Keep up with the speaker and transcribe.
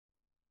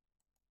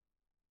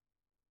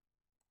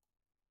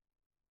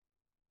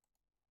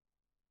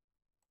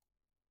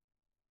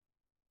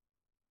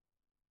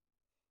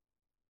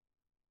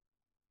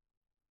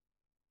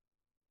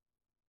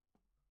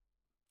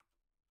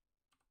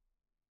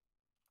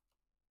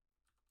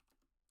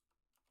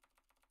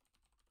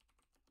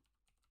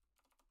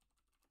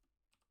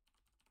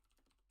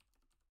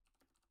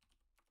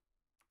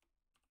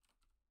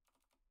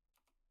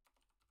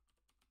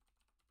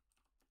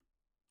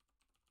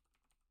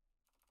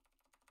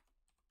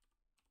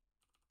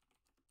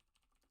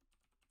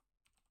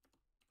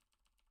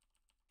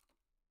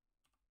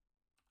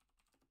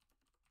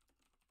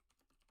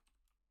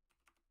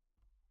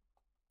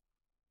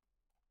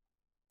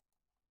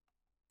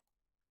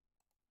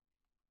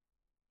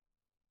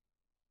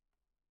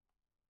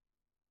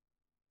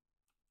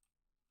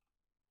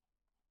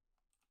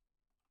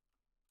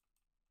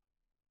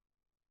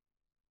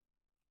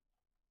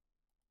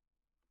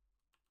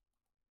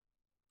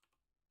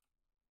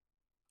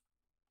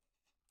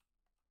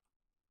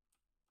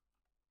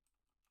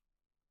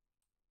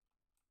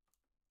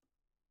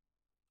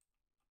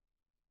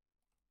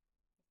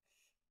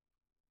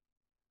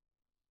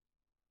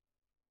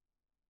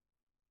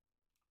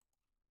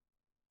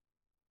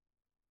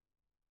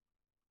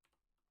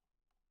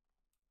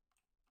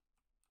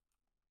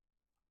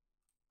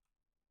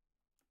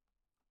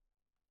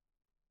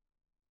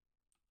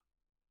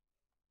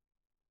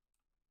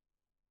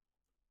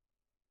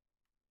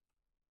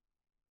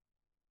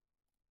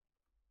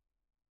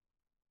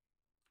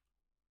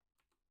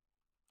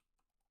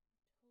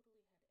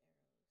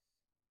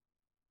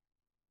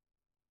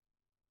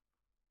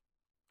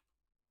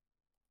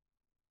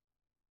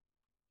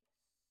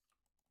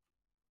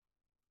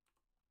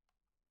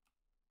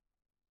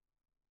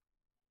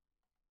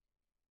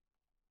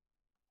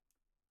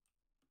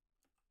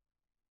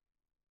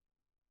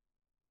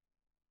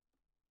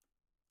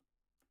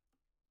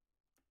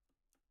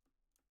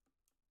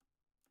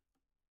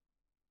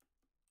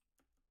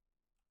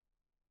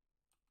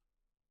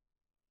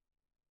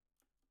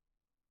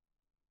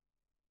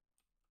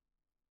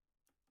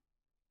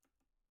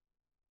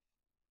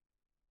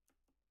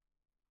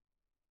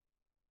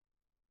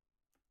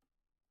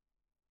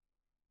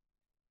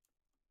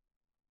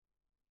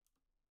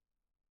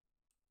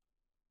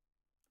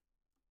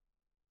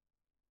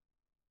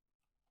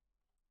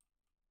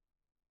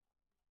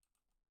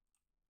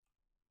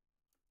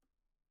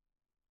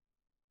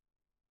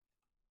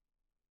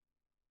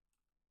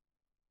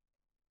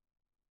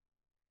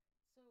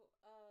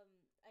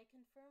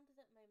confirmed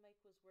that my mic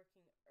was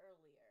working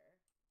earlier.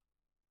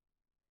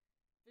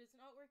 But it's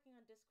not working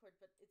on Discord,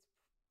 but it's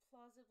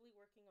plausibly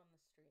working on the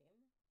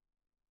stream.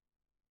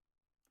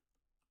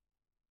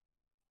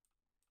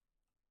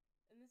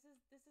 And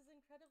this is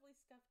incredibly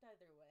scuffed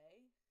either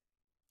way.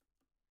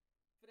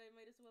 But I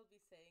might as well be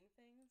saying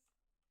things.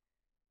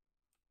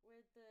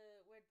 Where'd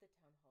the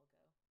town hall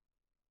go?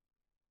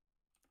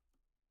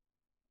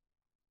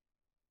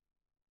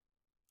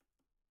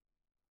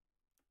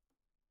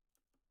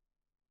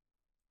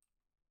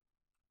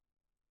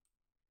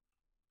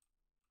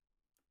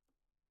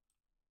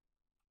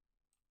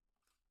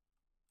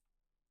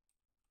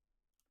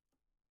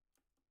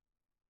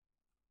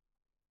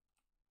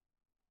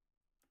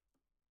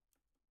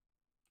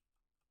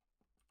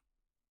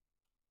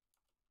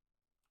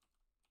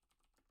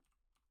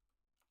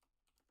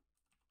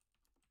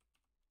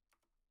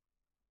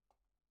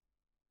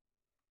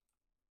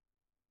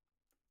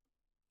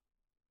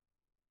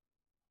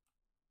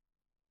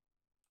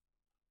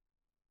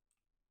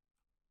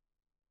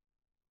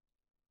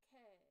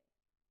 Okay.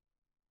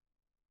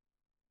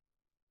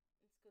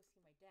 Let's go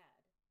see my dad.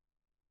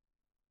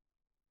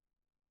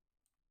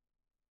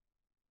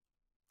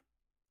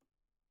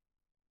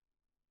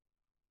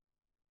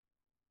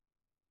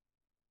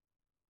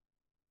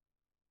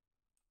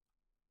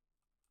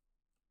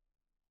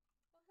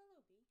 Oh,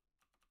 hello, B.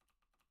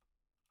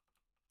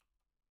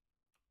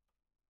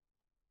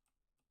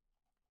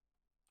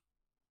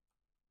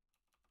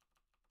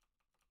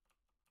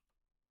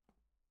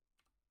 Guess.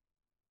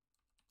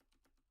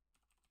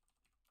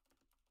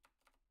 That's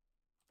not what I meant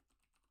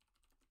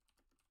to do.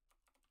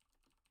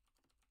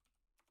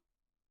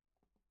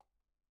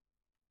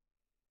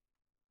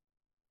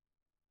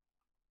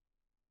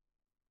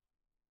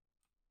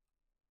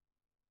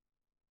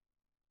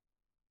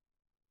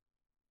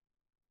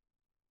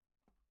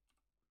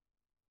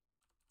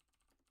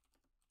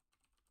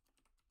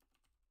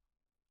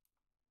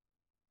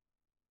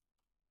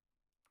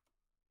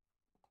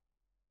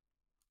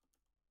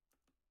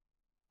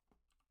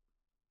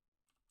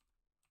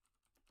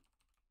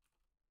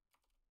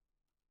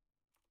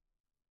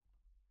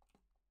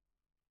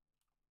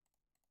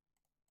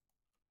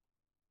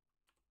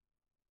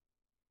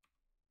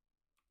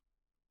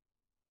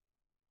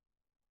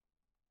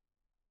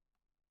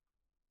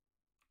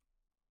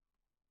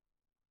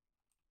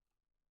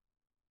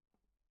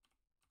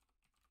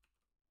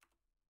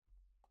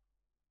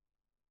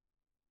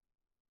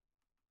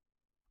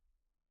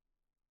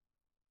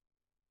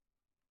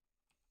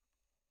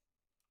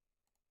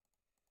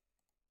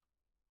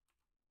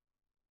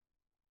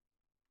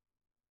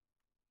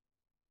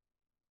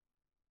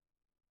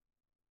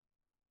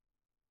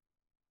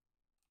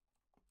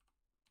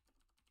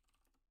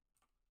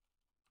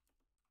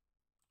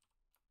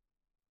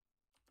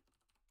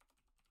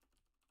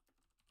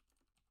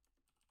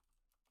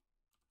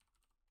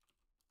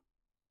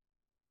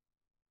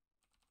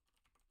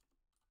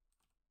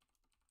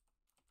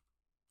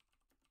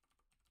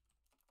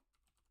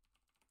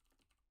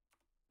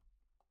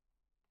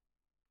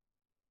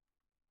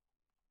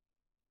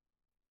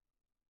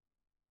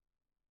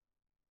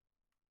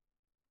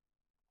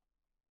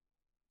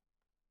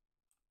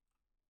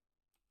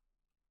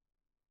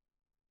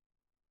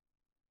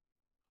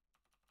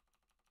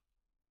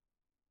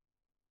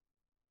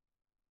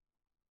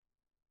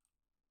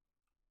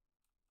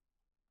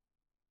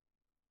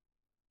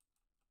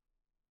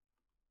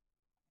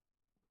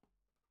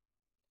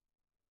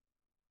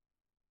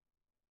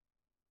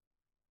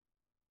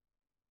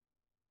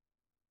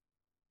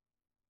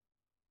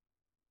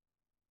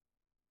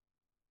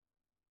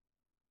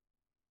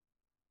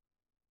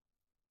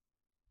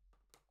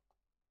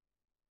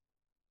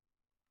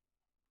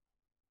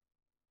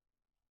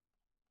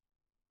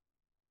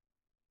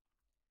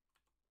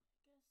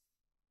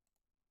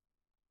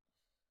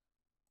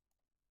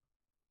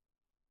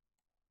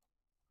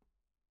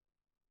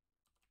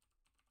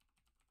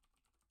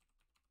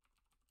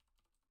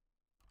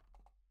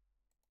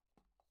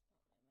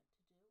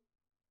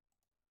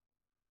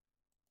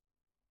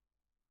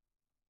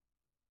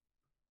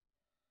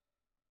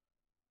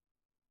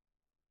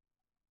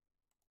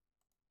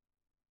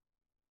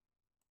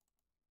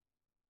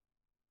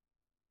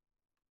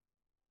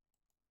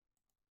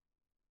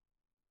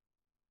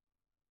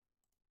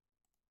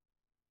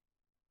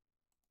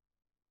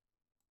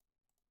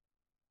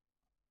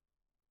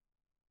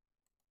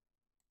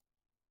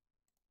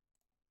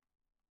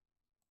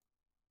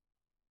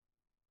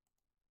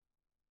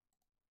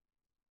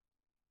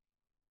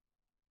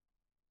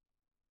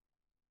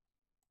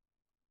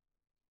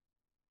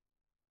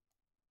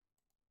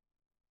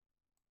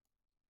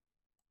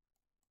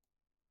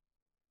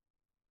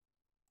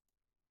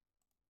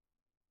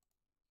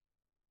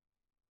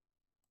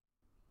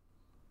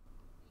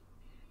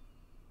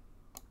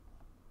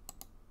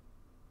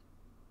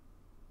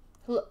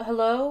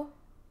 Hello?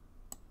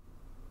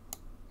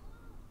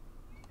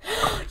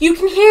 You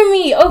can hear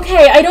me!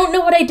 Okay, I don't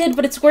know what I did,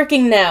 but it's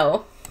working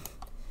now.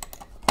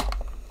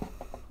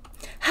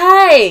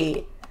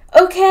 Hi!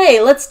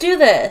 Okay, let's do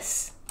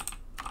this.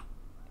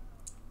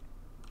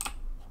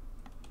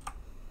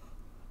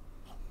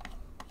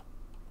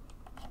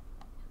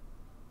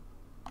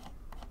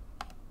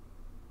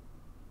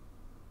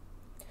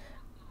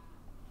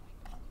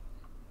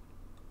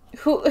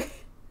 Who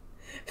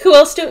who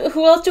else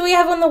do we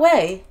have on the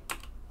way?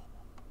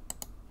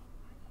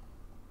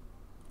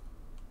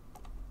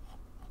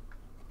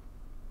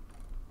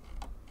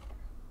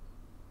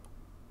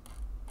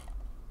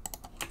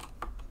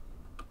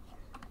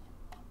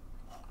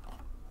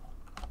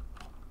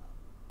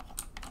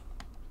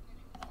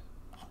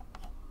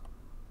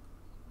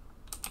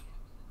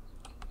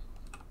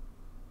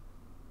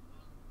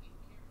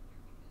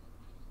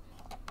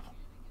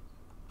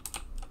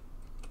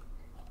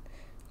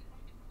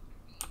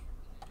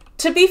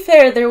 To be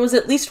fair, there was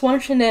at least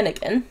one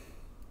shenanigan.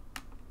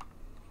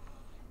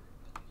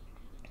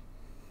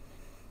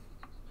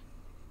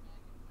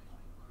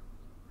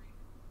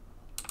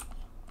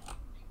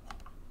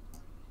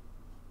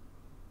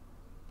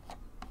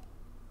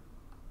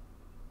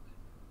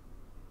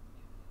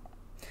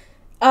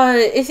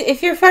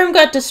 If your farm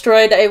got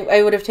destroyed,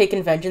 I would have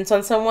taken vengeance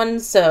on someone,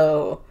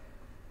 so...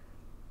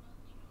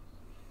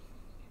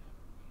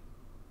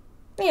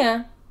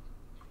 Yeah.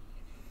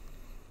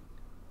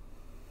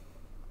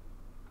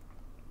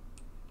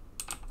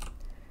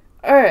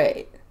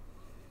 Alright.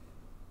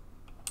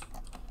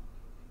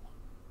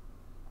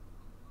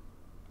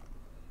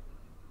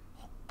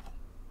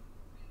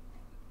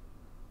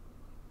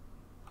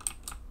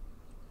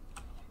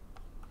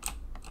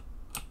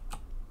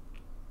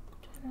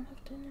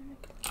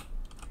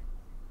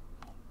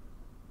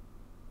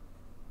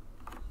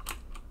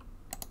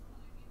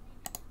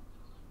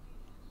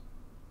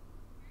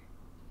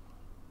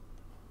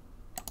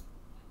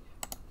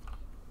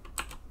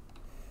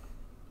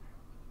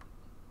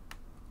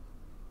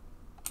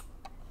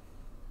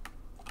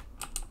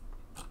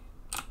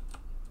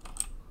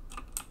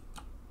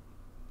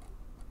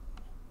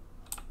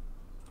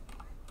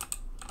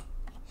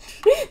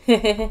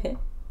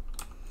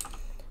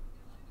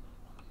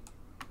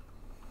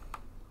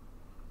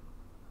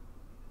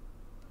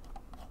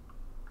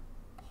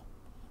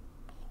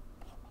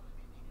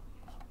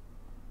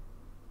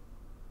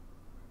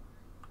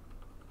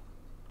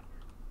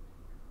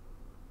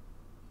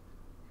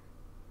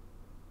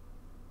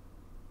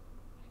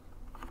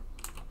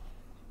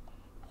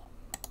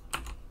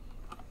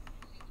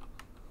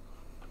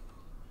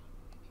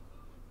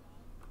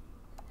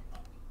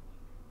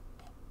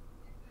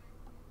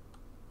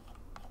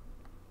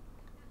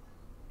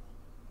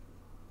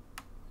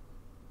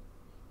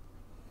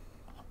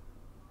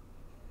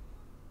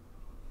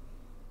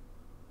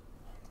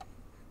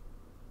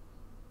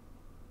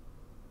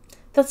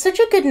 That's such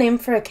a good name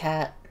for a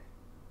cat.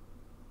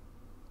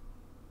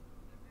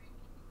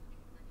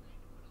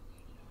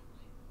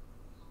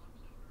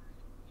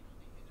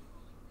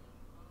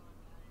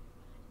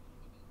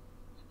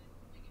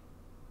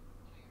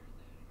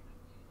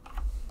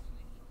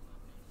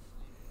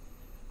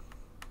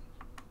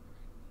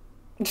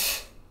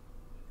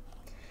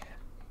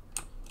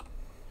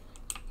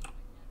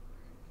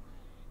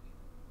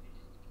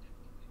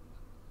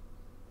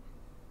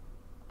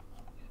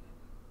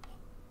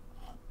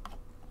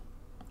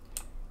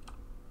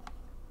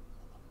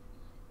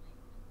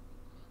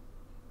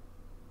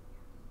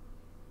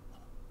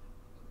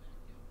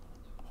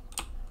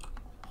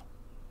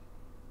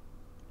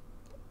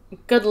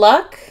 Good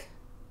luck.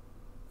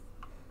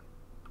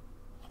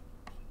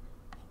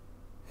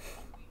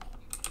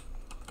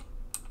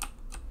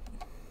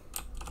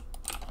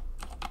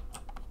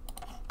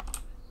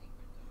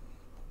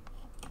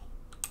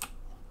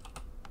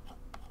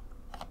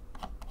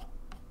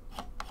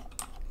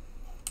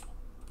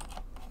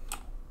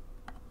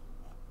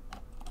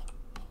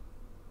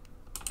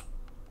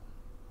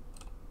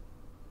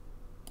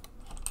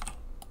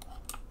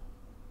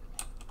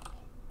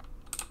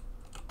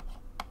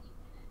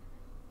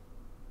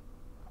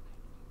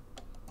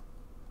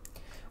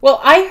 Well,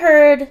 I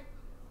heard...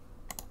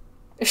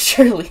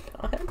 Surely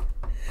not.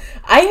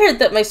 I heard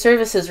that my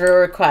services were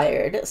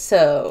required,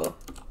 so...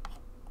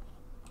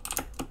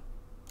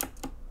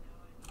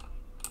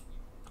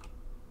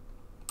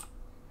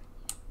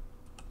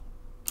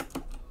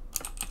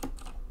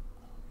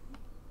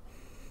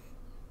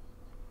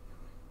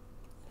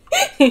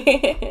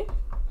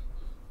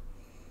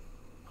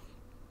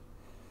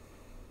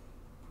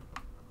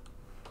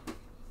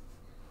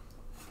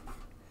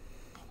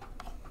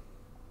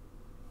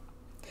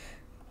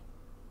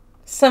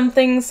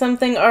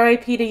 Something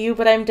RIP to you,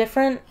 but I'm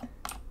different.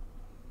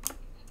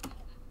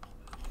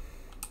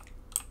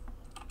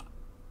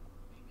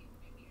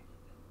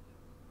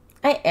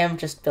 I am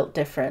just built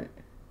different.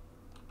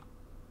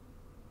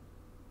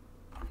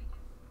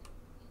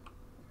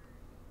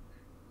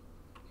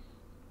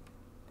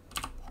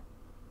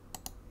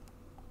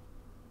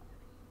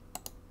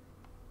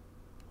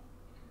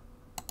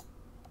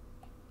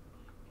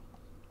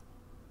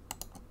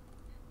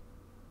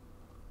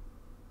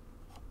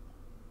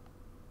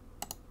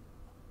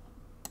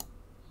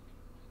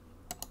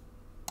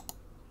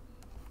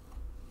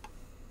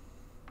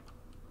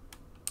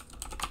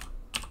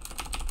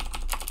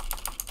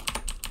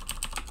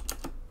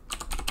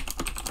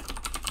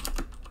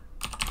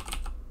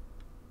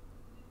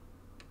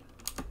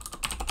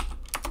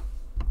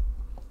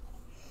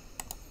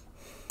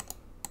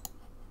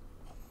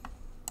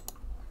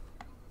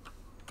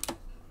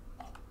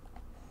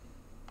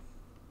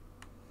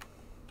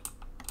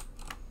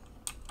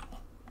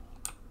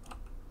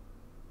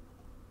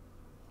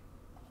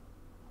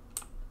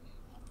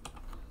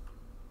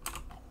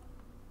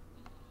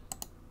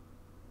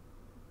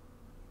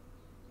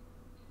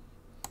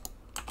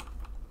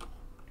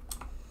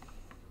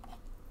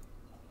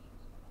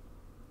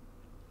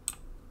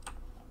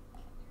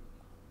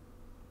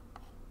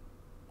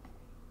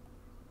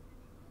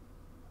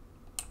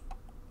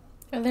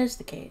 Oh, there's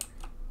the gate.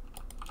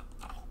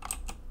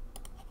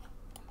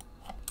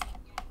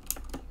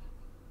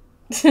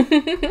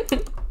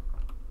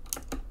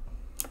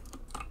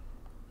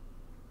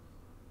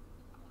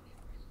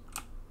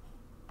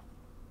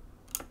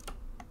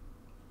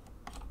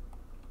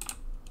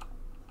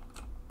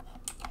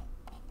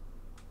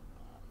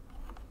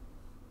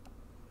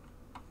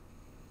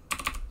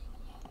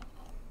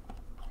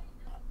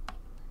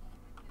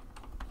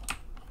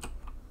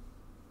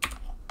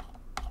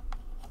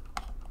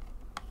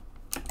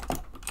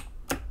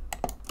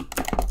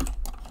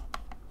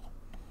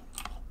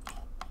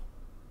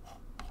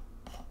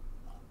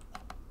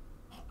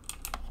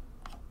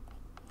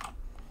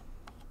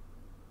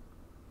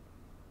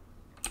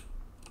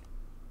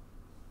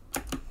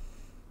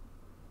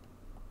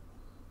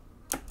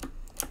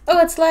 Oh,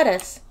 it's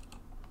lettuce.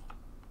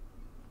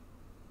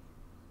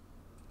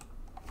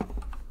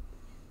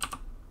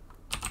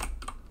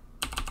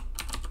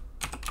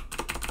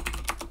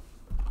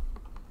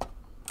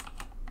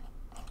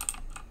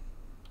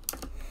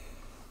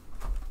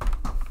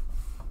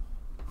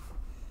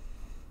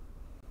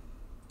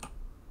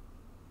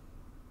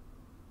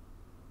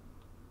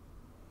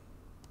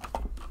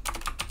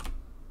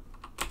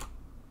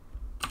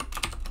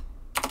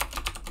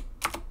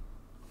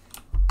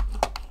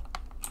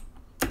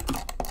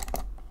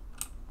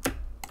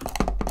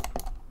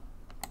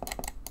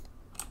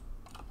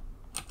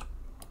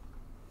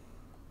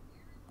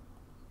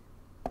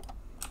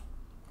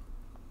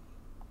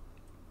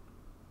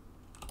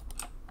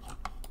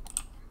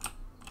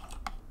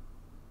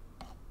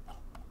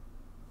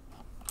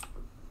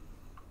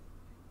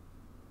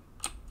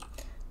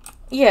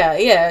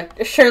 Yeah,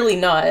 surely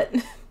not.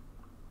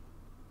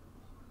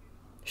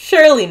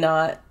 Surely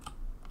not.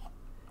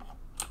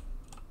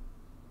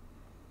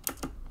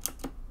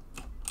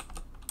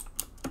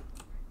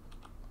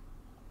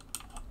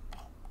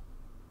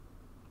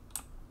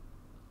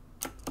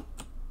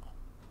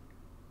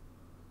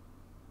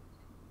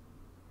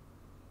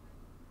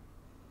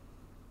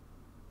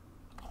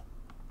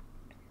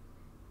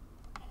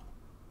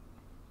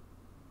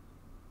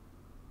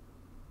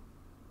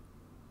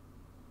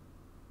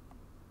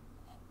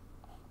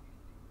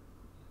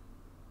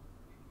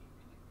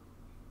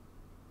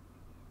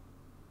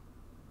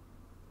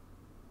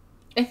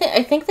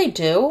 I think they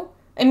do.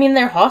 I mean,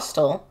 they're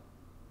hostile.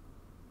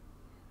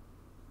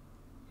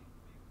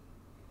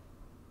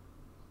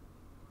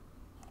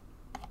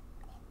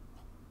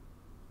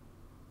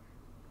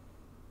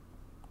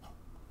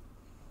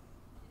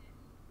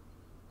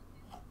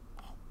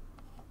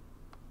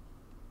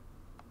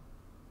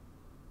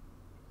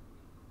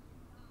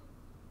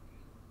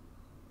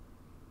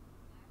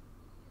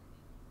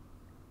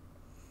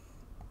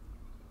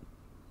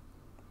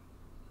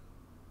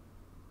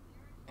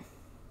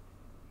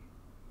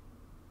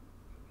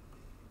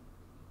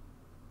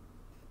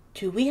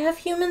 Do we have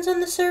humans on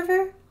the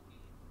server?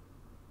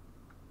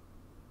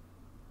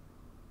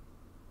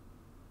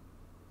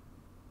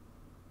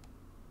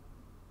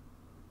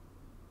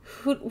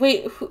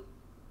 Wait,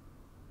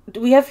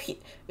 do we have...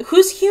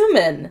 Who's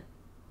human?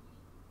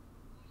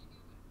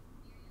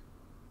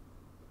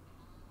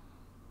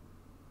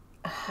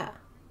 Aha.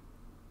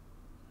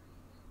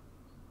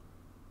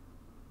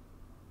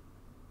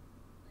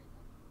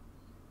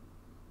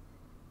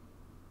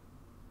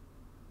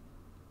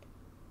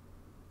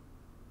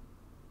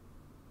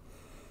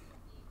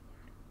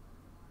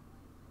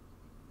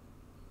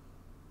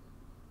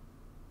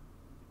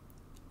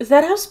 Is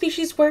that how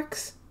species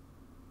works?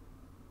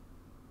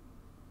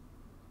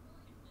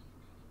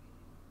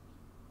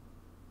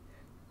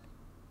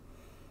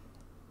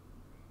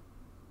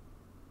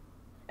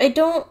 I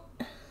don't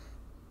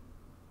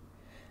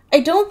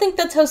think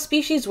that's how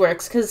species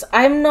works, because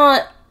I'm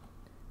not...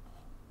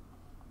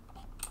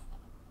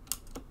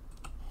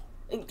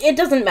 It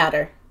doesn't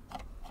matter.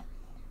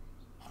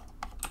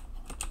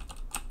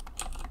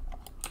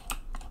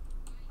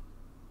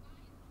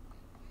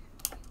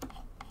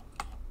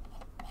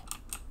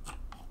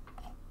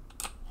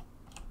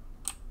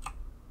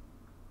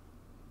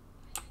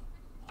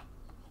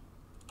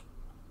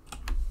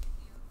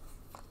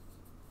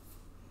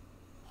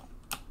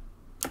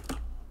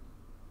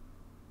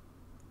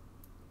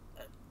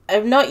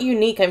 I'm not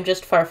unique, I'm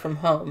just far from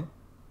home.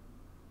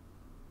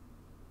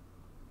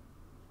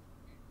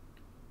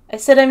 I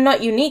said I'm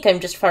not unique,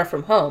 I'm just far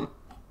from home.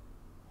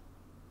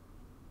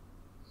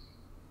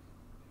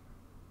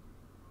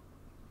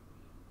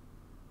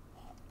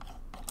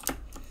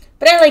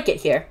 But I like it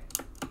here.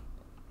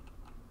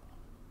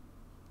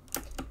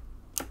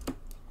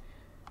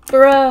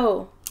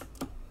 Beroe!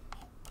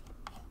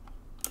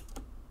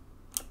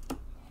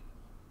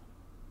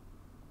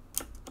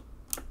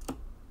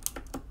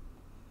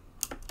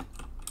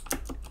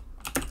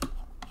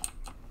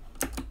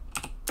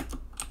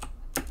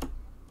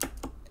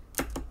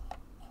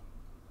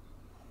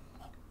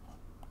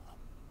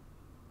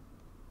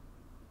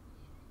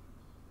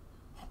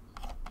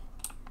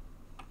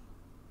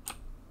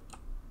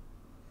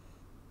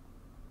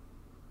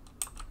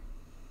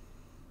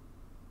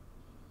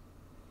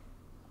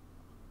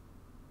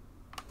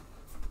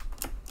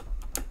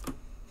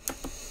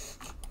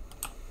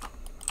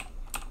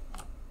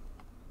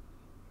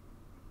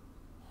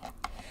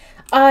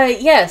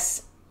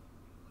 Yes.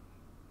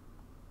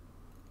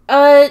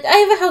 I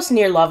have a house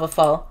near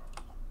Lavafall.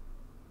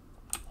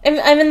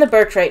 I'm in the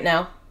Birch right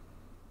now.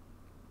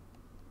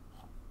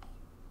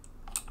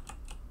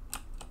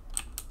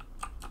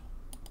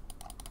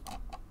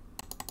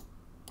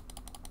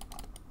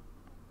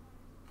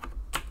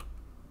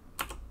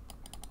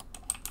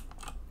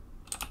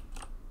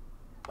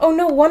 Oh,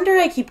 no wonder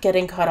I keep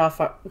getting caught off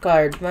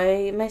guard.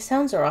 My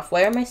sounds are off.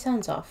 Why are my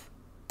sounds off?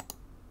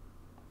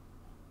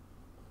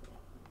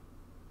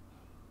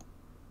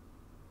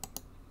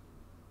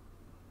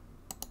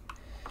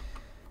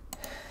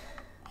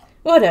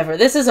 Whatever,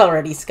 this is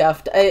already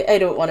scuffed. I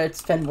don't want to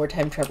spend more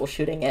time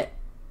troubleshooting it.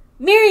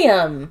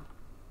 Miriam!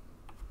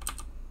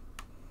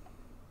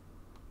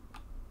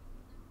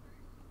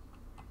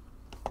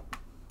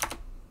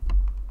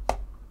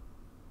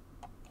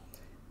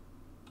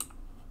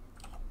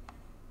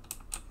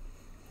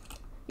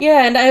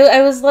 Yeah, and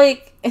I was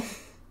like...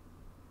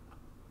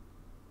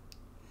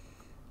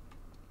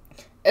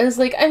 I was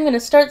like, I'm gonna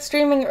start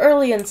streaming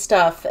early and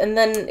stuff, and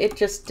then it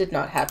just did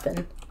not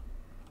happen.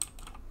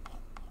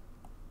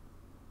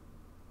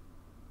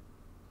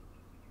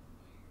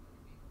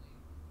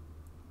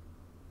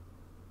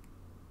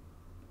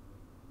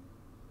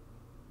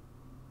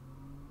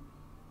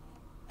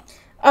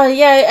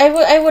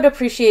 Yeah, I would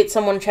appreciate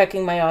someone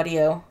checking my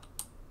audio.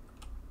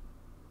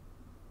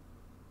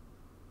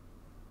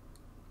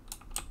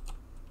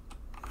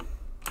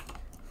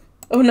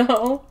 Oh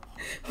no.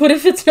 What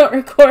if it's not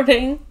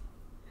recording?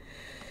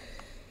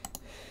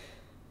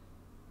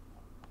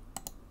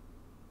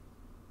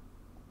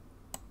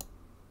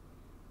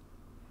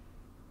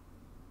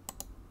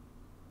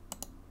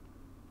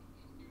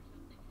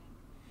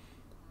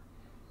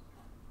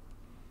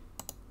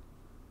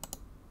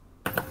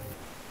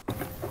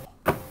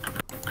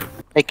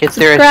 Like, is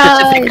there a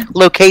specific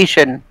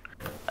location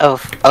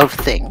of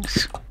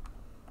things?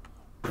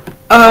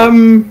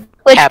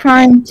 Which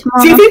time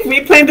tomorrow? Do you think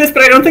we planned this?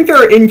 But I don't think there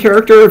are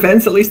in-character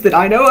events, at least that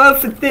I know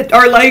of, that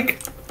are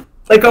like,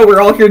 oh, we're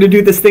all here to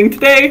do this thing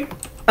today.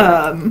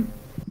 Oh,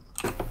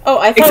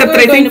 I thought we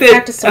were going to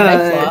practice some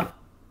knife law.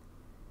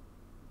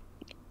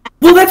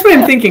 Well, that's what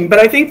I'm thinking, but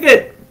I think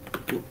that,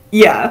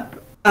 yeah,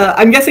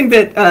 I'm guessing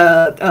that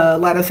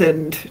Lattice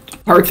and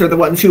Hearts are the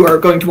ones who are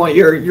going to want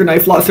your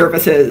knife law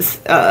services.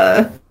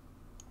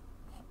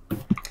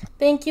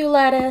 Thank you,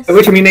 Lattice.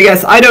 Which, I mean, I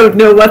guess I don't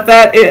know what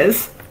that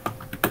is.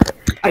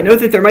 I know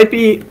that there might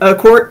be a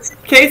court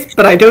case,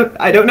 but I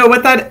don't know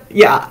what that.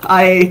 Yeah,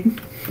 I'm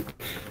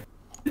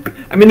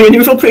in the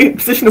unusual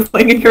position of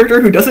playing a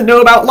character who doesn't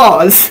know about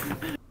laws.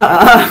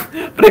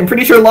 But I'm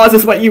pretty sure laws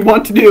is what you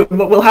want to do and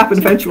what will happen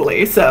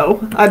eventually. So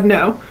I don't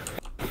know.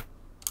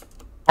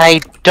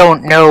 I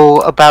don't know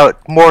about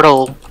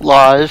mortal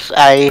laws.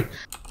 I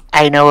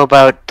know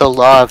about the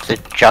law of the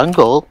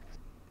jungle.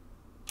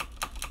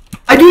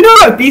 I do know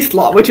about beast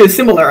law, which is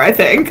similar, I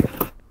think.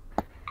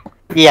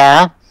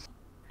 Yeah.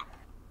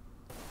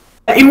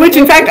 In which,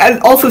 in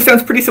fact, also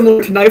sounds pretty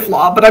similar to knife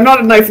law, but I'm not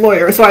a knife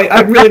lawyer, so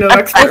I'm really no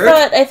expert.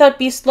 I thought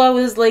beast law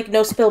was like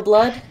no spill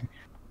blood.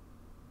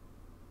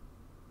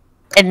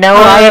 And no,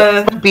 I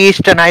am a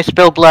beast and I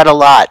spill blood a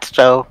lot,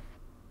 so...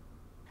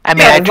 I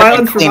mean, yeah, I try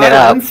to clean it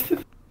up.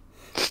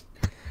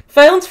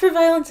 Violence for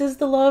violence is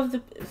the law of the...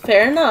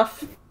 Fair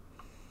enough.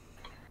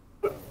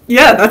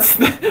 Yeah,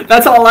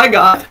 that's all I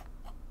got.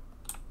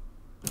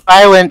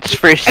 Violence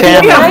for sin.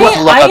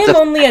 I am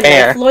only a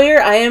knife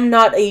lawyer. I am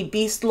not a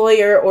beast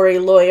lawyer or a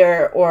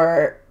lawyer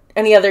or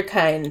any other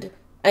kind.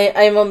 I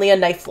am only a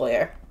knife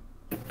lawyer.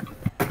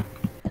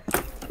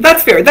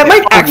 That's fair. That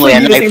might actually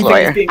be the same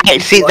thing as being a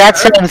beast see, lawyer.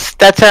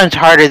 that sounds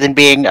harder than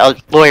being a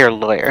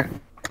lawyer.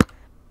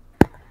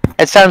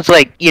 It sounds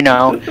like, you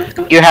know,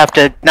 you have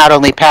to not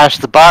only pass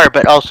the bar,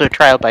 but also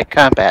trial by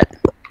combat.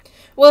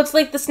 Well, it's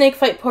like the snake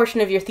fight portion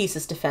of your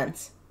thesis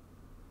defense.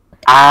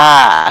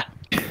 Ah.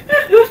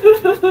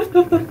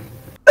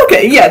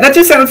 Okay, yeah, that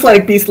just sounds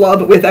like beast law,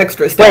 but with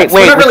extra steps.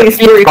 We're not really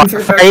very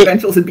concerned about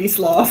credentials in beast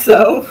law,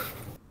 so...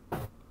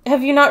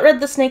 Have you not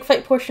read the snake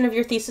fight portion of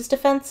your thesis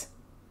defense?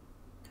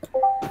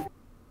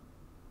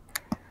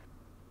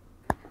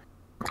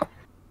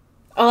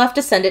 I'll have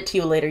to send it to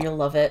you later, you'll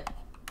love it.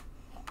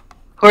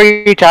 Who are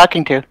you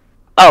talking to?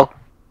 Oh.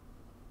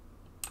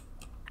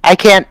 I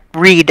can't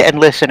read and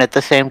listen at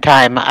the same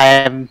time. I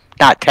am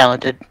not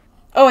talented.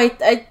 Oh,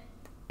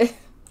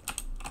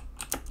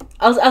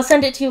 I'll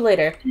send it to you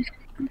later.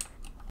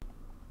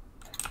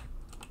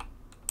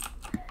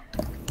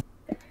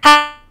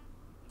 Hi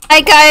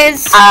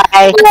guys.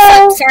 Hi. What's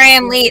up? Sorry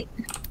I'm late.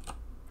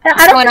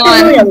 I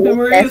don't think we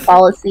really that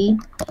policy.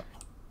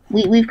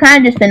 We've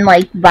kind of just been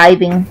like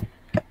vibing.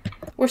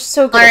 We're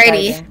so good at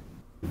vibing.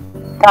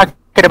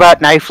 Talking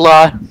about knife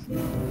law.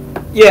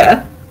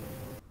 Yeah.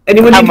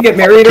 Anyone need to get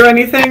married or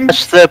anything?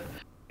 It's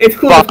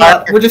cool if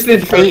not. We're just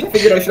interested. I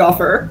figured I should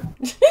offer.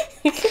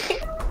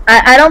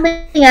 I don't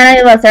think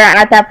any of us are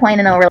at that point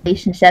in a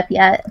relationship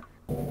yet.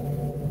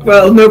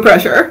 Well, no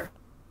pressure.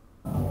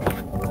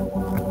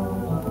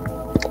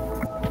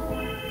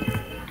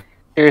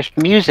 There's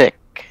music.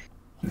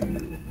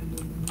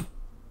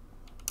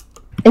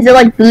 Is it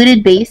like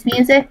booted bass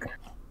music?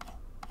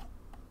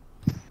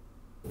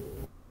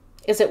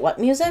 Is it what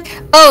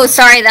music? Oh,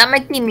 sorry, that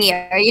might be me.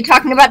 Are you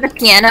talking about the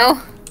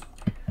piano?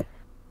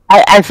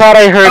 I thought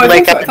I heard I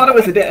like think so. I thought it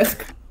was a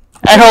disc.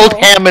 an old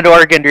Hammond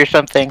organ or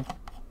something.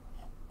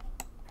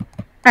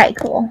 Alright,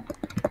 cool.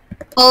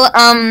 Well,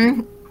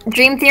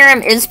 Dream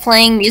Theorem is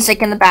playing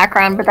music in the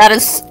background, but that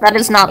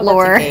is not Oh,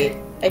 lore. that's a gate.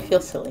 I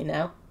feel silly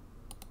now.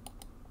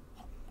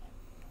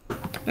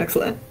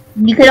 Excellent.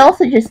 You could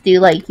also just do,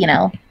 like, you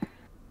know,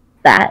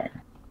 that.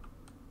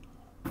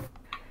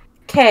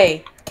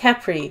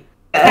 Capri.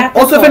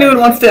 Also, if anyone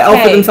wants to alpha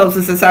Hey. themselves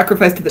as a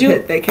sacrifice to the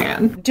pit, they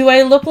can. Do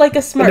I look like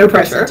a smart No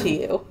person pressure. to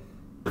you?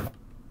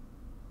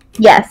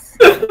 Yes.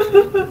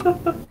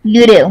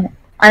 You do.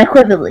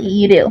 Unequivocally,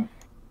 you do.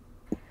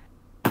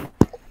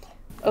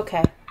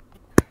 Okay.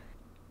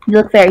 You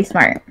look very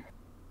smart.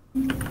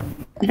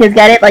 Because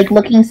get it, like,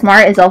 looking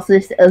smart is also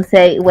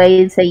a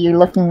way to say you're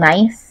looking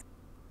nice.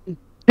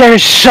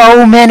 There's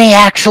so many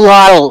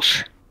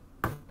axolotls.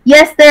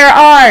 Yes, there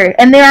are!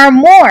 And there are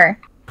more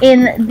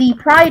in the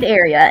Pride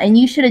area, and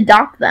you should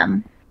adopt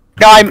them.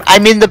 No,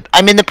 I'm in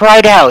the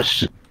Pride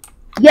House.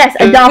 Yes,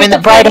 I'm adopt in the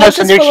them. Pride House House,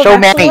 and is there's full so of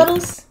many.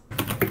 axolotls?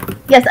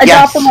 Yes, adopt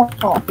Yes. them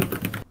all.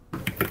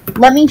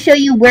 Let me show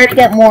you where to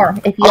get more,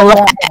 if you Oh,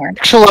 want more.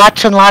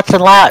 Axolots and lots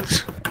and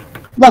lots.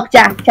 Look,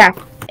 Jack,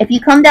 if you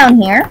come down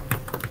here,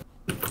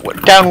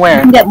 Down you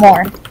where? can get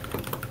more.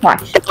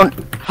 Watch.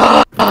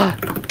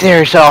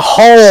 There's a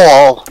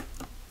hole.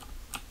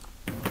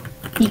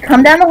 You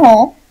come down the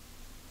hole,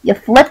 you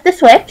flip the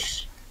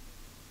switch,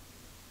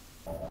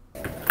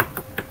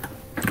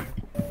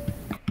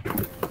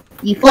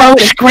 you flip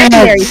the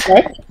secondary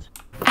switch.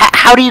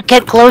 How do you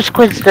get glow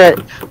squids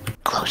to...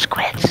 Glow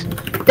squids.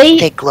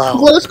 They glow.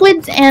 Glow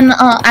squids and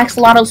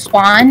axolotls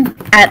spawn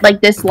at like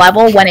this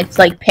level when it's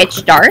like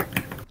pitch dark,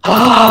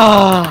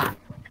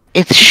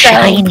 It's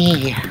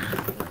shiny.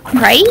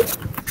 right?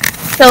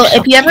 So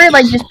if you ever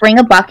like just bring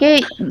a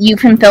bucket, you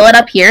can fill it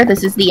up here.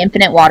 This is the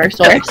infinite water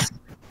source.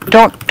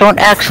 Don't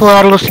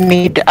axolotls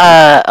need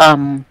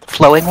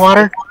flowing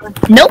water?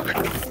 Nope.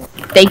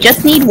 They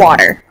just need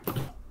water.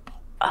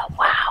 Oh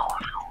wow.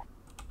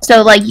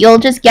 So like you'll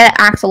just get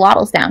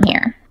axolotls down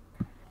here.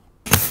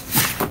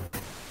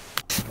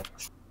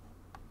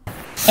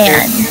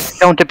 And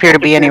Don't appear to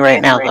be any right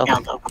now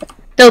though.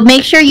 so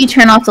make sure you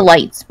turn off the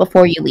lights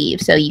before you leave.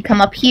 So you come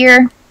up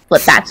here,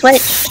 flip that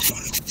switch,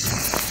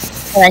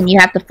 and then you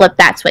have to flip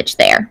that switch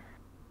there.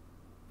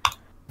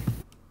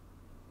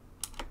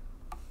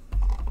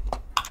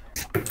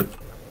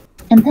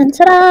 And then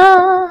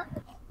ta-da!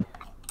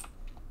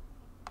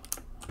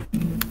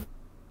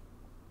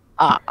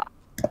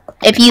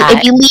 If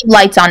you leave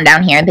lights on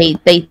down here, they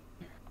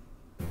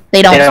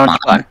don't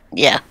spawn,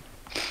 Yeah.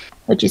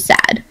 which is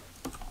sad.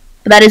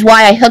 But that is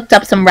why I hooked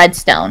up some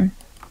redstone.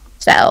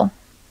 So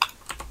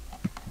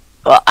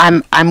Well,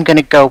 I'm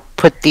gonna go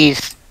put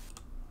these.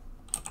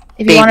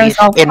 if you want to Babies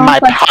resolve in my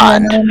conflict pond.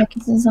 and another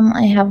mechanism,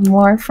 I have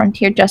more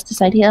frontier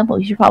justice idea, but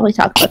we should probably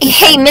talk about this.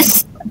 Hey,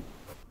 Miss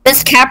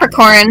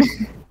Capricorn,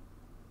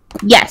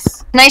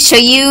 Yes. can I show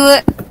you?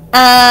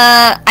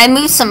 I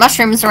moved some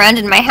mushrooms around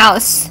in my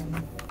house.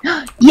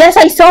 Yes,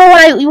 I saw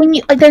when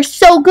you. They're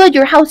so good.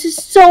 Your house is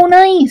so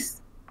nice.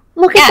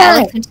 Look Yeah, at I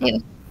that. like them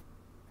too.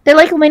 They're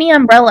like mini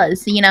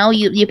umbrellas. You know,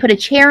 you put a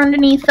chair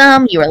underneath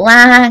them. You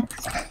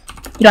relax.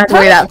 You don't have to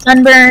worry about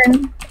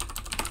sunburn.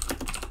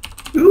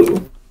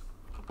 Ooh.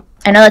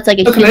 I know that's like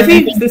a Oh, can I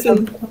human see? Is this thing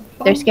in...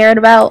 they're scared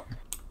about.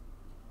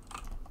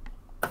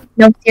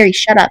 No, Siri,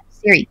 shut up.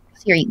 Siri,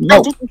 I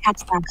no. didn't catch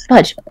that.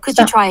 Fudge. Could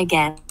you Stop. try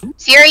again?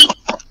 Siri.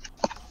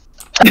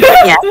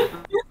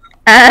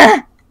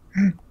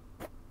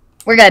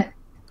 We're good.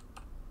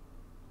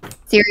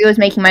 Siri was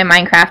making my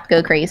Minecraft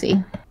go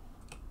crazy.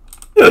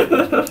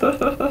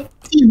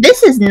 See,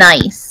 this is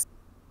nice.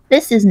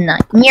 This is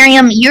nice.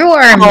 Miriam, you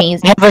are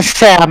amazing. Have a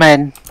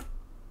salmon.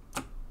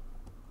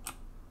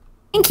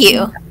 Thank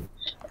you.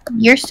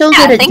 You're so Yeah,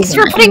 good at thanks doing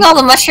for that. putting all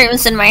the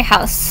mushrooms in my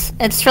house.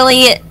 It's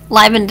really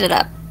livened it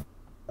up.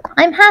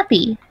 I'm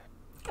happy.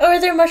 Oh, are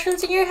there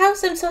mushrooms in your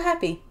house? I'm so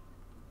happy.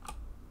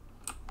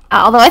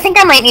 Although I think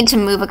I might need to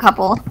move a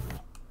couple.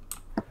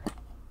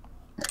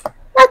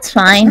 That's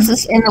fine. This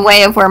is in the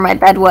way of where my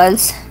bed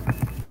was.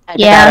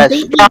 Yeah, Got a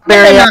they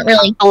strawberry not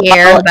really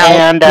care axolotl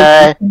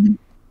about. and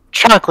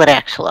chocolate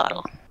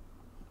axolotl.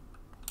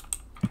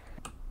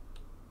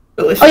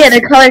 Delicious. Oh yeah,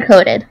 they're color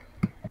coded.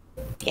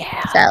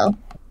 Yeah. So.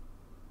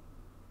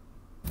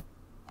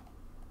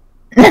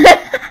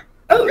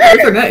 Oh, those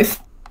are nice.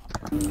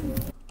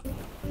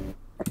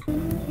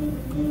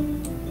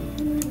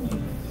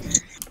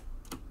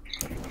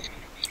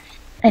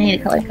 I need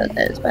to color code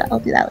those, but I'll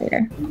do that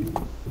later.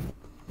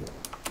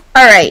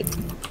 Alright,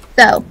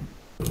 so.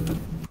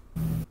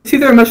 See,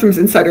 there are mushrooms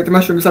inside. Are the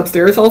mushrooms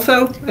upstairs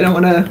also? I don't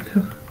want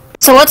to.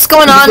 So what's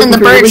going on in the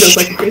birch?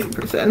 Like a crazy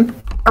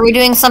person. Are we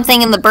doing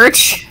something in the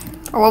birch?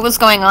 Or what was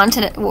going on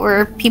today? What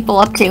were people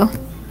up to?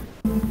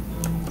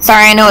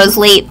 Sorry, I know it was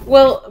late.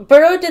 Well,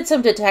 Beroe did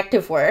some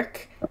detective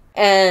work,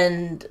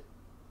 and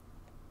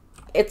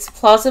it's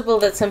plausible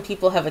that some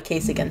people have a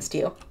case against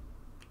you.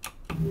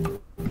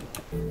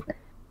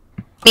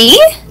 Me?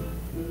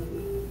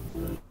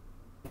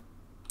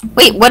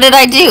 Wait, what did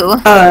I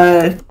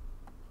do?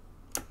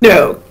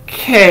 No.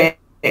 Okay.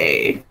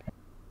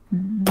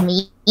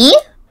 Me?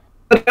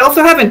 But I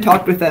also haven't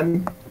talked with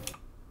them.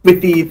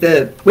 With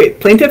the wait,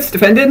 plaintiffs,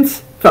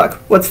 defendants? Fuck,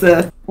 what's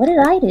the... What did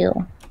I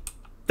do?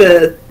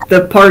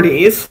 The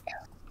parties.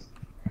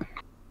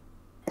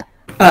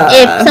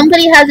 If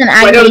somebody has an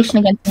allegation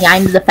against me,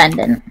 I'm the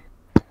defendant.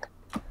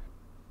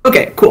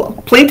 Okay,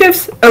 cool.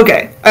 Plaintiffs?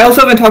 Okay. I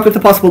also haven't talked with the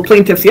possible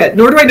plaintiffs yet,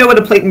 nor do I know what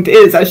a plaintiff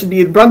is. I should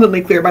be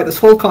abundantly clear by this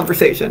whole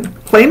conversation.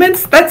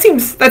 Claimants? That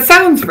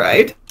sounds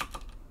right.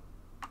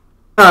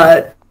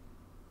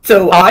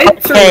 So I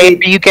Hey,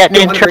 are you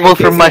getting in trouble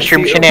for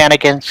mushroom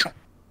shenanigans?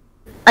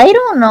 I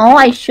don't know.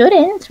 I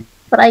shouldn't,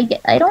 but I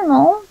don't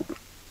know.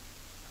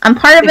 I'm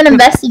part of an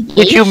investigation.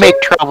 Did you make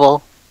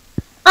trouble?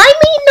 I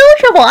made no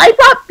trouble. I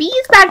brought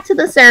bees back to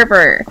the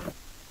server.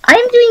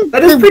 I'm doing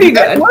That is pretty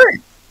good. work.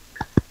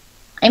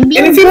 I'm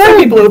being And it seems like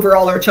good. people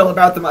overall are chill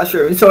about the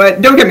mushrooms, so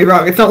don't get me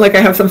wrong, it's not like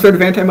I have some sort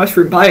of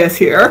anti-mushroom bias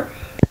here.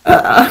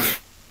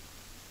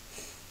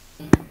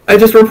 I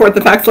just report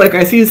the facts like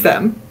I sees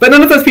them. But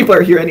none of those people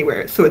are here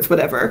anywhere, so it's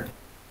whatever.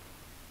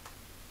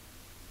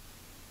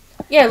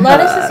 Yeah,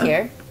 Lattice is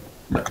here.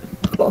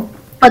 Cool.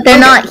 But they're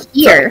not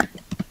here.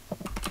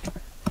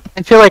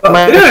 I feel like Oh,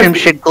 mushrooms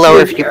yeah, should glow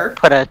yeah, if you yeah.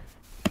 put a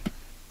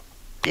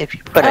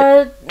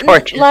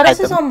torch inside Lattice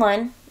is them.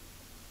 online.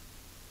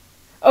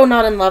 Oh,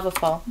 not in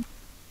Lavafall.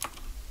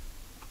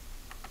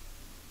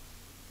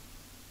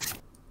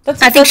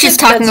 I think she's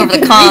talking over the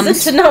That's a comms. good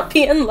reason to not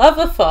be in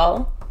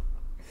Lavafall.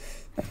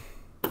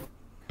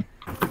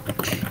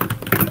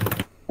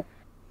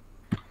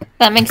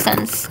 That makes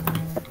sense.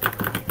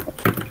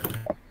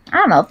 I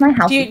don't know if my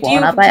house Do is you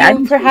blown up. I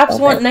perhaps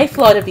want Knife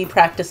Law to be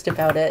practiced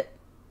about it?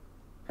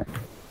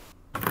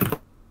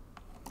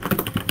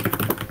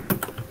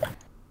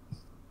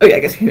 Oh yeah, I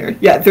guess here.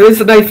 Yeah, there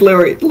is a knife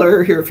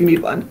lawyer here if you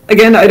need one.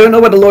 Again, I don't know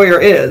what a lawyer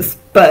is,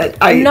 but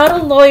I'm not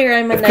a lawyer,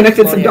 I'm a I've knife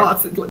connected lawyer. some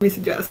dots, and let me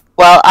suggest.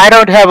 Well, I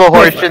don't have a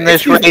horse Sorry, in this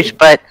excuse me. race,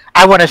 but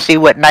I want to see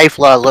what knife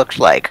law looks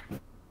like.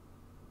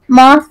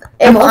 Moth,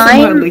 if I'm also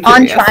I'm mildly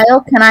on curious.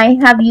 trial, can I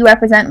have you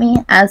represent me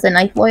as a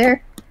knife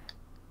lawyer?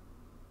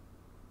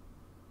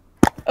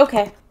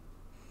 Okay.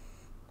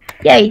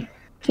 Yay.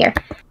 Here.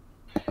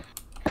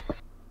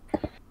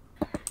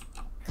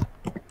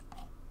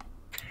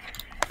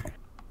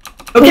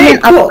 Okay,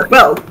 Payment cool.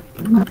 Well,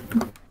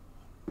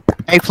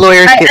 Knife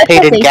lawyers I get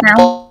paid feel in safe now.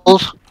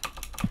 gapples.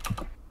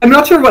 I'm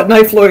not sure what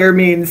knife lawyer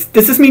means.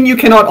 Does this mean you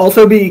cannot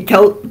also be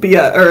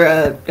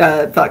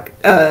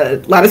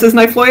Lattice's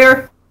knife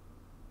lawyer?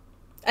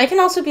 I can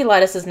also be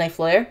Lattice's knife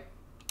lawyer.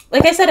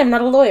 Like I said, I'm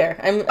not a lawyer.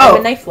 I'm Oh,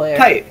 a knife lawyer.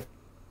 tight.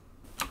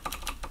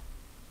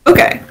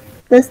 Okay.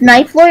 Does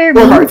knife lawyer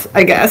Four mean hearts,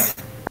 I guess.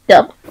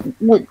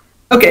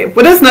 Okay,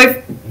 what does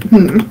knife...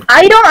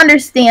 I don't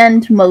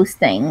understand most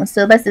things,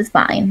 so this is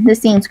fine. This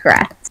seems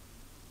correct.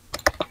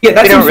 Yeah,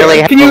 that's We don't really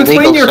fair. have Can you a explain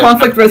legal your system.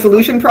 conflict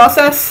resolution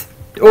process?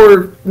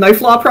 Or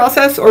knife law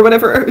process? Or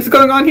whatever is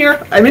going on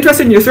here? I'm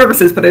interested in your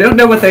services, but I don't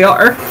know what they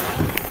are.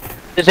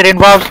 Does it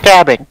involve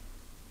stabbing?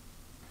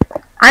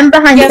 I'm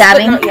behind Yes,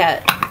 stabbing, but not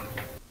yet.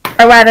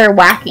 or rather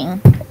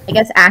whacking. I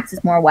guess axe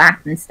is more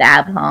whack than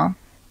stab, huh?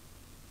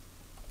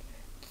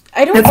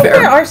 I don't That's think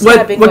fair. there are What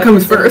stabbing comes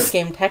weapons in this first?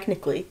 game,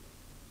 technically.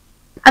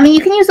 I mean,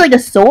 you can use like a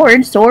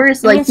sword.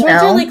 Swords, I mean, like, you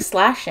swords know. are like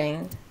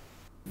slashing.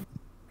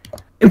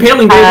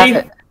 Impaling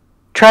baby?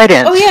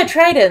 Tridents. Oh yeah,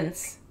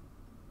 tridents.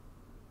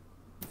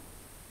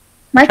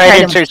 My Tridents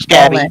trident are was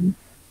stabby. stolen.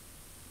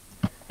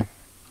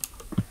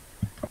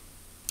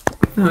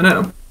 Oh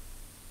no.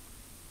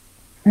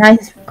 My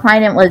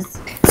trident was.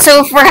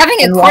 So if we're having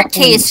a And court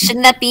walking. case,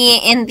 shouldn't that be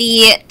in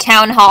the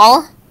town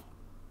hall?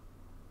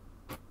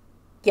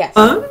 Yes.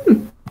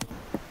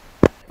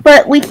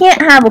 But we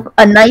can't have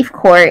a knife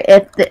court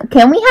if the.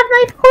 Can we have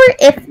knife court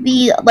if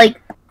the,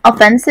 like,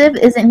 offensive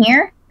isn't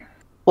here?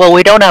 Well,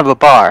 we don't have a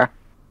bar.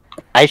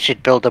 I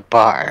should build a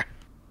bar.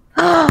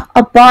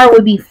 A bar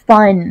would be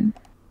fun.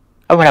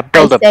 I'm gonna I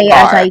build a say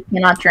as bar. I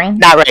cannot drink.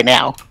 Not right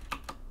now.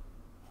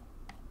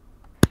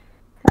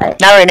 But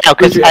Not right now,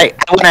 because Okay.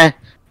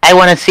 I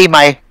wanna see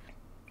my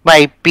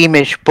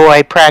beamish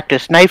boy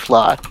practice knife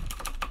law.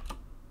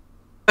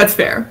 That's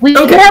fair. we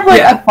okay, could have, like,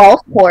 yeah. a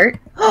false court.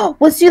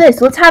 Let's do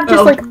this. Let's have just,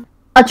 Oh. like,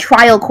 a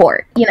trial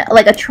court. You know,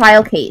 like a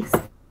trial case.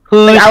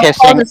 Who's Like, I'll cause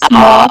kissing? a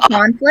small Ah,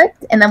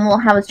 conflict, and then we'll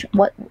have a.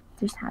 What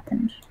just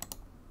happened?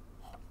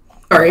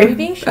 Sorry. Are we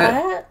being shot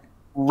at?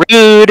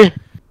 rude.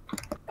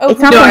 Oh, It's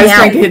who not No, I was now.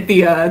 trying to hit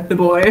the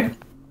boy.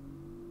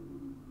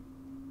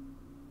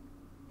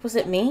 was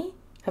it me?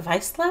 Have I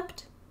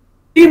slept?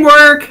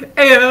 Teamwork!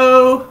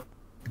 Ayo!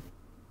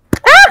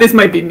 This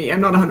might be me,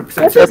 I'm not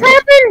 100% What sure. just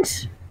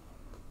happened?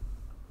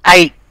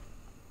 I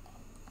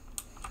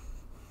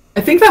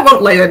I think that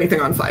won't light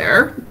anything on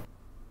fire.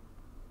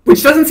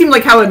 Which doesn't seem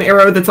like how an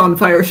arrow that's on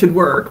fire should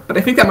work, but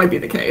I think that might be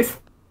the case.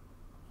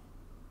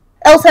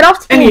 I'll set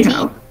off TNT.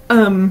 Anyhow,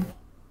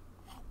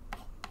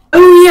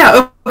 oh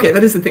yeah, Okay,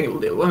 that is the thing it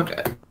will do.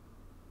 Okay.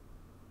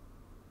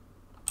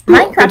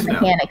 Minecraft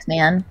mechanics,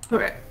 man.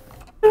 Okay.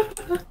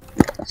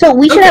 So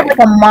we should have like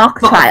a mock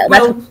Well, trial.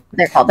 That's what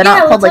they're called. They're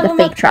not called like a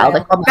fake trial.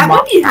 They're called a that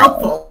mock would be trial.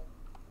 helpful.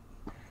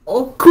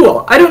 Oh,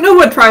 cool. I don't know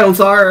what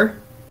trials are.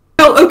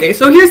 Oh, okay,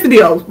 so here's the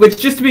deal, which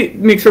just to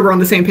make sure we're on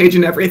the same page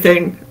and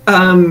everything.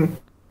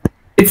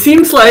 It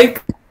seems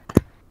like,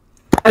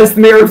 as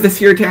the mayor of this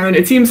here town,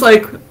 it seems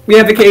like we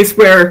have a case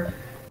where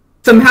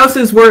some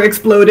houses were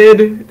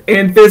exploded,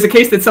 and there's a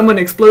case that someone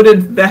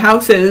exploded the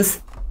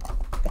houses,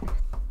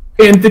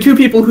 and the two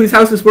people whose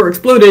houses were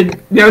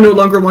exploded now no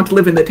longer want to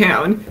live in the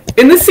town.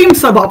 And this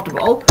seems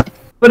suboptimal,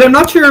 but I'm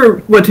not sure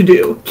what to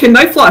do. Can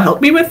Knifelaw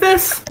help me with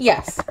this?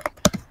 Yes.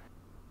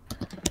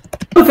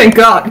 Oh, thank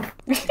God.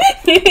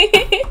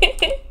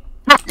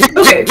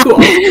 Okay, cool.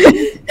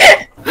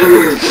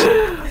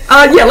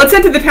 Yeah, let's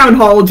head to the town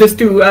hall just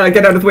to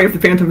get out of the way of the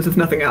phantoms, if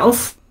nothing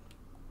else.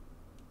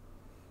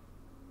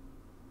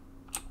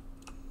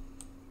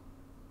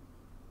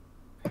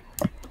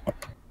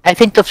 I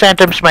think the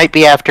phantoms might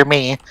be after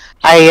me.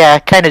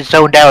 I kind of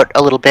zoned out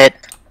a little bit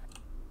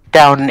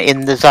down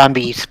in the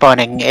zombie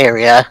spawning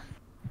area.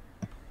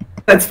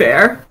 That's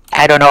fair.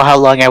 I don't know how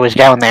long I was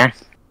down there.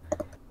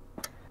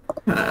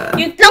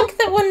 You'd think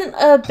that when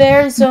a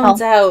bear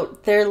zones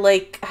out, they're,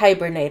 like,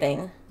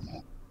 hibernating.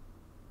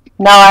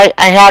 No, I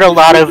had a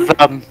lot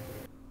of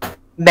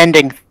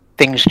mending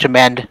things to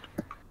mend.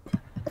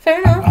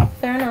 Fair enough,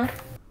 fair enough.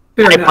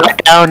 Fair I enough.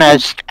 put down a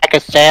stack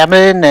of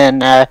salmon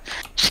and a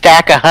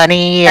stack of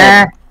honey.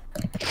 And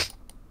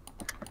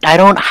I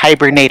don't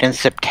hibernate in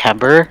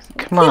September.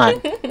 Come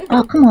on.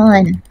 Oh, come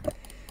on.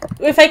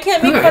 If I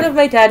can't make fun of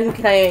my dad, who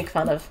can I make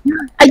fun of?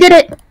 I did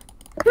it!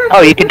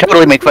 Oh, you can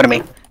totally make fun of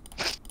me.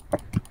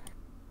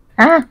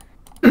 Ah.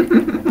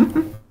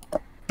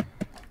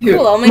 Here,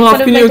 Cool, I'll make Moth,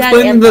 fun of can my you dad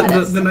explain and the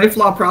Gladys. knife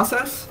law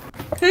process?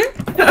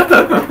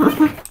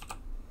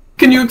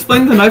 Can you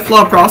explain the knife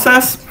law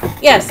process?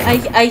 Yes,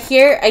 I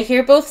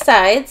hear both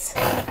sides.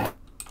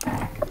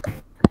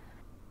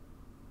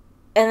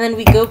 And then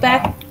we go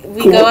back,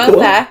 Cool, go out cool.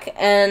 back,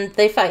 and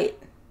they fight.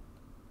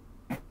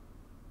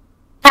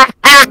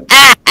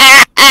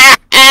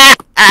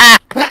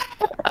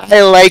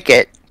 I like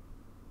it.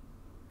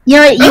 You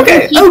know what? You Okay,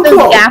 can keep oh, those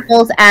cool.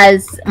 gaffles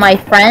as my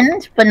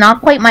friend, but not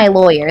quite my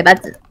lawyer.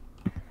 That's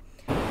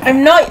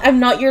I'm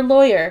not your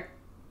lawyer.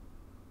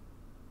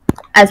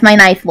 as my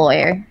knife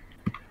lawyer.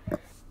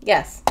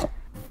 Yes.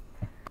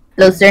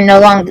 Those are no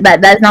longer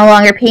that's no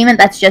longer payment.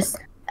 That's just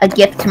a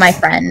gift to my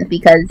friend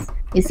because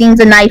it seems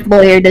a knife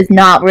lawyer does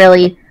not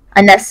really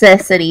a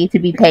necessity to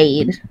be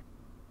paid.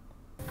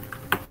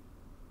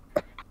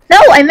 No,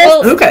 I missed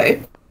Well,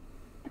 Okay.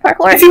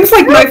 parkour. It seems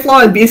like knife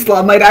law and beast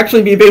law might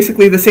actually be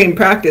basically the same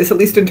practice, at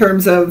least in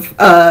terms of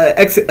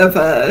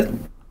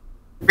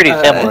Pretty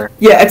similar.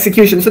 yeah,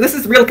 execution. So this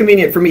is real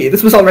convenient for me.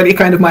 This was already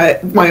kind of my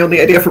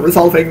only idea for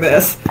resolving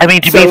this. I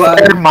mean, to So,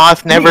 be fair,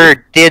 Moth never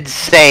did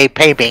say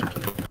pay me.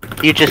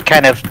 You just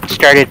kind of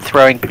started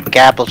throwing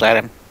apples at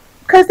him.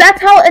 Because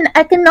that's how an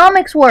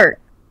economics work.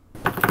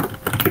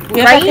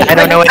 we have Right? I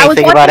don't know I was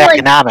anything about watching, like-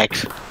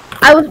 economics.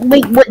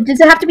 Wait, what does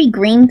it have to be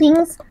green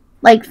things?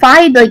 Like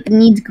Fi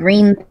needs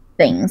green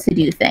things to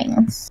do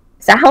things.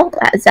 Is that how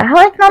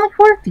economics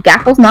work? Do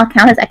gaffles not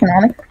count as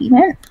economic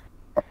payment?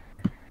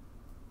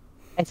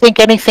 I think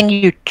anything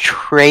you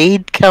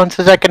trade counts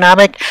as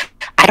economic.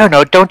 I don't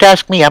know. Don't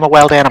ask me. I'm a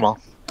wild animal.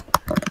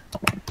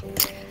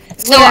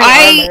 So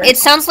it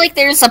sounds like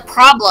there's a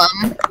problem.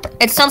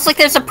 It sounds like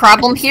there's a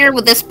problem here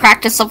with this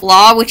practice of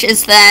law, which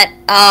is that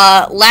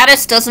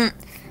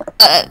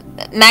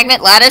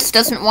MagnetLattice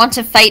doesn't want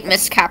to fight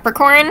Miss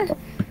Capricorn,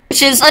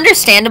 which is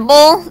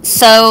understandable.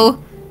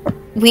 So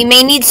we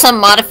may need some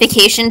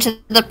modification to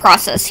the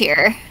process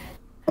here.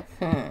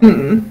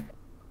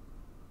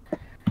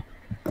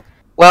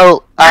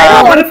 Well,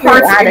 I What don't if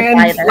Hearts like and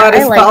Lattice either.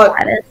 Lattice I like ballot-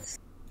 Lattice.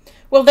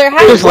 Well, there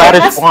what does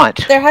Lattice has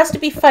want? there has to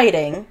be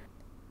fighting.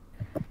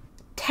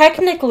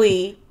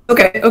 Technically,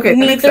 Okay, that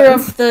makes neither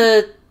sense. of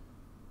the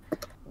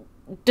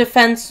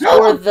defense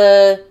or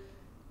the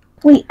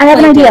Wait, I have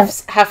an idea.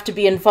 plaintiffs have to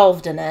be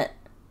involved in it.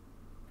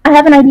 I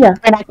have an idea.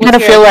 And I kind What's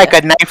of your feel like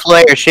idea? a knife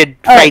lawyer should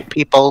Alright. fight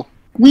people.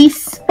 We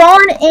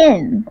spawn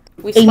in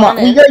We a mob.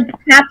 spawn We in.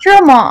 like capture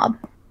a mob,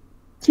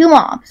 2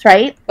 mobs,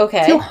 right?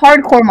 Okay. 2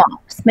 hardcore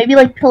mobs, maybe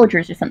like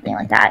pillagers or something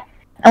like that.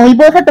 And we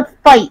both have to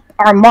fight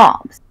our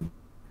mobs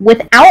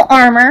without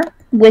armor,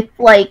 with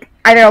like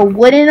either a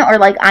wooden or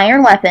like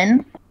iron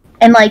weapon,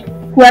 and like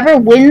whoever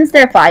wins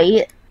their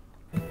fight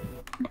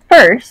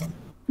first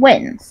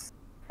wins.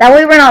 That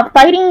way we're not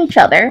fighting each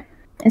other.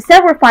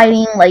 Instead we're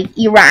fighting like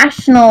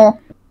irrational,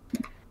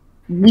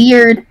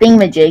 weird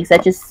thingamajigs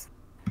that just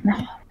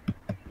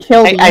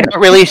kill the I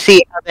don't really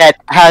see how that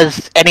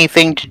has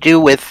anything to do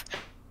with,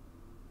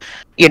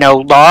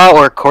 law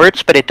or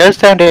courts, but it does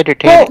sound Well,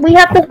 entertaining. we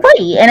have to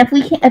fight, and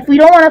if we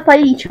don't want to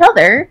fight each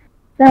other,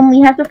 then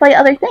we have to fight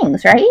other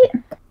things, right?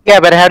 Yeah,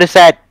 but how does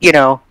that,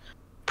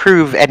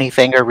 prove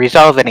anything or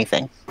resolve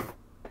anything?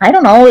 I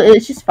don't know.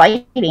 It's just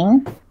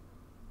fighting.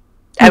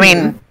 I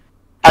mean,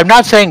 I'm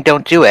not saying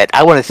don't do it.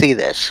 I want to see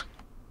this.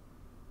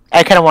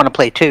 I kind of want to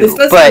play too. This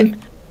does but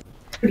sound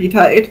pretty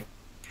tight.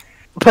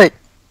 but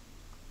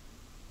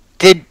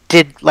did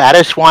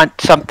Lattice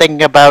want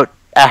something about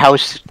a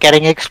house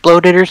getting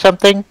exploded or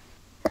something?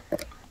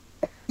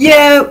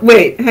 Yeah,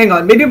 wait, hang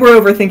on. Maybe we're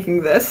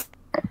overthinking this.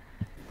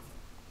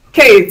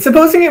 Okay,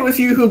 supposing it was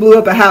you who blew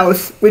up a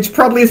house, which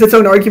probably is its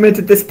own argument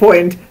at this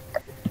point,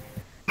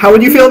 how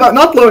would you feel about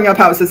not blowing up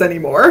houses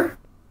anymore?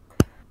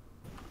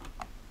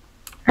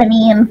 I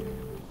mean,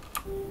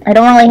 I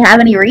don't really have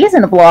any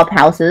reason to blow up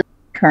houses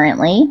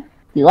currently.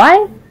 Do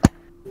I?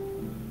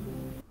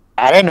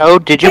 I don't know.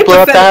 Did you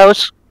blow up the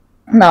house?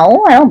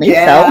 No, I don't think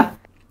so.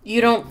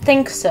 You don't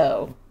think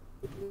so?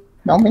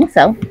 Don't think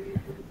so.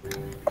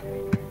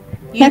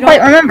 You Can't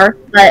quite remember,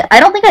 but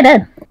I don't think I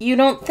did. You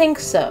don't think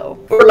so?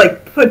 Or,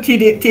 like, put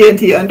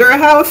TNT under a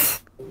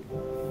house?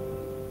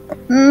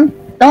 Don't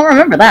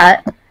remember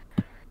that.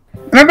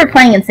 Remember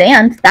playing in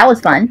sand. That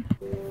was fun.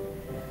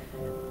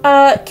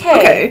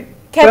 Okay.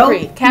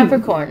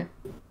 Capricorn.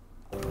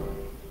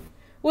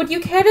 Would you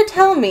care to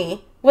tell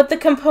me what the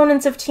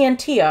components of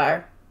TNT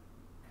are?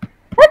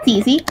 That's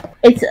easy.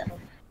 It's...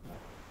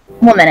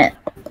 1 minute.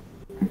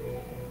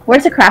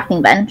 Where's the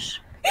crafting bench?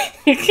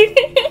 1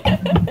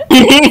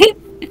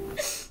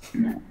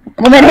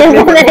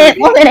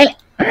 minute.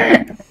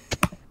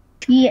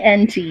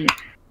 TNT.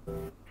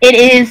 It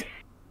is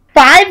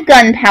 5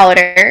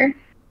 gunpowder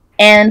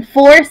and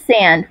 4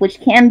 sand, which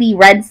can be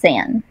red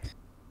sand.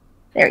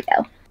 There we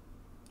go.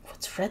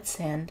 What's red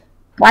sand?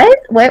 Why is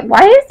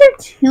there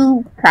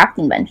 2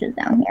 crafting benches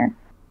down here?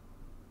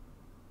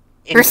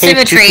 For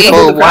symmetry.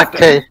 People want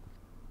to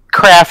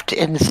craft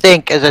in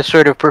sync as a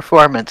sort of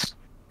performance.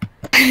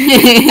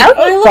 That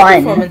would be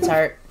fun. Performance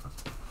art.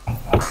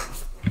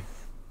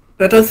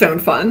 That does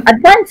sound fun.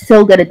 I've gotten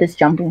so good at this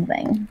jumping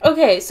thing.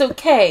 Okay, so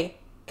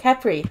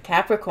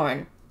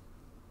Capricorn.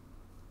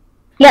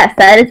 Yes,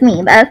 that is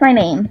me. That is my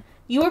name.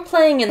 You were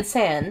playing in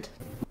sand.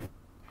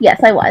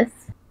 Yes, I was.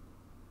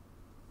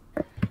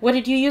 What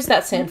did you use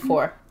that sand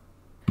for?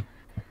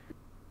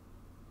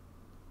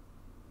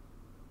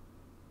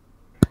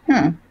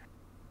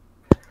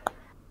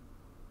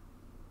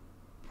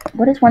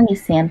 What does one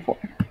use sand for?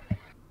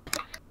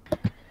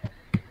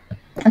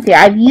 Let's see,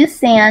 I've used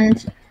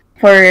sand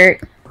for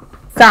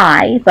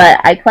Psy,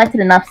 but I collected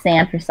enough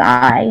sand for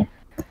Psy.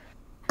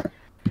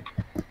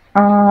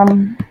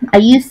 I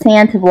used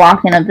sand to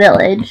block in a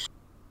village.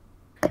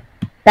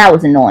 That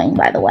was annoying,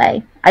 by the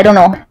way. I don't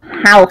know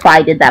how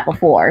Psy did that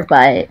before,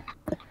 but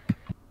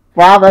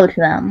bravo to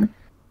them.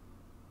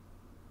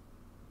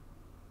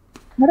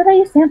 What did I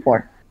use sand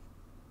for?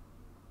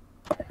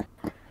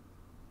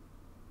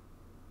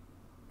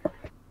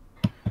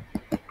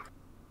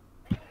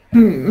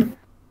 I'm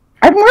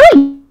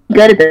really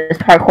good at this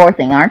parkour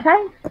thing, aren't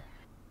I?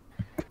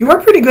 You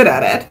are pretty good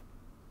at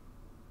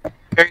it.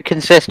 Very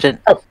consistent.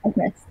 Oh,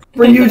 okay.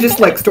 Were you just,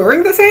 like,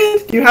 storing the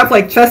sand? Do you have,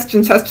 like, chests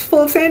and chests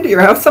full of sand at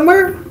your house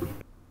somewhere?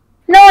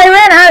 No, I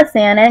ran out of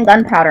sand and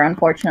gunpowder,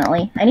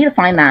 unfortunately. I need to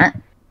find that.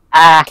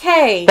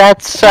 Okay.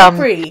 That's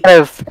kind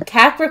of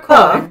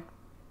Capricorn.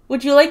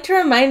 Would you like to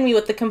remind me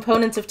what the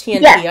components of TNT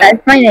yes, are?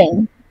 that's my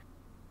name.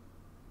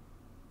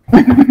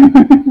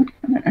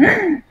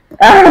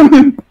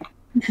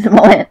 Just a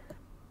moment.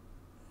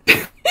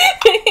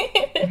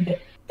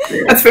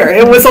 That's fair.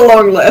 It was a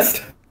long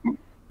list.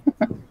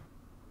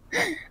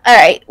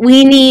 Alright,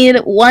 we need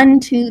 1,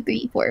 2,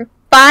 3, 4,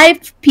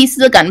 5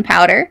 pieces of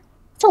gunpowder.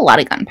 That's a lot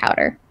of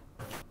gunpowder.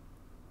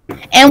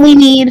 And we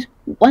need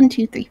 1,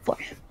 2, 3, 4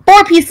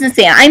 pieces of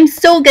sand. I'm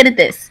so good at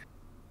this.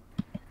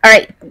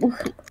 Alright,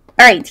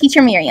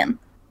 Teacher Miriam.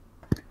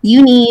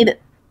 You need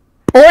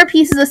 4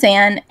 pieces of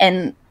sand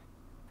and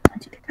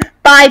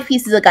 5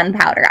 pieces of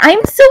gunpowder.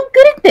 I'm so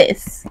good at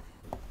this.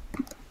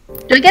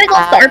 Do I get a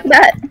gold star for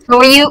that?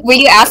 Were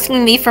you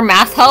asking me for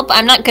math help?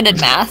 I'm not good at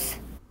math.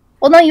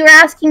 Well, no, you were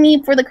asking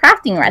me for the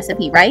crafting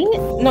recipe, right?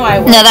 No, I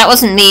wasn't. No, that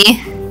wasn't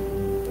me.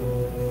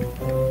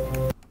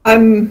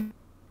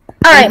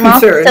 Alright,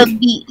 Mom. concerned. So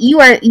you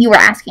were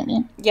asking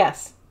me.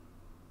 Yes.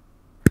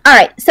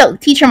 Alright, so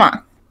Teacher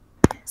Mom.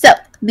 So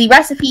the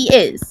recipe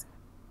is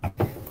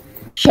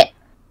shit.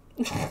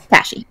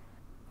 Tashi.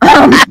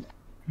 Sand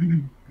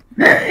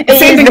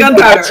and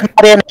gunpowder.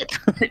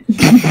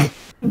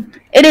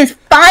 It is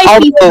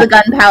 5 pieces of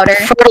gunpowder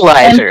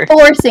fertilizer and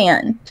 4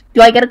 sand.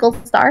 Do I get a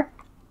gold star?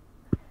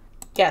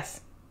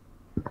 Yes.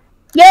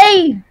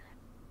 Yay!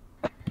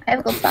 I have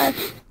a gold star.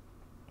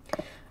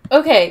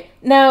 Okay,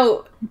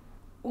 now,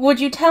 would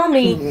you tell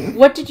me,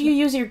 what did you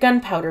use your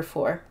gunpowder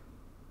for?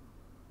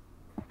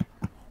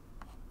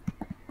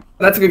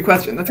 That's a good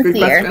question. That's a good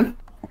question.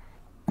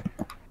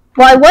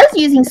 Well, I was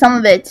using some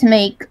of it to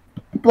make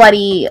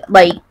bloody,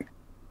 like,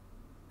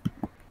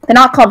 they're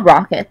not called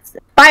rockets.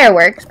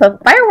 Fireworks,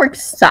 but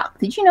fireworks suck.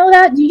 Did you know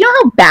that? Do you know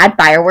how bad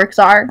fireworks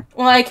are?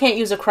 Well, I can't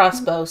use a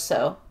crossbow,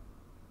 so.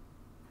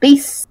 They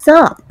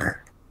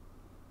suck.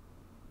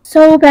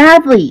 So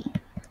badly.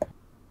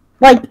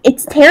 Like,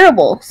 it's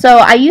terrible. So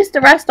I used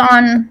the rest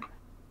on...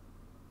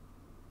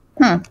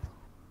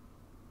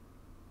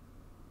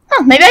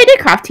 know. Maybe I did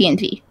craft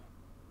TNT.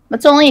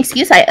 That's the only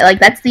excuse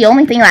that's the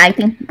only thing that I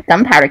think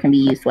gunpowder can be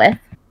used with.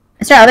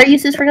 Is there other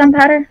uses for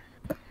gunpowder?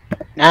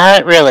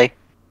 Not really.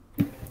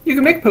 You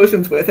can make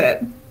potions with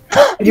it.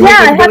 Yeah,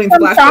 I have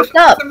some stocked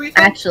up,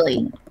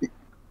 actually.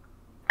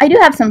 I do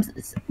have some,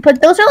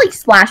 but those are like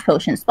splash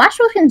potions. Splash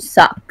potions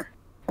suck.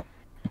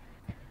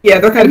 Yeah,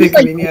 they're kind of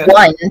Like inconvenient.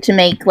 one to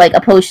make like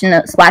a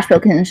potion, splash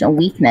potion of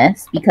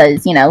weakness,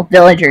 because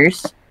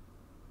villagers,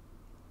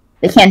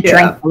 they can't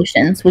drink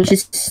potions, which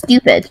is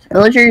stupid.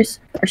 Villagers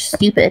are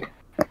stupid.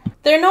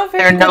 They're not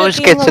very. Their nose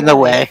gets in the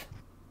way.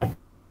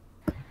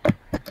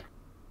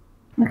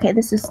 Okay,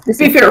 this is. To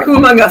be fair, who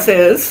among us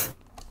is?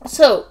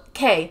 So,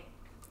 Kay,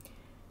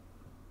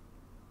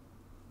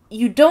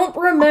 you don't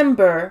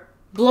remember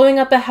blowing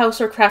up a house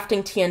or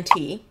crafting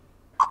TNT.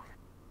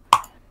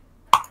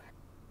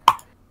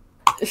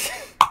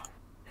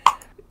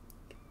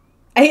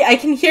 I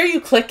can hear you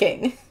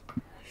clicking.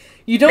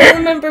 You don't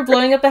remember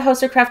blowing up a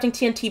house or crafting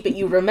TNT, but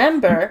you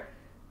remember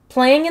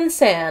playing in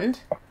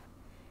sand,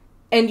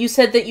 and you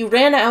said that you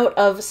ran out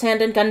of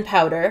sand and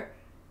gunpowder,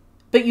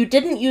 but you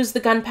didn't use the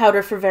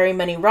gunpowder for very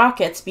many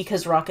rockets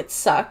because rockets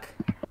suck.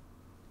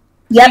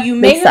 Yep, so you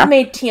may have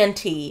made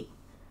TNT,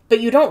 but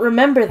you don't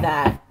remember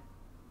that.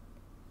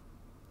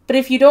 But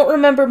if you don't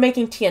remember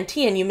making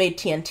TNT and you made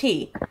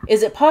TNT,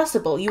 is it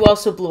possible you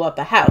also blew up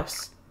a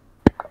house?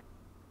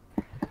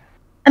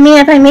 I mean,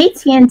 if I made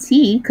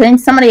TNT, couldn't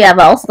somebody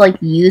else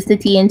use the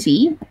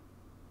TNT?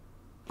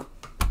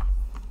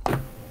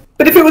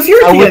 But if it was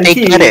your How would they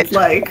get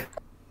TNT, it?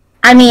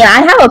 I mean,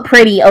 I have a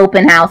pretty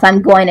open house,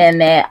 I'm going to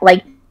admit.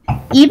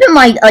 Even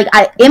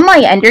in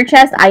my ender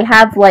chest, I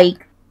have what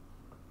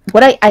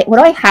do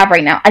I have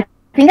right now? I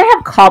think I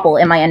have cobble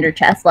in my ender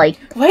chest. Why do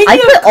you I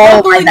have put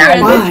all cobble my in your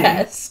value ender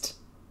chest?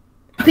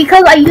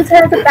 because I use it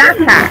as a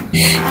backpack.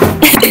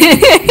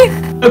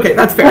 Okay,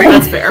 that's fair.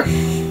 That's fair.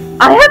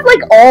 I have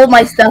all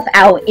my stuff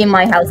out in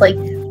my house.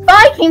 If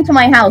I came to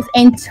my house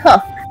and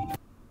took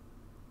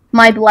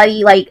my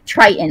bloody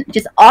Triton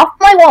just off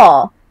my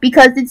wall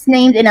because it's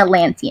named an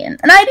Atlantean,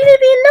 and I didn't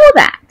even know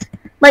that.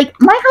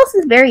 My house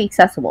is very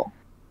accessible.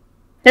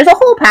 There's a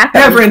whole pack. I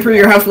have ran through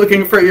your house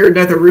looking for your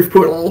nether roof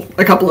portal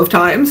a couple of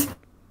times.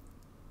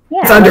 Yeah,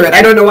 it's under it.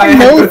 I don't know why I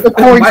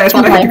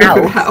thought I had to go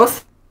through the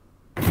house.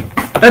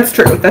 That's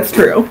true. That's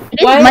true.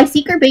 My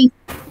secret base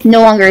is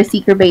no longer a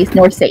secret base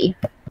nor safe.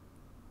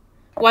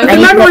 The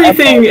memory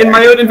thing in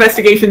my own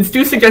investigations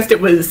do suggest it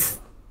was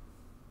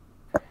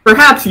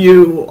perhaps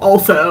you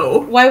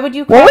also. Why would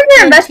you what were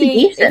your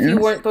investigations if you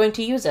weren't going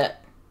to use it?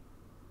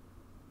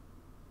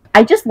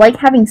 I just like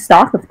having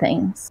stock of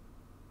things.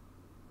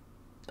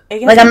 I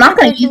guess I'm not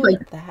going to use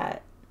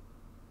that.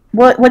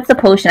 What's the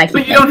potion I keep?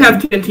 But you don't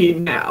have TNT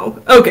now.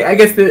 Okay, I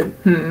guess I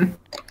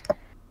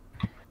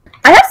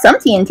have some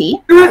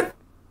TNT.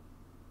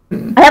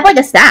 I have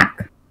a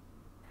stack.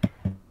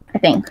 I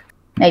think.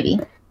 Maybe.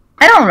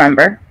 I don't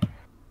remember.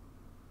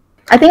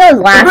 I think I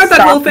was last. What about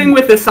that whole thing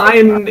with the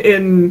sign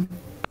in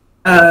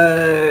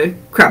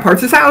Crap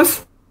Hearts'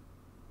 house?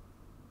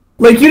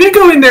 You didn't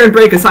go in there and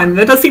break a sign.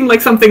 That does seem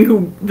like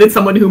something that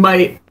someone who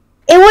might.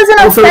 It was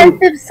an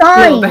offensive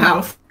sign. The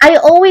house. I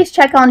always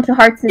check onto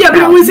Hearts' house. Yeah,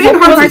 but it was in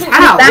Hearts'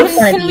 house. That's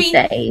one of these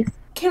days.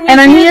 And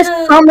then you just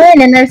come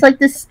in and there's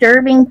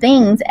disturbing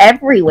things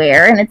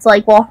everywhere, and it's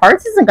well,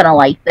 Hearts isn't gonna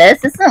like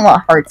this. This isn't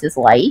what Hearts is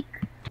like.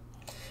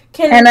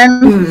 And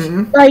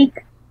then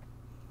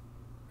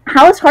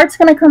how is Hearts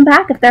gonna come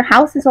back if their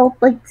house is all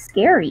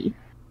scary?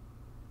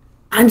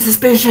 I'm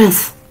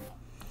suspicious.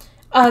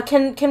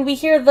 Can we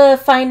hear the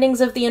findings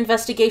of the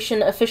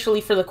investigation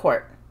officially for the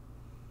court?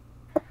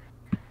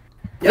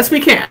 Yes, we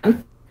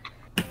can.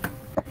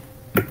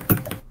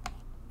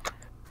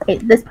 Okay,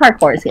 this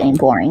parkour is getting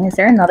boring. Is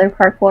there another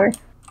parkour?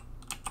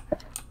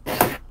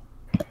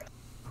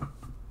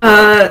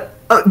 Oh,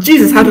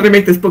 Jesus, how did I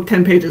make this book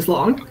 10 pages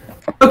long?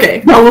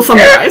 Okay, I will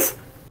summarize.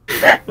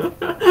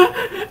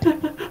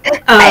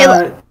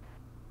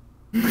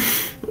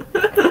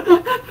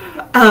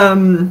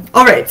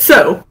 Alright,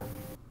 so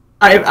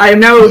I am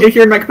now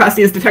here in my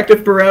capacity as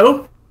Detective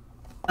Beroe,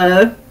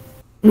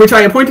 which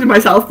I appointed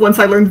myself once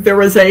I learned that there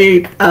was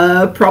a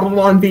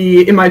problem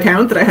in my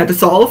town that I had to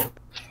solve.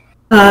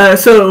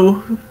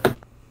 So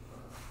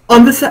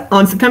on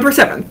September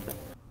 7th,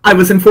 I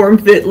was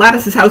informed that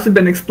Lattice's house had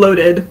been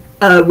exploded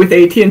with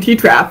a TNT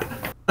trap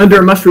under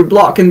a mushroom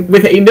block, and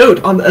with a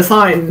note on a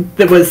sign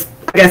that was,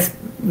 I guess,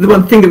 the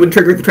one thing that would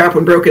trigger the trap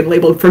when broken,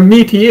 labeled "From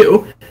me to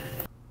you."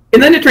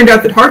 And then it turned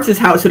out that Hearts'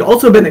 house had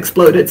also been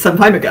exploded some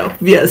time ago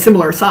via a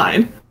similar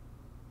sign.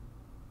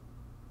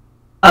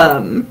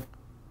 So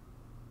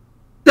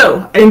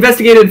I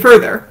investigated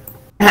further.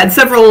 I had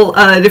several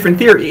different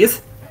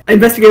theories. I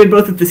investigated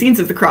both of the scenes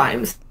of the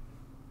crimes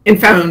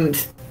and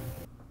found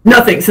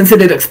nothing since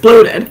it had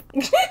exploded.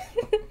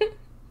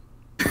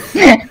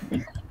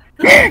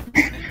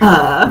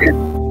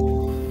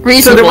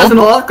 Reasonable. So there wasn't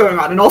a lot going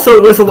on, and also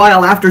it was a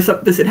while after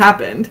this had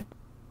happened.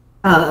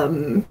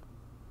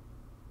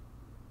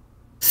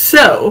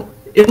 So,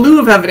 in lieu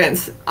of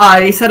evidence,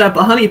 I set up a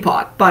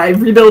honeypot by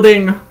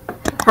rebuilding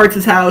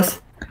Hearts' house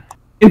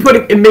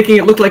in making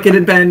it look like it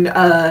had been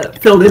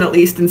filled in at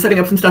least, and setting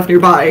up some stuff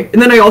nearby.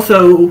 And then I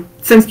also,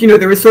 since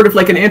there was sort of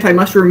like an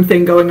anti-mushroom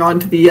thing going on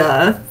to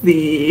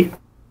the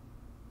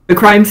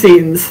crime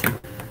scenes,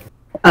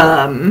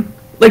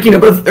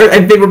 both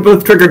they were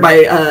both triggered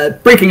by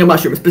breaking a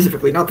mushroom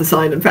specifically, not the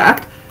sign. In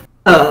fact,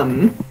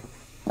 I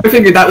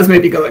figured that was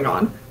maybe going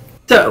on.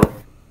 So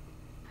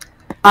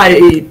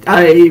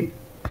I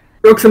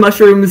broke some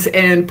mushrooms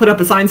and put up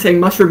a sign saying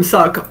 "mushrooms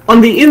suck" on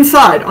the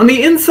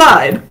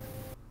inside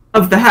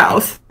of the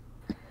house,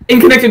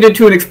 and connected it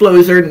to an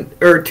explosion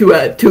or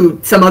to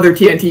some other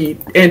TNT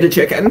and a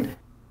chicken.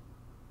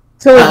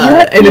 So you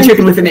have and a TNT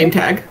chicken with a name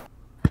tag.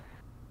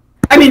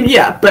 I mean,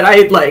 yeah, but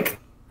a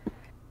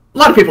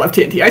lot of people have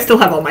TNT. I still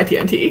have all my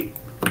TNT.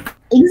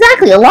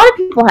 Exactly, a lot of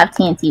people have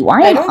TNT.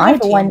 Why am I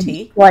the one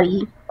TNT.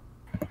 bloody?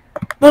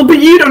 Well, but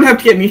you don't have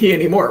TNT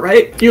anymore,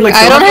 right? You I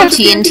don't have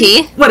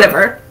TNT.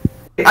 Whatever.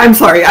 I'm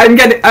sorry. I'm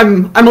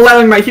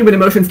allowing my human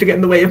emotions to get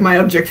in the way of my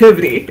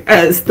objectivity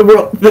as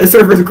the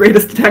server's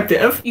greatest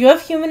detective. You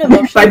have human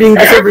emotions? By being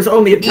the server's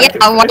only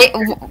detective.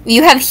 Yeah,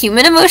 you have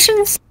human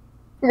emotions?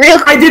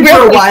 I did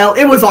for a while.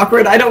 It was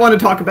awkward. I don't want to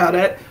talk about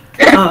it.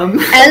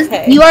 As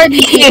you are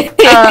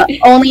the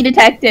only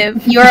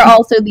detective, you are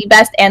also the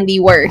best and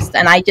the worst,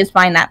 and I just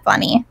find that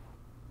funny.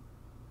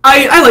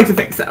 I like to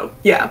think so.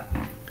 Yeah.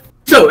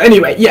 So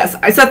anyway, yes,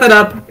 I set that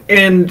up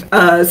and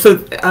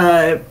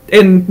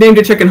and named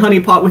a chicken honey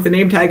pot with a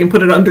name tag and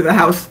put it under the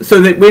house so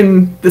that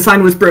when the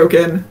sign was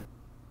broken,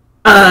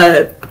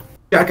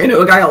 Jack, I know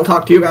a guy I'll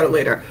talk to you about it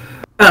later.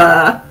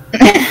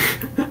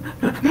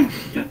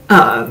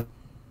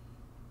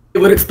 It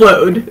would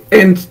explode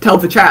and tell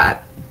the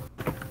chat,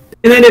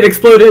 and then it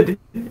exploded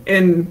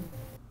and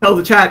tell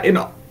the chat. And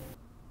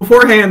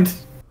beforehand,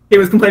 he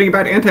was complaining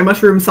about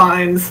anti-mushroom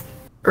signs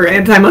or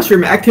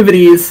anti-mushroom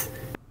activities.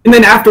 And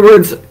then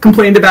afterwards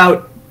complained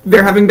about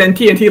there having been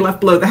TNT left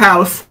below the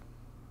house,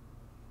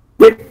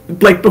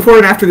 before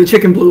and after the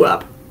chicken blew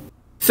up.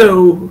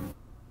 So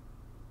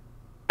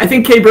I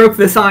think Kay broke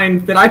the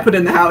sign that I put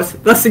in the house,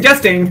 thus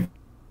suggesting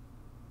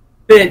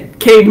that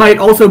Kay might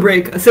also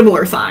break a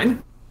similar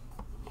sign.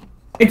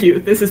 Thank you.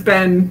 This has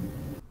been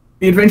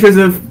the adventures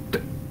of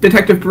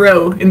Detective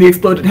Beroe in the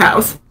exploded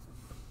house.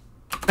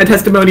 My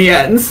testimony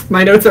ends.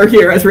 My notes are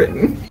here as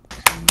written.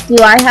 Do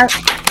I have...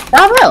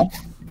 Bravo!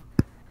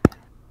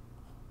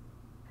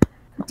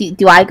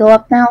 Do I go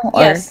up now?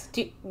 Or... Yes.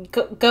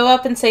 Go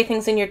up and say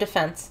things in your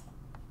defense.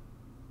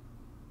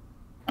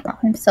 Oh,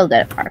 I'm so good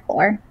at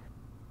parkour.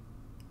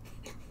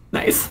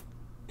 Nice.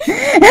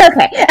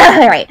 Okay,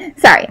 alright.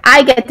 Sorry,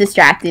 I get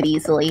distracted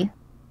easily.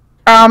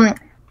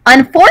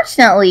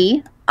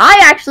 Unfortunately, I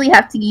actually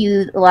have to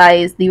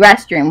utilize the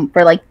restroom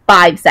for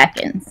 5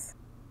 seconds.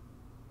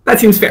 That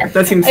seems fair. I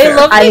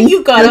love that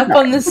you got up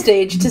on the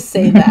stage to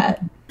say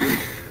that.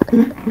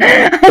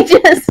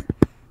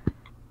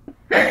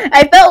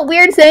 I felt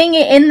weird saying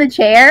it in the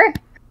chair.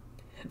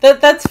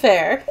 That's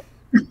fair.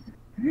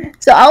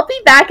 So I'll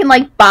be back in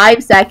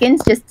 5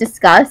 seconds. Just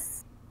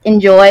discuss.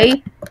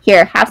 Enjoy.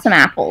 Here, have some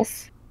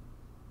apples.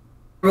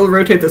 We'll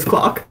rotate this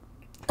clock.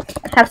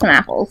 Have some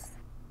apples.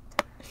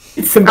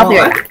 It's I'll be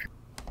symbolic. right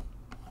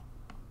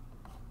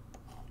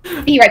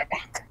back. Be right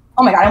back.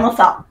 Oh my god, I almost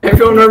fell.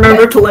 Everyone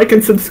remember to like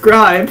and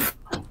subscribe.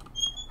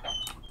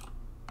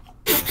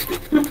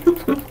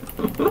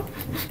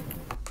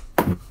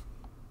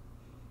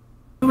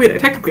 Oh wait, I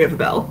technically have a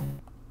bell.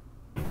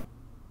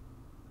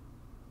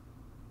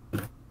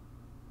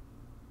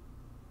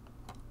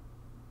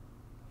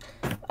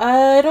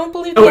 I don't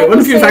believe. Oh wait,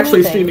 one one of you is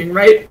actually streaming,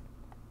 right?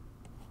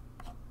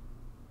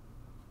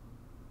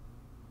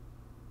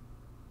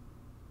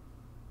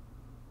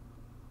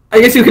 I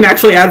guess you can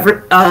actually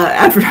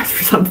advertise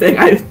for something.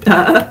 I hadn't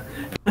thought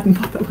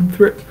that one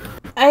through.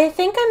 I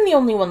think I'm the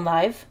only one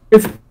live.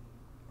 It's...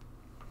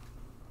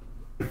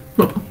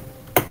 Oh.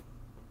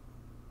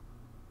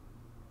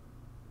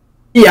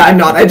 Yeah, I'm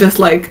not. I just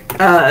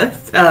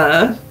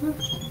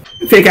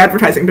fake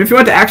advertising. But if you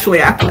want to actually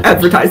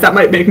advertise, that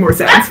might make more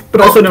sense. But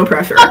also no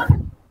pressure.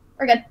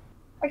 We're good.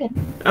 We're good.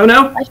 Oh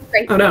no?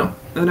 Great. Oh no.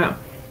 Oh no.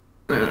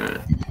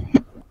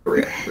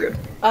 We're good. We're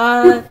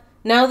good.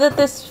 Now that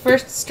this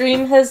first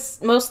stream has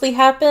mostly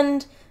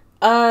happened,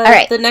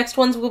 Alright. The next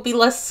ones will be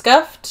less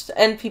scuffed,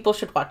 and people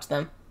should watch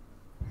them.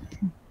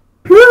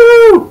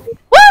 Woo!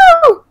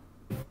 Woo!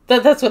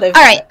 That's what I've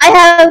Alright, I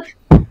have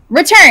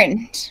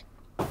returned.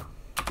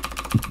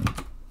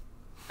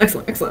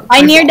 Excellent, excellent.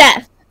 By near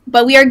death,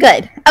 but we are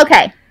good.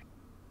 Okay.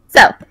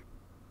 So.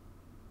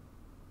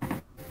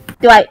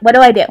 What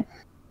do I do?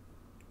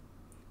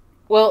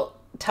 Well,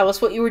 tell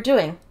us what you were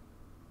doing.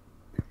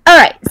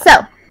 Alright,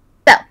 so.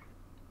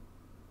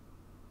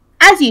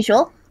 As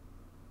usual,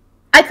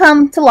 I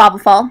come to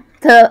Lavafall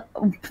to...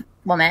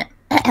 1 minute.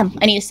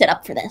 I need to sit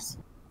up for this.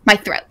 My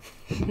throat.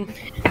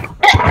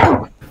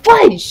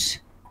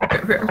 Fudge! Okay,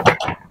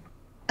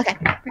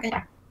 we're good.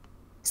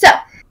 So,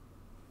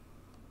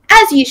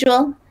 as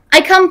usual,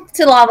 I come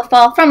to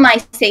Lavafall from my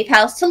safe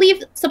house to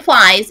leave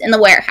supplies in the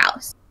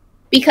warehouse.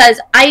 Because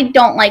I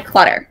don't like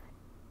clutter.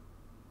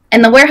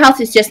 And the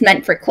warehouse is just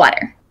meant for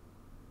clutter.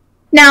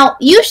 Now,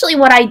 usually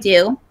what I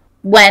do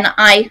when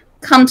I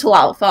come to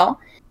Lavafall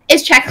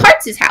is check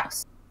Hearts'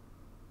 house.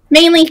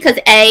 Mainly because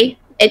A,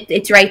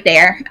 it's right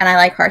there, and I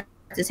like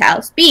Hearts'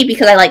 house. B,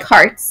 because I like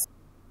Hearts.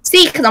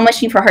 C, because I'm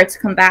wishing for Hearts to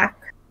come back.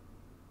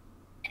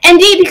 And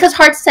D, because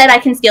Hearts said I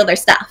can steal their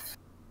stuff.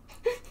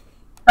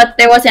 But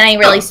there wasn't any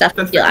really stuff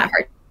to steal at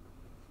Hearts.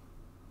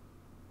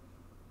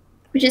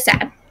 Which is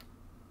sad.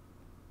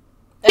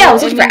 Yeah, it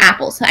was just for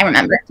apples, I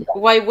remember.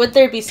 Why would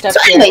there be stuff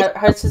here?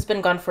 Hearts has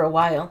been gone for a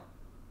while.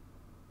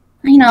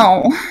 I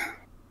know.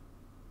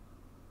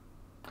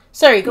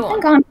 Sorry, go on.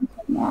 It's been gone for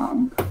so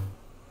long.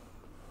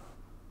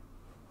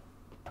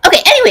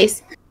 Okay,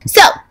 anyways.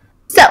 So.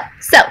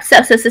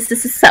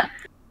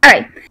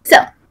 Alright, so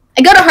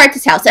I go to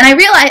Hearts' house, and I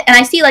realize, and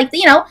I see, like,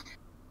 you know,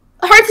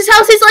 Hearts'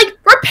 house is, like,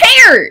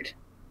 repaired!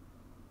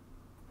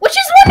 Which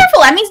is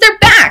wonderful! That means they're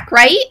back,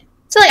 right?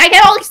 So, like, I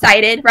get all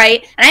excited,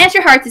 right? And I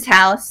enter Hearts'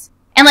 house,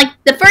 and, like,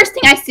 the first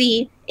thing I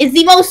see is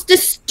the most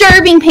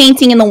disturbing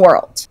painting in the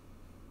world.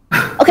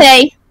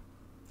 Okay?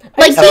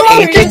 Like, the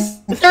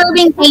most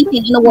disturbing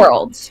painting in the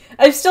world.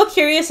 I'm still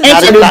curious as to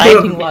what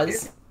the painting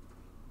was.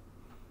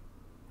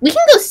 We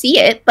can go see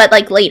it, but,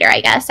 like, later, I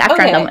guess,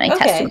 after I'm done with my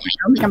testimony. I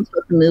don't think I'm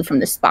supposed to move from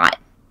the spot.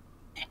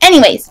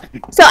 Anyways,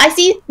 so I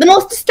see the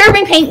most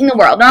disturbing painting in the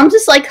world, and I'm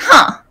just like,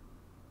 huh.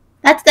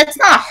 That's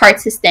not a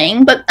Hearts'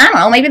 thing, but I don't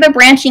know, maybe they're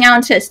branching out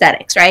into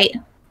aesthetics, right?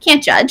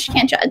 Can't judge.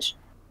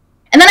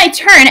 And then I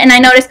turn, and I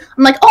notice,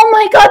 I'm like, oh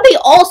my god, they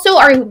also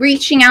are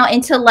reaching out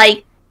into,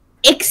 like,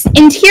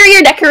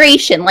 interior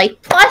decoration,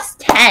 like, plus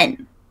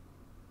 10.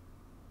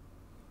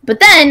 But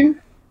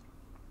then,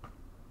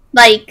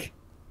 like,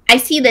 I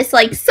see this,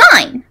 like,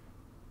 sign.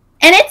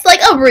 And it's, like,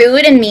 a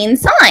rude and mean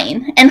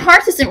sign. And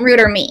Hearts isn't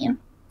rude or mean.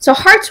 So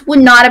Hearts would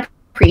not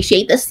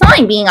appreciate this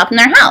sign being up in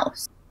their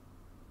house.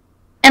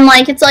 And,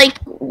 like, it's like,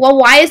 well,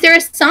 why is there a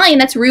sign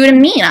that's rude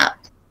and mean up?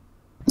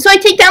 So I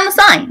take down the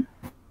sign.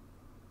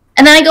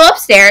 And then I go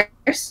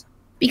upstairs.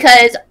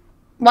 Because,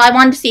 well, I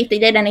wanted to see if they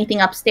did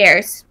anything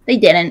upstairs. They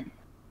didn't.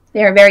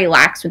 They were very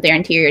lax with their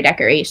interior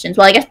decorations.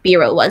 Well, I guess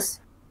Beroe was.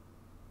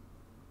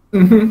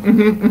 Beroe,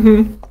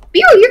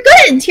 you're good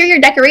at interior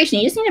decoration.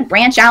 You just need to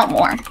branch out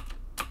more.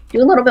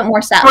 Do a little bit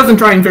more stuff. I wasn't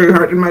trying very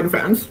hard in my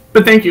defense,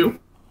 but thank you.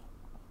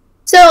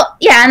 So,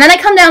 yeah, and then I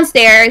come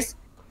downstairs,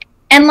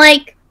 and,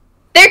 like,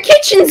 their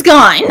kitchen's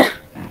gone.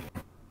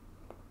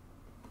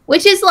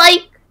 Which is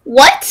like,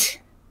 what?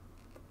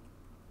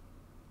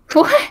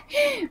 What?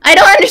 I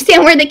don't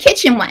understand where the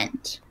kitchen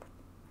went.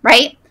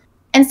 Right?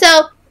 And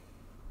so,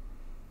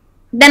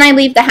 then I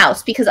leave the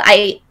house, because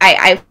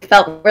I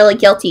felt really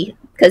guilty,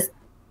 because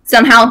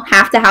somehow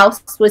half the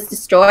house was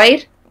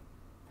destroyed.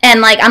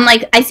 And, like, I'm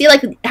like, I see,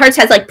 like, Hearts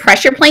has, like,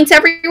 pressure plates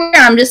everywhere.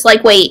 And I'm just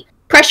like, wait,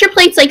 pressure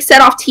plates, like,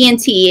 set off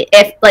TNT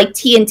if, like,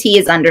 TNT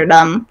is under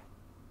them.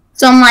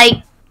 So I'm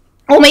like,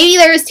 well, maybe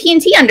there was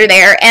TNT under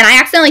there. And I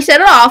accidentally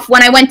set it off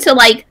when I went to,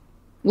 like,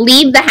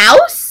 leave the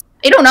house.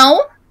 I don't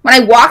know. When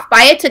I walked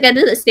by it to get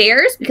to the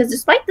stairs. Because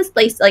despite this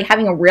place, like,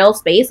 having a real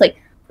space, like,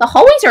 the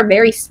hallways are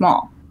very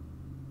small.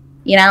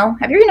 You know?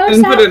 Have you ever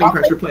noticed that? I didn't put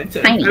any pressure plates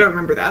in. Tiny. I don't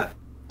remember that.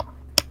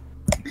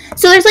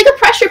 So there's, like, a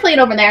pressure plate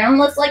over there, and I'm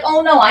just like,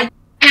 oh no, I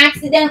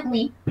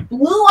accidentally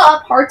blew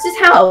up Hearts'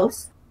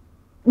 house.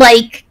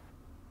 Like,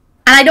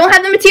 and I don't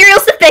have the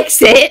materials to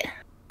fix it.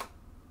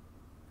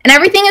 And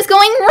everything is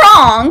going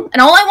wrong,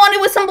 and all I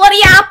wanted was some bloody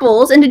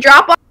apples and to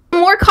drop off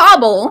more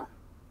cobble.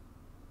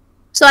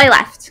 So I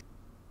left.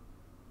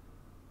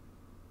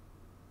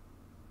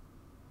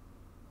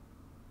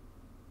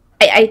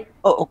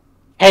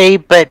 Okay,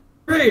 but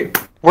Great.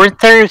 weren't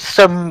there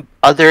some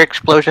other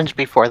explosions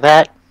before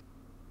that?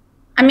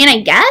 I mean,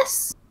 I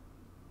guess.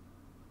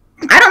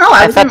 I don't know.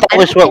 I thought that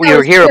was what we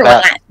were here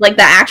about. Like,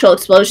 the actual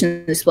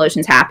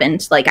explosions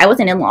happened. Like, I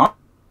wasn't in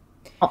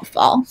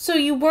Lavafall. So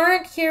you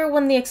weren't here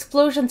when the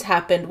explosions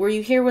happened. Were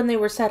you here when they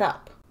were set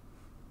up?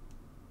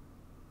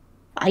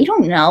 I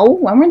don't know.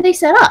 When were they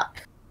set up?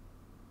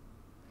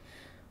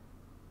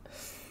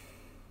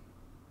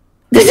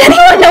 Does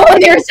anyone know when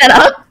they were set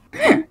up?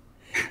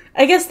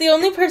 I guess the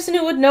only person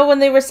who would know when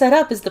they were set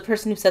up is the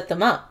person who set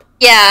them up.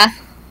 Yeah.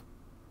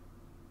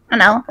 I don't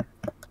know.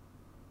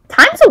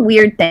 Time's a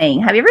weird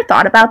thing. Have you ever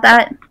thought about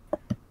that?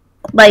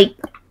 Like,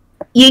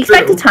 you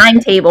expect a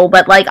timetable,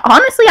 but, like,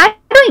 honestly, I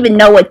don't even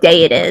know what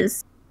day it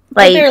is.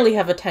 Like, I barely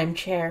have a time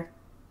chair.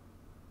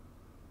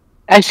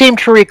 I seem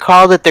to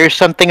recall that there's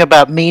something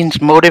about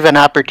means, motive, and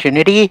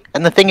opportunity,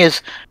 and the thing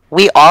is,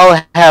 we all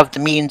have the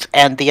means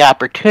and the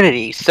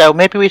opportunity, so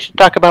maybe we should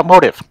talk about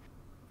motive.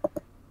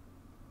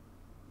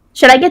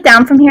 Should I get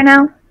down from here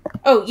now?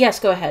 Oh,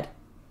 yes, go ahead.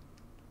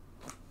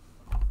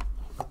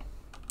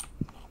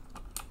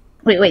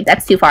 Wait,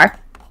 that's too far.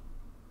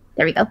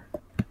 There we go.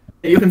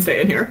 You can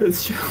stay in here.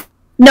 It's true.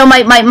 No,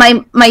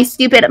 my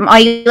stupid,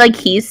 my, like,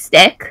 keys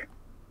stick.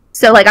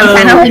 So, like, I'm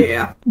trying to,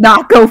 like,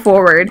 not go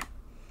forward.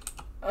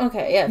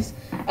 Okay, yes.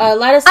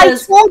 Lattice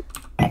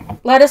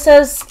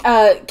says,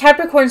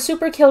 Capricorn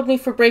super killed me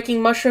for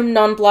breaking mushroom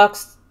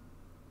non-blocks.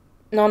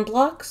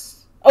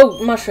 Non-blocks?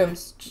 Oh,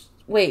 mushrooms.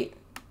 Wait.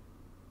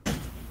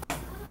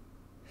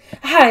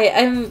 Hi,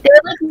 I'm...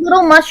 They're like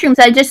little mushrooms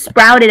that just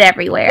sprouted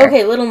everywhere.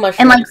 Okay, little mushrooms.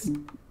 And like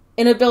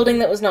in a building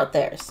that was not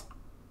theirs.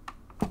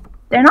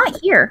 they're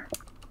not here.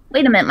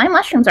 Wait a minute, my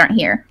mushrooms aren't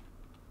here.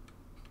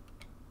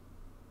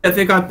 Yeah,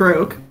 they got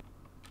broke.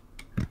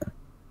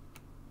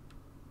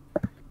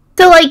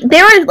 So like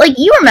there was like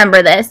you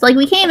remember this? Like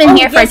we came in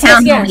here for a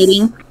town hall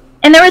meeting,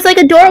 and there was like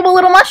adorable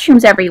little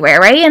mushrooms everywhere,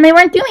 right? And they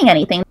weren't doing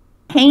anything,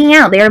 hanging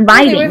out. They were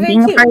vibing,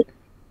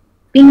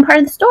 being part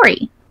of the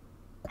story.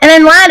 And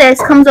then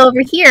Lattice comes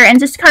over here and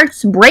just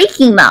starts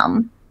breaking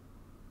them.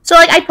 So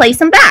like I place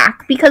them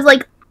back because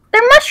like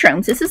they're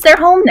mushrooms. This is their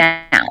home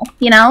now,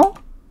 you know.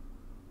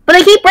 But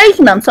I keep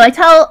breaking them, so I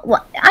tell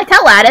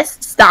Lattice,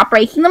 stop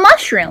breaking the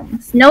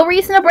mushrooms. No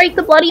reason to break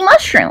the bloody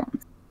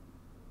mushrooms,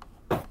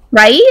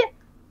 right?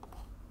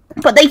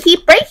 But they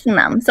keep breaking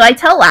them, so I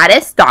tell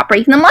Lattice, stop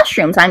breaking the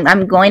mushrooms.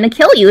 I'm going to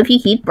kill you if you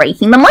keep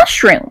breaking the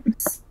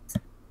mushrooms.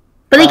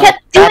 But they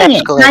kept doing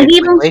it, and I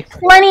gave them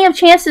plenty of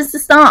chances to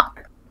stop.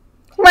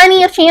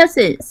 Plenty of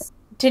chances.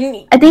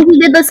 I think we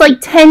did this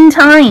like 10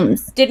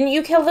 times. Didn't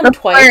you kill them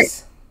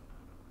twice?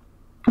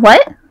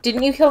 What?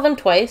 Didn't you kill them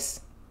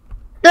twice?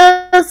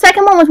 The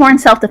second one was more in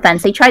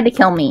self-defense. They tried to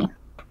kill me.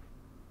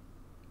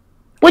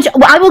 Which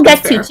I will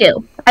get to,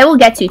 too. I will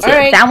get to, too.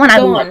 Right, that one I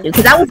will get to,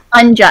 because that was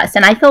unjust,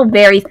 and I feel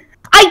very...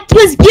 I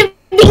was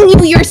giving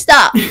you your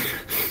stuff!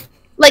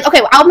 Like, okay,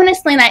 well, I'm going to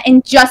explain that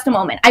in just a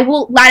moment.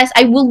 Lattice,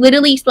 I will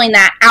literally explain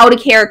that out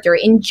of character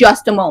in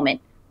just a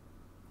moment.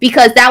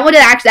 Because that would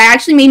have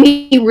actually made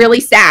me really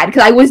sad,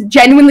 because I was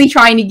genuinely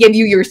trying to give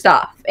you your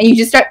stuff, and you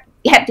just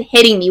kept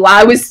hitting me while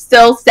I was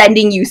still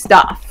sending you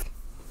stuff.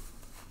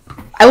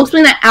 I will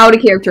explain that out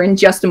of character in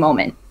just a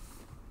moment.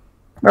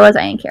 Where was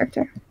I in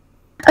character?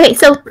 Okay,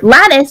 so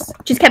Lattice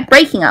just kept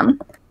breaking them.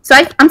 So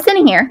I'm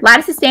sitting here.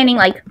 Lattice is standing,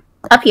 like,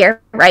 up here,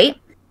 right?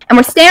 And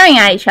we're staring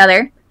at each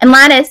other. And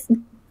Lattice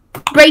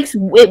breaks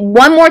it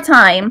one more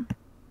time.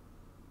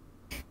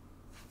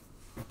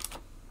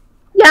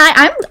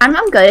 Yeah,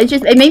 I'm good.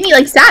 It made me,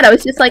 like, sad. I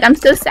was just like, I'm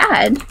so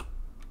sad.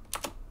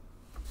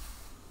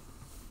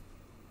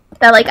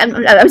 That, like,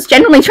 I was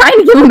genuinely trying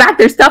to give them back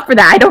their stuff for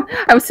that.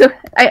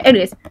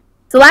 Anyways.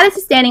 So Lattice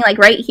is standing, like,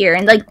 right here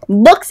and, like,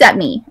 looks at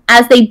me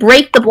as they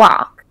break the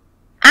block.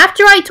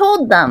 After I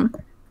told them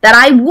that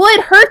I would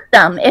hurt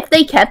them if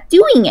they kept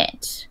doing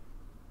it.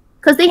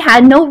 Because they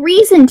had no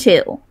reason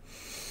to.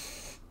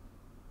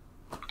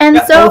 And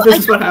yeah, so... this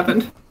is what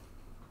happened.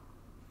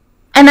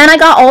 And then I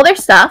got all their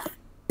stuff.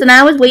 So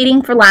now I was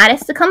waiting for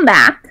Lattice to come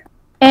back.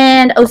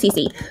 And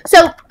OCC.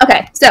 So,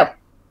 okay, so...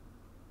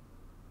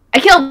 I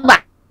killed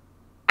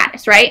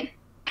Lattice, right?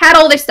 Had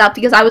all their stuff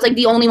because I was, like,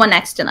 the only one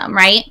next to them,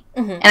 right?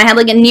 Mm-hmm. And I had,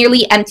 like, a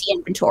nearly empty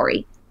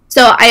inventory.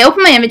 So I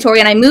opened my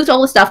inventory and I moved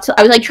all the stuff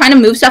I was, like, trying to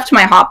move stuff to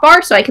my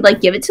hotbar so I could,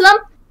 like, give it to them.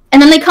 And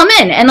then they come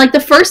in and, like, the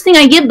first thing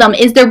I give them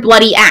is their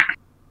bloody axe.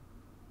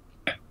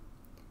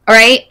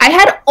 Alright? I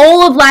had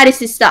all of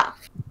Lattice's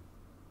stuff.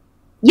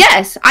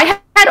 Yes, I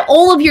had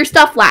all of your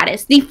stuff,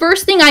 Lattice. The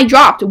first thing I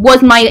dropped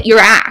was your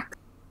axe.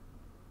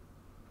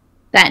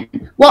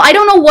 Then. Well, I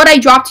don't know what I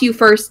dropped to you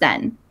first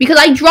then. Because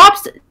I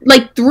dropped,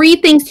 like, 3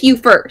 things to you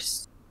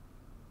first.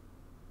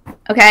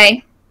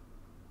 Okay?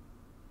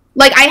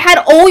 Like, I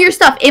had all your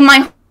stuff in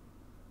my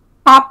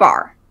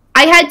hotbar.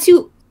 I had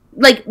to,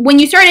 like, when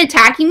you started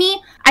attacking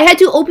me, I had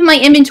to open my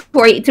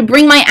inventory to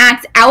bring my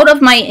axe out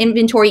of my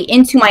inventory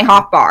into my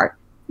hotbar.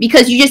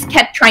 Because you just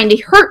kept trying to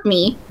hurt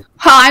me.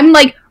 I'm,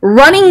 like,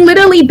 running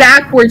literally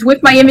backwards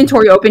with my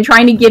inventory open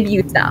trying to give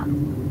you stuff.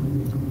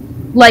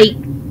 Like,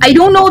 I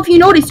don't know if you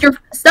noticed your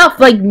stuff,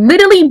 like,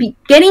 literally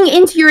getting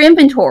into your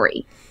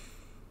inventory.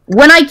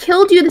 When I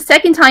killed you the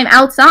second time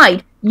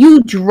outside,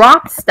 you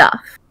dropped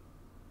stuff.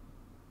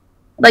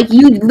 Like,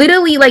 you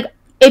literally, like,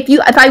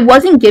 if I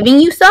wasn't giving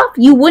you stuff,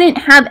 you wouldn't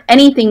have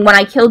anything when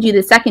I killed you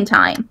the second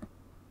time.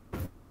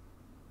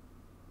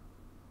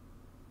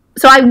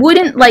 So I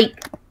wouldn't, like,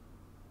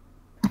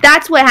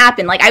 that's what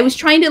happened. Like, I was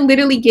trying to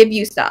literally give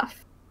you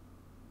stuff.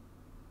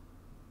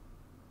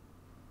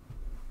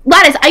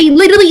 Lattice, I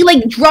literally,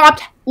 like,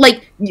 dropped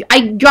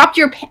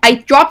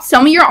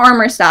some of your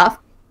armor stuff.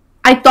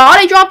 I thought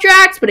I dropped your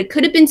axe, but it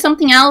could have been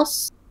something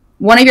else.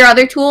 One of your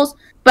other tools.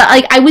 But,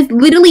 like, I was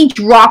literally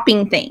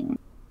dropping things.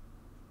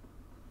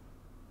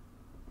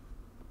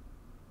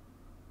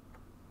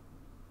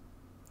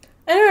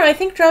 I don't know, I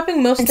think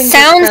dropping most things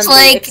sounds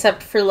like...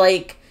 except for,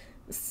 like,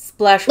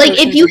 splash... Like,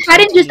 if you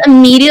hadn't just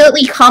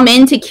immediately come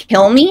in to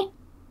kill me,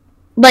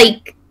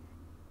 like...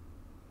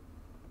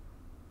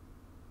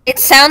 It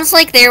sounds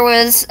like there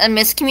was a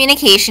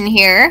miscommunication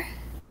here.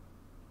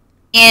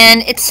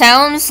 And it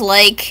sounds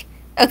like...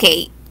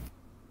 Okay,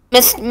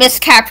 Miss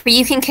Capri,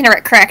 you can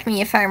correct me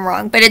if I'm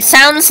wrong, but it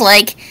sounds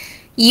like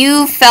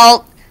you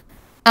felt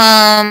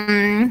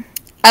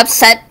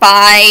upset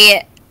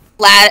by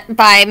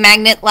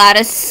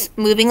MagnetLattice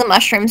moving the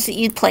mushrooms that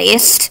you'd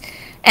placed,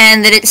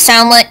 and that it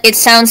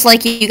sounds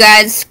like you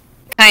guys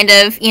kind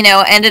of, you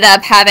know, ended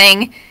up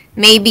having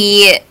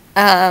maybe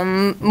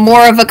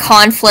more of a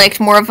conflict,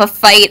 more of a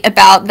fight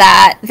about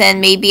that than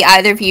maybe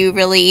either of you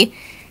really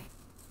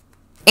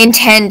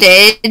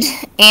intended.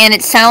 And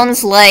it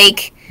sounds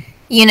like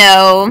you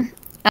know,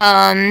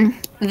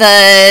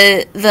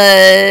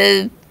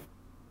 the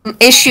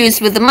issues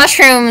with the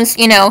mushrooms,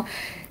 you know,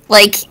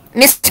 like,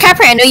 Miss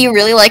Capri, I know you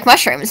really like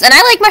mushrooms, and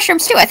I like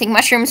mushrooms too. I think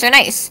mushrooms are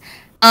nice.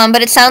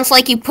 But it sounds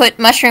like you put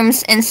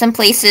mushrooms in some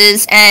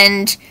places,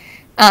 and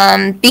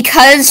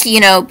because you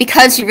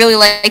really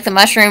like the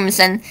mushrooms,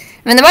 and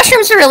I mean the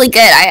mushrooms are really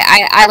good.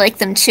 I like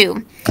them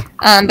too.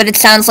 But it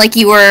sounds like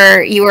you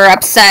were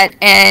upset,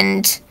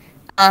 and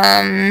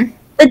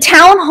the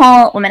town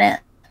hall. 1 minute.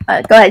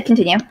 Go ahead,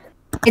 continue.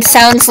 It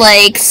sounds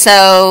like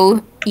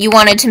so you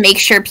wanted to make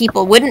sure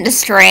people wouldn't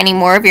destroy any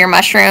more of your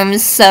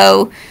mushrooms,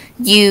 so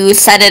you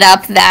set it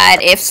up that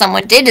if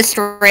someone did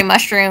destroy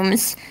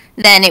mushrooms,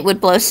 then it would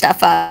blow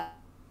stuff up.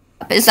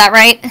 Is that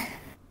right?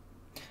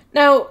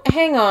 Now,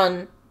 hang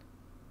on.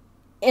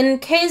 In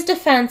Kay's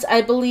defense,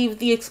 I believe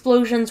the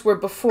explosions were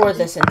before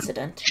this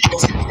incident.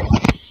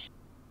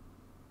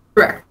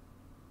 Correct.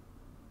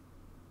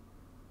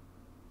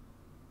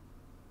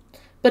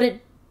 But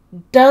it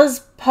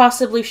does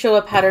possibly show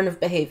a pattern of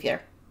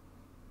behavior.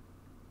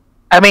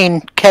 I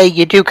mean, Kay,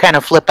 you do kind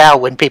of flip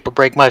out when people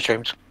break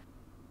mushrooms.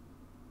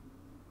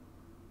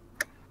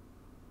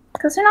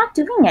 Because they're not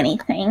doing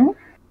anything.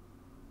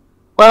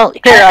 Well,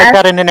 here, I've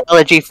got an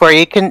analogy for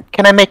you. Can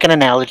I make an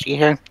analogy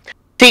here?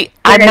 See,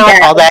 I'm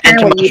not all that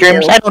into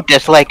mushrooms. I don't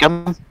dislike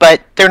them,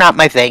 but they're not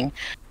my thing.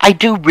 I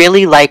do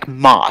really like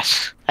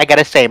moss. I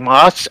gotta say,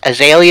 moss,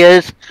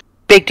 azaleas,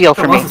 big deal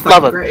for me.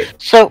 Love them. Great.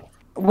 So,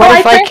 what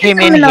if I came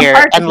in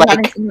here and,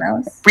 like,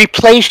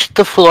 replaced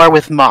the floor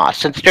with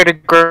moss and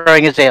started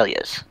growing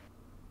azaleas?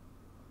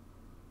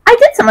 I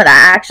did some of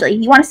that, actually.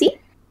 You want to see?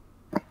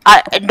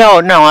 No,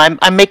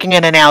 I'm making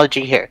an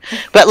analogy here.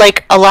 But,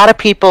 like, a lot of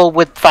people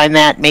would find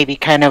that maybe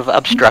kind of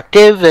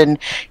obstructive, and,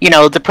 you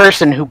know, the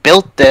person who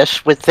built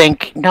this would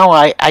think, no,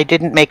 I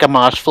didn't make a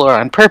moss floor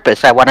on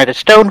purpose. I wanted a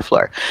stone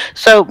floor.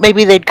 So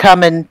maybe they'd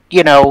come and,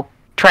 you know,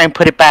 try and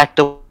put it back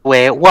the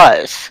way it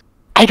was.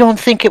 I don't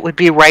think it would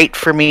be right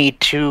for me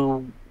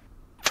to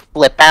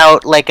flip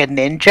out like a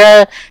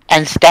ninja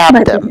and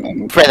stab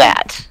them for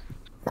that.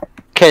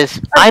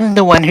 Because I'm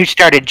the one who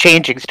started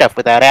changing stuff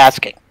without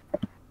asking.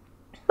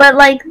 But,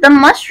 like, the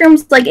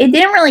mushrooms, like, it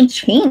didn't really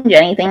change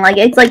anything. Like,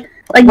 it's like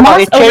well,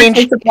 moss it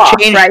changed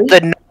right?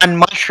 the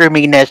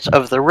non-mushroominess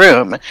of the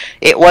room.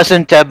 It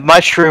wasn't a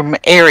mushroom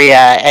area,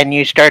 and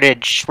you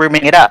started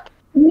shrooming it up.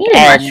 You needed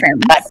and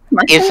mushrooms. That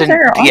mushrooms isn't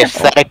the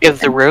aesthetic of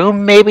the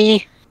room,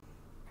 maybe?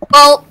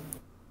 Well,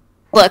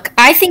 look,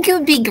 I think it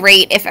would be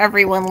great if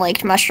everyone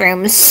liked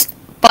mushrooms,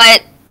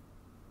 but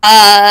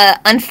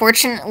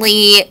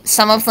unfortunately,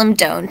 some of them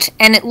don't.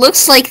 And it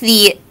looks like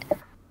the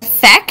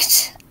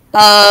effect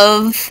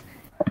of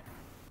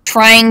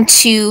trying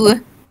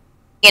to,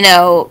 you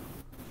know,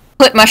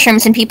 put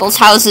mushrooms in people's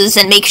houses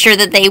and make sure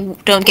that they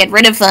don't get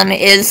rid of them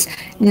is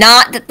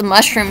not that the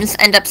mushrooms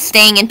end up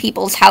staying in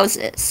people's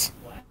houses.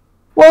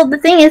 Well, the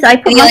thing is, I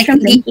put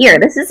mushrooms in here.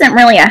 This isn't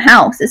really a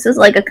house. This is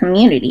like a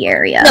community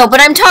area. No, but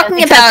I'm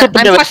talking about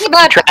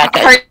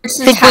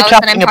Hartz's I think we're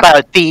talking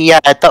about the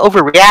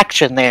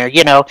overreaction there.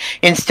 You know,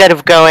 instead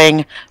of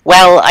going,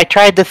 well, I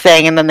tried the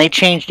thing and then they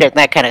changed it and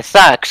that kind of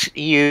sucks,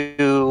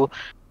 you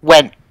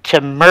went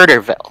to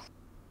Murderville.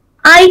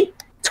 I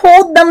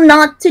told them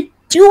not to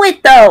do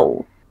it,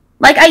 though.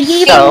 Like, I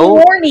gave them a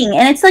warning,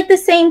 and it's like the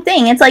same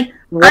thing. It's like,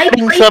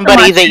 warning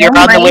somebody that you're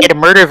on the way to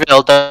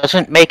Murderville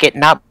doesn't make it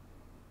not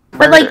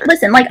murder. But, like,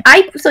 listen, like,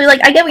 I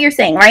get what you're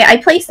saying, right? I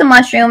placed the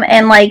mushroom,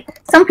 and, like,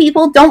 some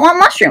people don't want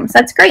mushrooms.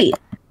 That's great.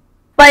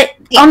 But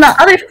on the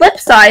other flip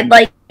side,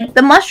 like,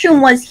 the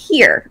mushroom was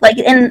here. Like,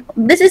 and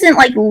this isn't,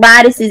 like,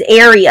 Lattice's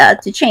area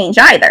to change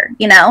either,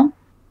 you know?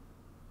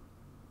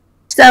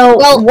 So,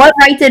 what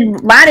right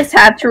did Lattice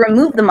have to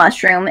remove the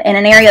mushroom in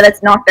an area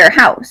that's not their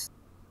house?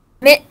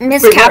 Miss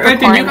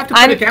Capricorn, Capricorn, what right did you have to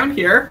put it down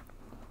here?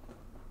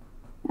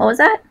 What was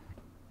that?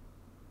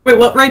 Wait,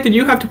 what right did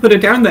you have to put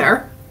it down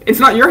there? It's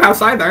not your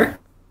house either.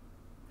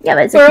 Yeah,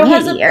 but it's a Beroe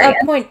community has area.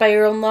 a point by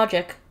your own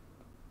logic.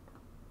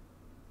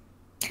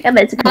 Yeah,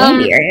 but it's a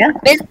community area.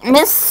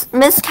 Miss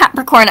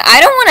Capricorn, I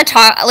don't want to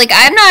talk, like,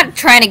 I'm not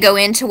trying to go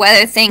into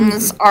whether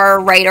things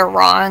are right or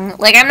wrong.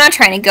 Like, I'm not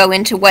trying to go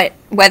into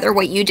whether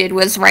what you did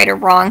was right or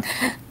wrong.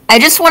 I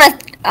just want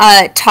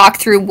to talk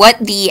through what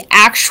the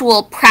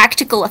actual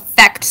practical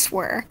effects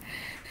were.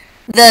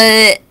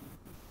 The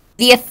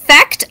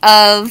effect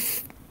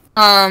of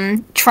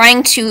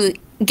trying to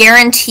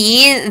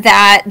guarantee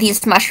that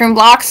these mushroom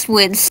blocks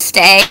would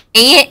stay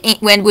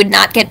and would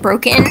not get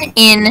broken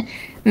in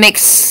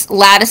MagnetLattice's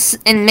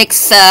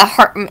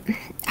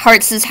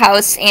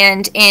house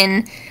and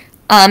in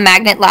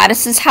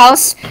MagnetLattice's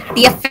house.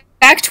 The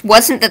effect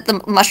wasn't that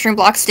the mushroom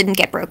blocks didn't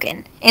get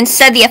broken.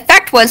 Instead, the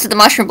effect was that the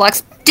mushroom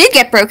blocks did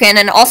get broken,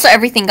 and also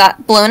everything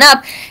got blown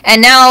up,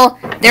 and now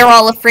they're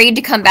all afraid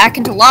to come back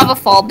into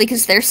Lavafall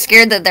because they're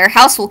scared that their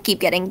house will keep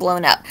getting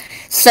blown up.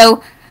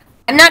 So,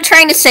 I'm not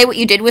trying to say what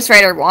you did was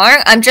right or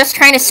wrong, I'm just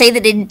trying to say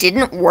that it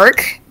didn't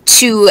work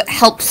to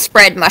help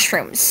spread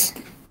mushrooms.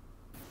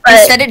 But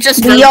instead, it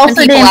just we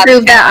also didn't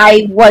prove that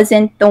I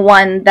wasn't the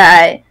one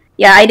that,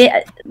 Yeah, I did.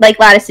 Like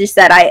Lattice just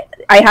said, I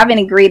haven't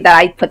agreed that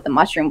I put the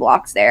mushroom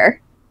blocks there.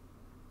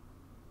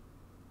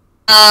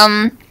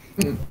 Right,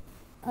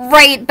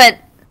 but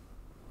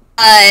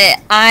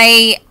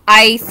I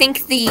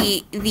think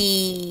the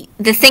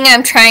thing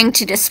I'm trying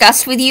to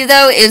discuss with you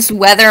though is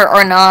whether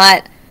or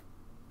not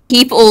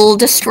people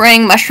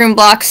destroying mushroom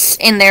blocks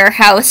in their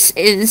house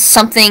is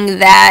something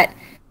that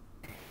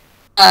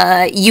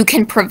you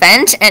can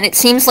prevent, and it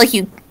seems like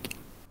you.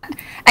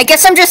 I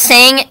guess I'm just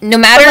saying, no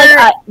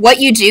matter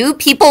what you do,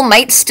 people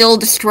might still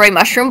destroy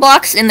mushroom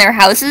blocks in their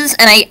houses,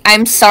 and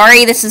I'm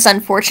sorry this is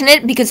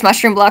unfortunate, because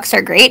mushroom blocks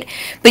are great,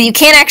 but you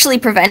can't actually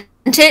prevent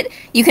it.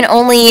 You can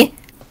only,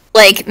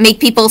 like, make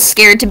people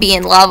scared to be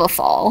in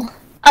Lavafall.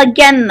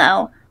 Again,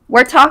 though,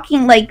 we're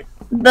talking, like,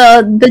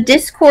 the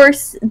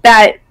discourse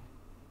that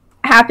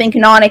happened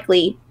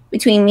canonically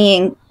between me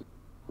and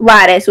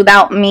Lattice,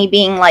 without me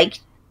being, like,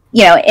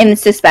 you know, in the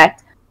suspect,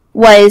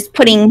 was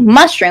putting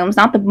mushrooms,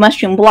 not the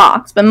mushroom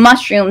blocks, but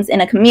mushrooms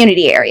in a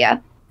community area.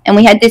 And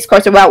we had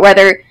discourse about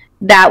whether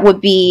that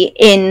would be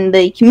in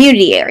the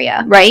community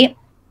area, right?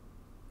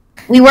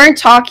 We weren't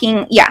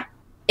talking, yeah,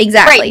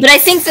 exactly. Right, but I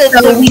think the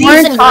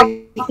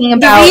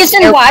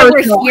reason why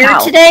we're here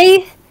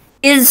today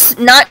is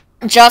not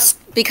just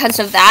because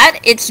of that,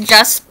 it's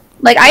just...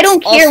 Like, I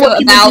don't care what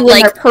people do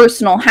in their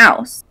personal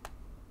house.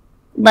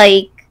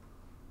 Like,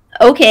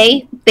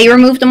 okay, they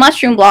removed a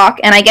mushroom block,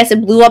 and I guess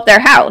it blew up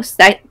their house.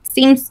 That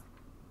seems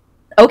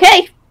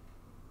okay.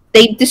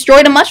 They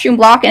destroyed a mushroom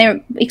block and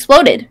it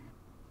exploded.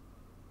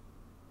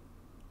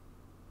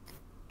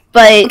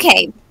 But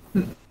okay,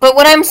 but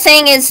what I'm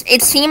saying is,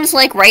 it seems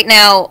like right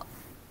now,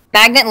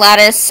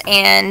 MagnetLattice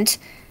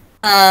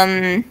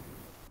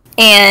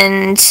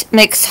and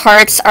Mixed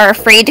Hearts are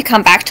afraid to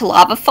come back to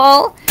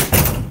Lavafall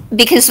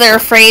because they're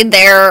afraid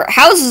their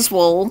houses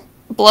will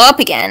blow up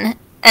again.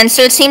 And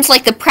so it seems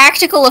like the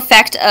practical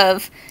effect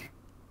of,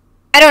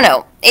 I don't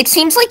know, it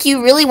seems like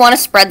you really want to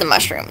spread the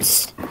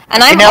mushrooms.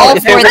 And I'm all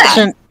for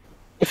that.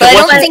 If it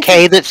wasn't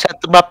Kay that set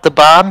them up the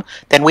bomb,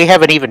 then we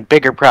have an even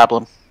bigger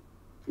problem.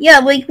 Yeah,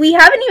 like, we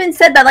haven't even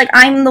said that, like,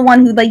 I'm the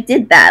one who, like,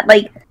 did that.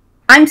 Like,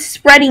 I'm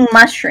spreading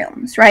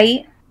mushrooms,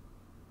 right?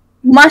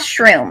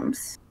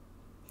 Mushrooms.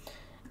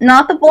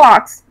 Not the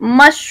blocks.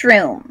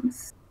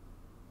 Mushrooms.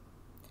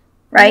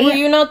 Right? Were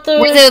you not the...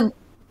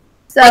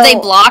 Were they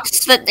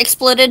blocks that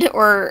exploded,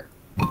 or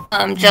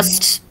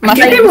just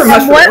mushrooms?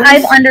 From what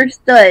I've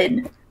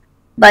understood,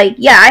 like,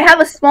 yeah, I have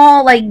a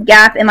small, like,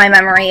 gap in my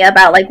memory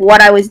about, like,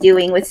 what I was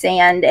doing with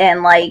sand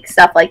and, like,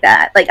 stuff like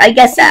that. Like, I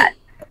get that.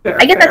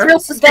 I get that's real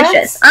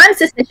suspicious. I'm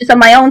suspicious of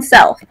my own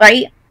self,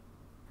 right?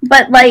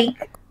 But,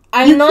 like,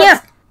 you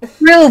can't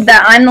prove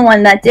that I'm the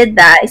one that did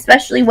that,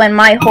 especially when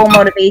my whole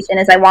motivation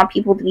is I want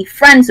people to be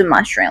friends with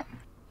mushrooms,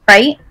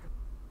 right?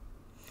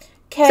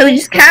 So you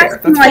just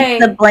casting, like,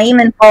 the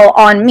blame and fault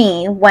on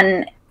me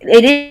when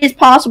it is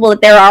possible that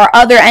there are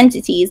other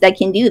entities that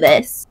can do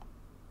this.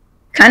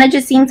 Kind of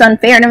just seems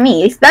unfair to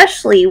me,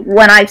 especially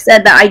when I've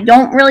said that I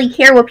don't really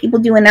care what people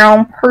do in their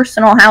own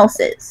personal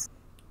houses.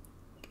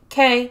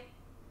 Okay.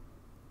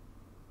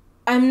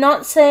 I'm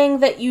not saying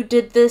that you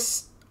did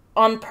this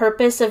on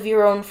purpose of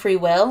your own free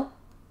will,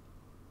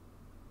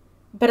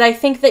 but I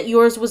think that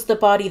yours was the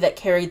body that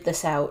carried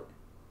this out.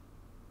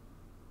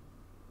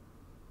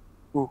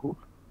 Ooh.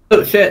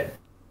 Oh, shit.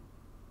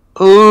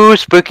 Ooh,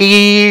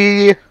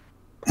 spooky!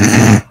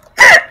 No,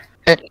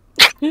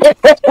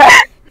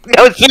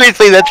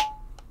 seriously, that's...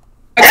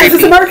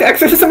 Exorcism Arc!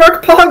 Exorcism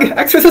Arc! Pog!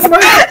 Exorcism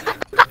Arc!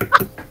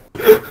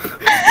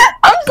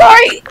 I'm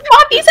sorry!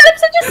 Mom, you said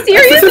it's such a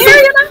serious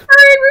area and I'm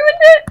sorry I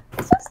ruined it!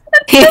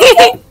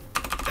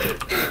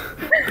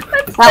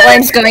 That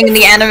line's going in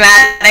the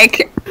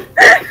animatic.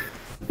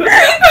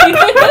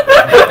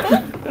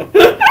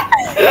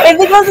 If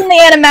it goes in the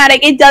animatic,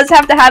 it does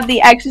have to have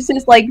the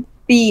Exorcist, like,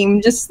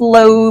 theme just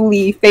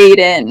slowly fade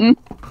in.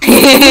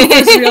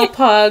 It's real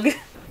pug.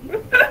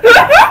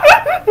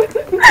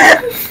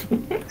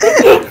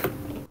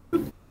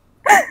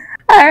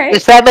 Alright.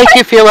 Does that make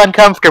you feel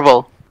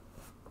uncomfortable?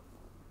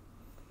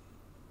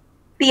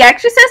 The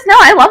Exorcist? No,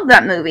 I love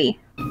that movie.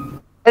 No,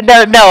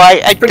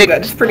 I It's pretty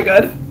good. It's pretty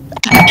good.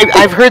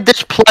 I've heard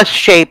this plus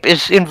shape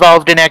is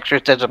involved in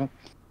exorcism.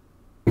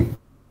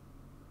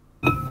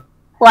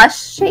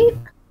 Plus shape?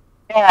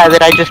 Yeah,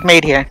 that I just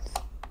made here.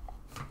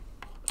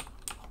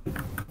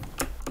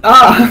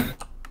 Ah!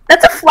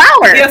 That's a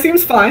flower! Yeah,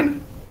 seems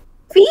fine.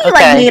 He,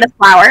 like, made a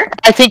flower.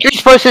 I think you're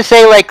supposed to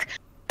say, like,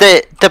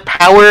 the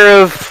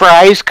power of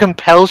fries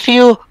compels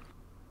you?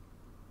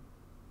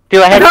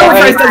 Do I have The power of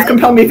to... fries does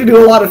compel me to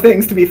do a lot of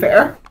things, to be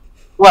fair.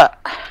 What?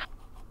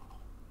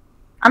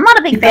 I'm not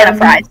a big fan of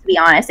fries, to be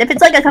honest. If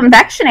it's like a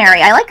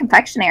confectionery, I like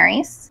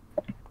confectionaries.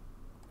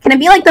 Can it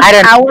be like the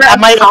power of I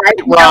might pie? have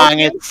it wrong.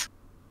 It's...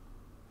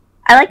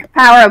 I like the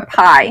power of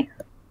pie.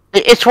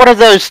 It's one of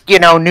those, you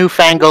know,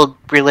 newfangled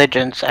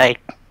religions. I'm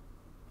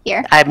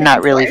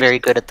not really very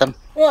good at them.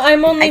 Well,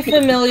 I'm only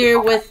familiar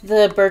with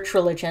the birch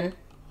religion.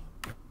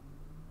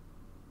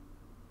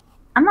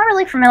 I'm not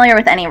really familiar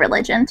with any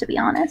religion, to be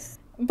honest.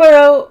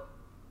 Beroe,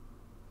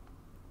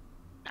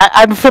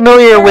 I'm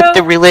familiar with Beroe?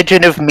 the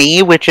religion of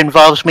me, which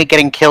involves me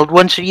getting killed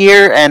once a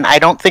year, and I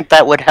don't think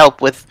that would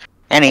help with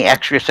any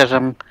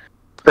exorcism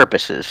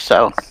purposes,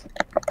 so...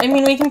 I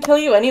mean, we can kill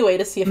you anyway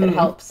to see if it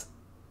helps.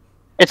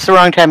 It's the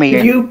wrong time of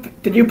year.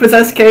 Did you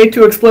possess Kay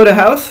to explode a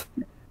house?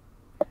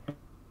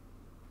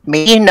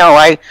 Me? No,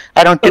 I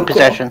don't do Oh, cool.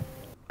 possession.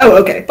 Oh,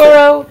 okay.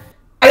 Beroe,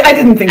 I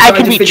didn't think so. I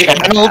can just be figured it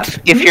might channeled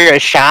have. if you're a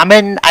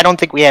shaman. I don't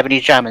think we have any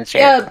shamans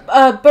here.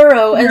 yeah,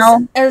 Beroe,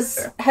 No.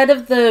 as head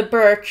of the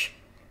Birch,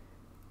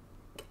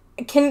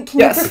 can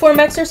Yes. you perform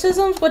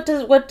exorcisms? What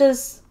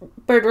does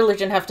bird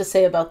religion have to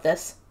say about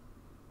this?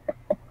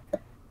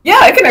 Yeah,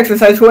 I can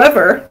exercise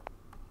whoever.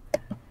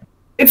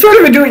 It's sort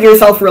of a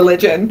do-it-yourself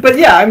religion, but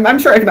yeah, I'm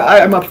sure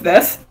I'm up to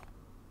this.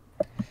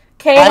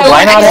 Okay,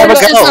 Why not have a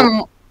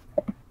go?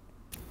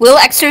 Will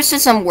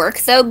exorcism work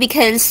though?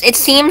 Because it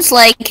seems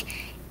like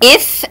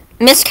if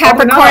Miss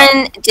Probably not.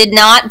 Capricorn did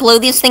not blow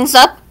these things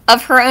up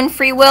of her own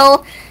free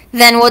will,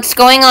 then what's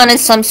going on is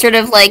some sort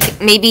of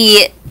like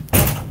maybe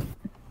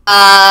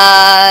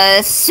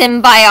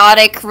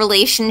symbiotic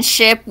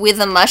relationship with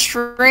a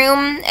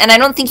mushroom, and I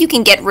don't think you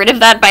can get rid of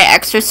that by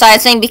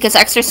exercising, because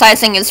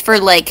exercising is for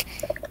like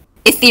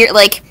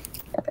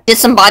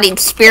disembodied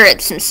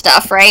spirits and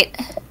stuff, right?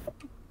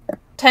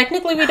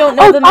 Technically, we don't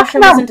know the talk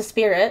mushroom about- isn't a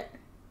spirit.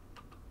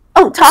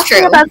 Oh, talk to me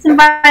true. about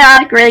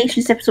symbiotic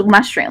relationships with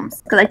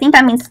mushrooms, because I think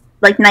that means,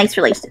 like, nice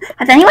relationships.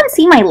 Has anyone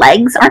seen my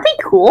legs? Aren't they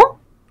cool?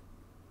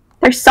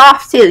 They're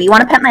soft, too. You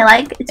want to pet my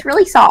leg? It's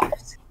really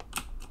soft.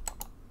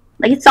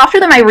 Like, it's softer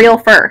than my real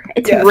fur.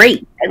 It's Yes.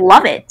 great. I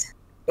love it.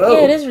 Whoa.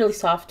 Yeah, it is really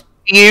soft.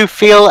 Do you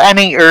feel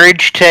any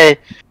urge to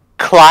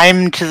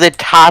climb to the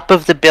top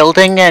of the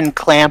building and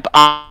clamp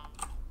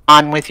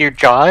on with your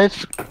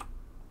jaws?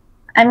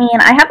 I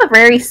mean, I have a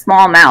very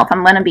small mouth,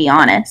 I'm gonna be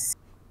honest.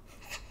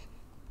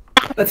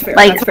 That's fair.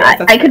 Like, that's fair,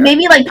 that's I could fair.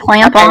 maybe, like,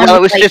 clamp on... Well,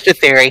 it was like, just a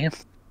theory.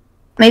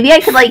 maybe I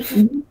could, like,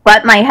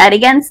 butt my head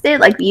against it,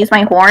 like, use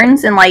my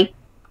horns and, like,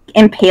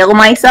 impale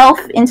myself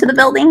into the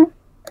building.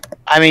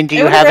 I mean, do I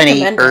you would have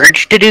any recommend it.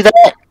 urge to do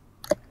that?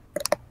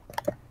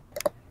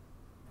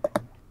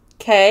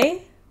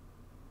 Okay.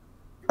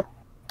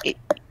 I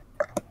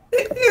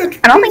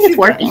don't think it's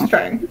working. She's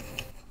trying.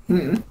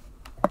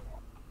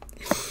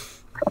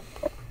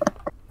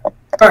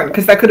 Darn,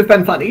 because that could have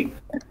been funny.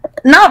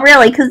 Not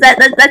really, because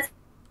that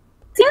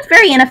seems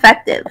very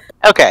ineffective.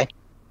 Okay.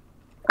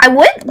 I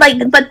would,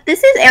 like, but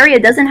this area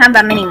doesn't have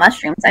that many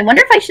mushrooms. I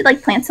wonder if I should,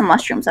 like, plant some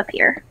mushrooms up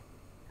here.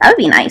 That would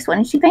be nice,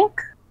 wouldn't you think?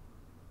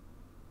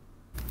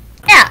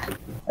 Yeah.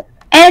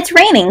 And it's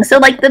raining, so,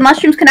 like, the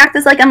mushrooms can act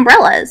as, like,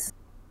 umbrellas.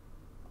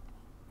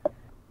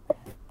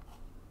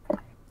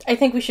 I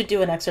think we should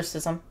do an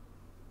exorcism.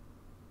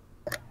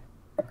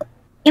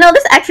 You know,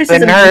 this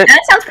exorcism But that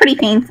sounds pretty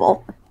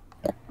painful.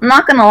 I'm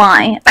not gonna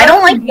lie. I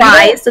don't like You know-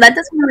 flies, so that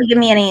doesn't really give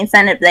me any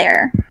incentive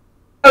there.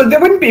 Oh, there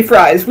wouldn't be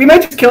fries. We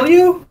might just kill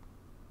you.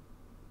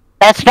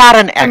 That's not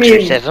an I mean-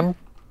 exorcism.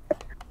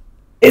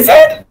 Is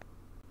it?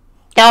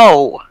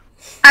 No.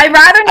 I'd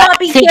rather I not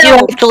be think you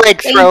killed. have to,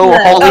 like, Thank throw you.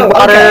 holy Oh,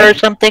 water okay. or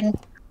something.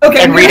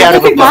 Okay, And we read have out to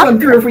of a think this book. one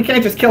through if we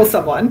can't just kill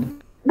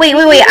someone. Wait. I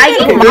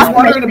Okay, think there's Moth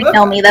water makes in a me book.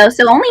 kill me, though,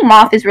 so only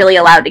Moth is really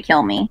allowed to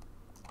kill me.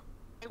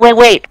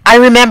 Wait. I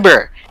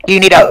remember. You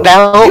need a Oh,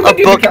 bell, you a can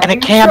do the book, and a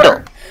killing, candle.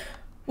 sure.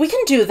 We can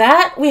do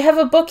that. We have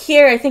a book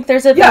here. I think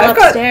there's a Yeah, bell I've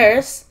got-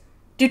 upstairs.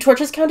 Do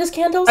torches count as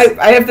candles?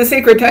 I have the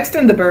sacred text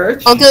in the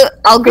birch. I'll go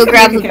We can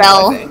grab make the a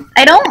candle, I bell. think.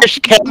 I don't... There's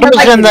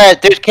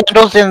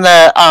candles in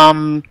the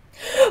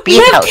we bee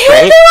have house,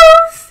 right?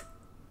 candles!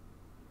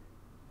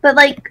 But,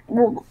 like,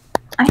 well,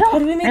 I How do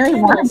don't we make really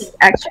want candles? to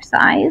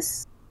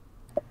exercise.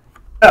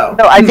 Oh.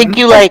 No, I think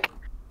you, like,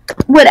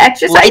 Would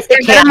exercise Light the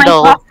get rid of my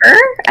candle soft fur?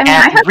 I mean,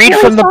 I and have read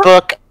really from the soft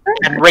book fur,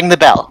 and ring the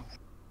bell.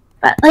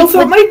 But, like,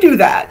 Also, it might do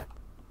that.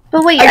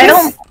 but wait, I I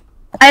guess-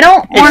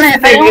 don't want The to.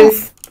 thing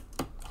is,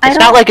 It's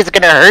not like it's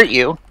gonna hurt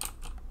you.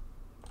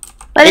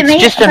 But it It's may,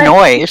 just a but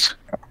noise.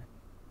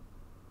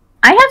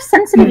 I have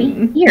sensitive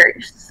Hmm.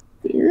 ears,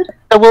 dude.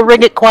 So we'll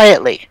ring it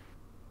quietly.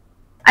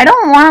 I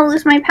don't want to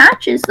lose my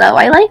patches, though.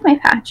 I like my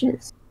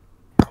patches.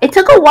 It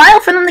took a while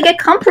for them to get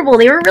comfortable.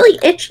 They were really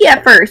itchy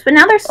at first, but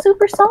now they're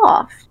super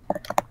soft.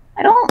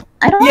 I don't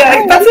yeah,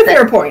 really that's like a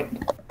fair this.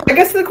 point. I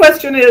guess the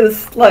question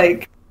is,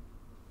 like,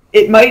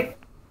 it might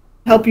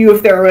help you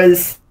if there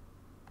was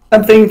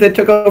something that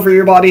took over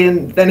your body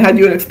and then had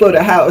you explode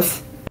a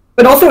house.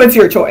 But also, it's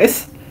your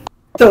choice.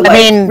 So, like,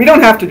 mean- we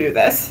don't have to do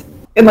this.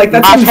 And, like,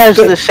 that Moth seems has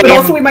good. the But same-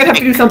 also, we might have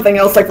to do something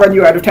else, like run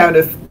you out of town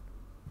if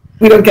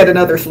we don't get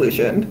another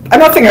solution. I'm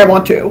not saying I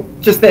want to,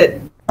 just that...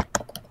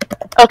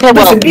 Okay,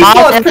 well, Listen, these Moth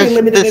laws has pretty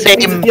limited the in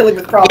terms of same, dealing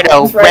with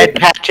problems, red right?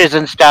 patches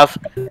and stuff.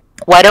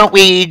 Why don't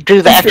we do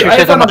the That's true, I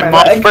have exorcism some on on my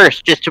Moth leg.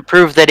 first, just to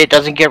prove that it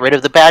doesn't get rid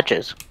of the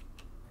patches?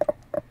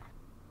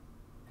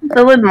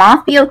 But would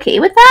Moth be okay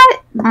with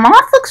that?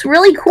 Moth looks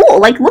really cool.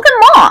 Like, look at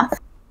Moth.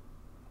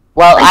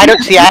 Well, Like, I you-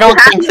 don't see. you I don't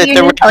have think to that use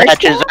the your red color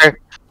patches scheme?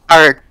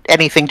 are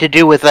anything to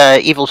do with a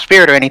evil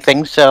spirit or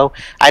anything. So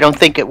I don't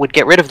think it would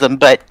get rid of them.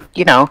 But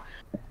you know,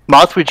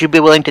 Moth, would you be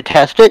willing to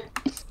test it?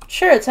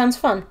 Sure, it sounds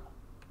fun.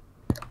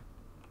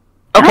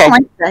 I Okay. don't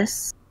like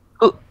this.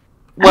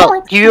 Well,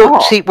 like you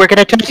that. see, we're going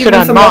to test Give it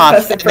them on some less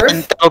moths, testing and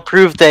first. that'll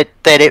prove that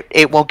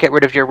it won't get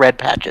rid of your red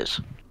patches.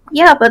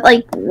 Yeah, but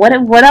like, what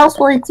else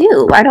will it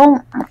do? I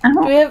don't.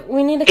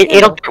 We need a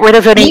It'll candle. get rid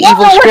of any We don't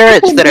evil know what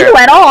spirits it that will do are.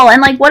 at all.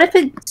 And like, what if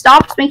it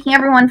stops making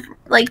everyone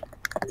like?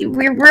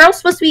 We're all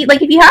supposed to be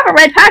like, if you have a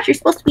red patch, you're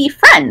supposed to be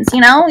friends.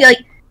 You know, like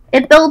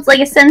it builds like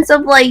a sense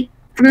of like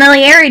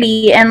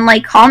familiarity and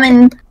like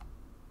common.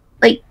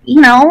 Like, you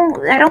know,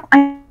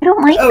 I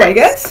don't like. Oh, this. I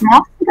guess.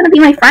 Moths are gonna be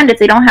my friend if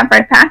they don't have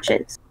red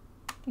patches.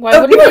 Why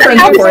Oh, wouldn't people you are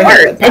friends how this before I have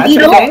works. red patch, If you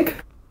I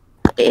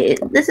don't-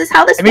 think. This is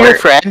how this I'm your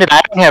works. friend, and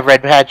I don't have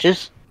red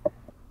patches.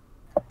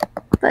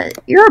 But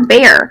you're a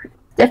bear.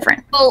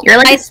 Different. Well, You're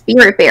like a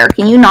spirit bear.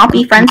 Can you not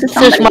be friends with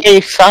This is somebody? my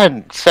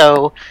son,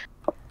 so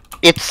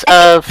it's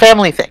a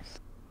family thing.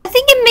 I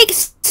think it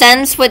makes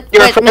sense what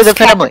You're what a friend of Miss the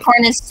family.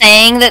 Capricorn is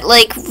saying, that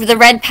like the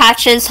red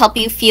patches help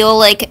you feel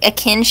like a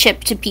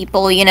kinship to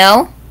people. You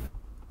know,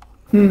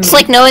 it's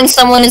like knowing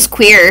someone is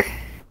queer.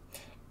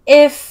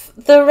 If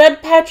the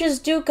red patches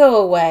do go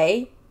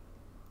away,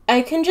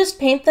 I can just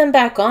paint them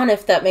back on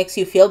if that makes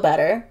you feel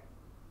better.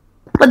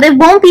 But they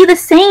won't be the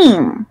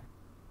same.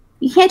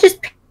 You can't just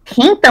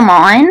paint them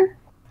on.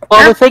 Well,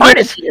 They're the thing part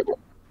is, of you.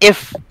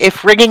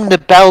 if ringing the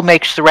bell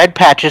makes the red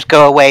patches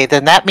go away,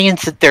 then that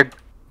means that they're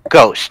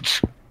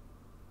ghosts.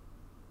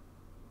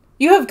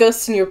 You have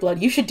ghosts in your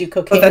blood. You should do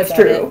cocaine Oh, that's about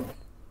true.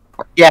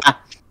 Yeah.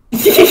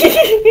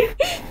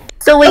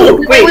 So wait, Oh,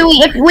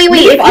 wait. wait.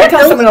 If I you're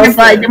tell someone your else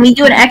blood, that- then we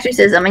do an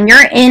exorcism, and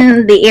you're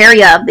in the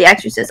area of the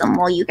exorcism.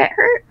 Will you get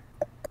hurt?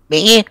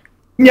 Me?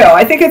 No,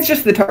 I think it's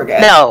just the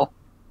target. No.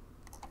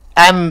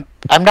 I'm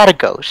not a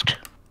ghost.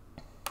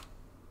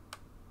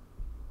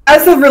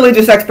 As a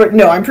religious expert,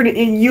 no,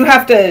 you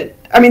have to,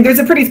 I mean, there's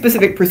a pretty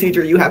specific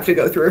procedure you have to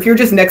go through. If you're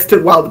just next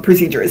to while the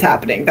procedure is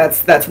happening,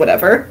 that's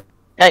whatever.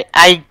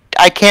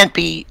 I can't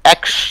be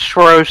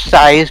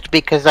exorcised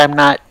because I'm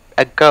not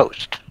a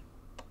ghost.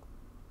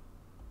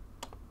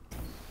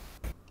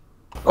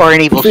 Or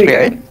an evil Pretty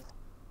spirit. good.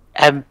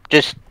 I'm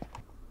just...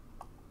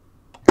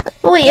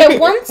 But wait, Yeah, if it-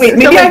 once Wait,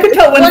 maybe I could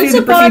tell when to once do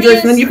the a body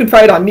procedures, and then is- you can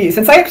try it on me,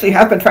 since I actually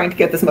have been trying to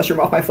get this mushroom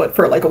off my foot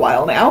for like a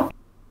while now.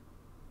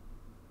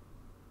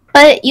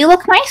 but you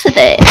look nice with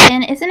it,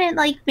 and isn't it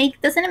like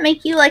doesn't it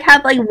make you like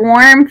have like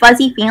warm,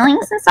 fuzzy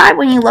feelings inside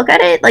when you look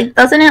at it? Like,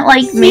 doesn't it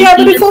like make Yeah,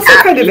 but you it's just also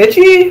happy? kind of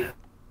itchy.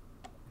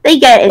 They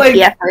get itchy like-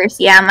 at first.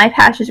 Yeah, my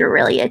patches were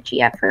really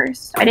itchy at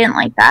first. I didn't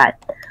like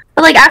that.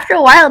 But like after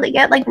a while, they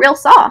get like real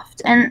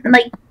soft and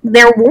like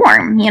they're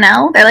warm. You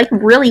know, they're like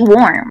really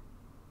warm.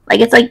 Like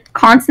it's like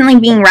constantly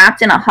being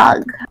wrapped in a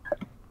hug.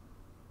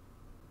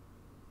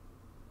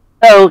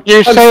 Oh,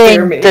 you're Don't scare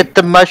saying me. that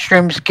the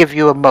mushrooms give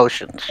you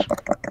emotions.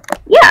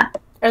 Yeah.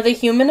 Are they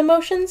human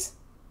emotions?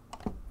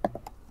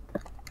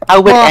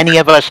 How would Well- any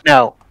of us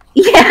know?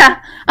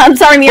 Yeah. I'm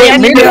sorry,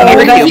 Miriam. maybe you're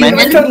you're the a only human.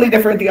 It was totally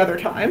different the other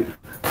time.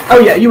 Oh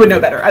yeah, you would know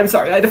better. I'm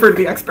sorry, I defer to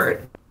the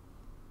expert.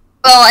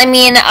 Well, I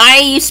mean, I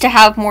used to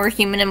have more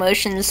human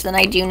emotions than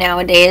I do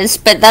nowadays,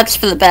 but that's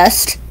for the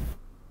best.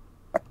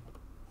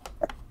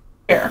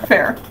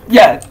 Fair.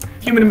 Yeah,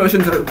 human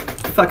emotions are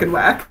fucking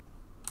whack.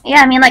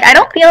 Yeah, I mean, like, I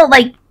don't feel,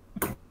 like,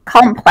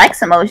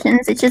 complex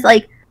emotions. It's just,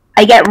 like,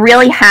 I get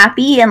really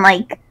happy and,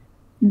 like,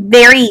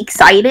 very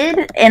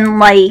excited and,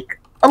 like,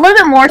 a little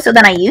bit more so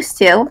than I used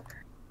to.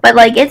 But,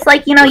 like, it's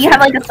like, you know, you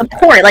have, like, a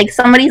support. Like,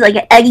 somebody's, like,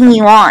 egging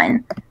you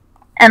on.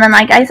 And then,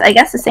 like, I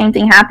guess the same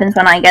thing happens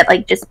when I get,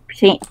 like, just,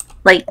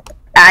 like,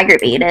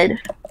 aggravated.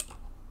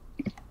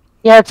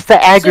 Yeah, it's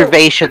the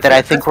aggravation that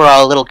I think we're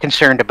all a little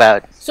concerned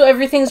about. So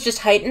everything's just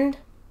heightened?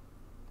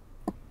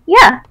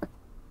 Yeah.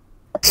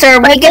 So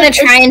are we gonna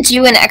try and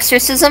do an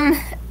exorcism?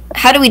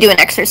 How do we do an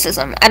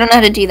exorcism? I don't know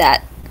how to do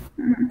that.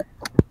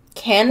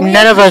 Can we?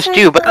 None of us exercise?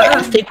 do, but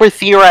I think we're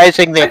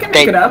theorizing I that, can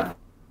make it up.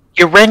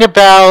 you ring a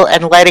bell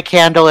and light a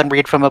candle and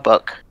read from a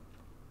book.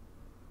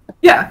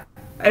 Yeah.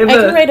 I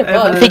can write a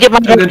book. I think it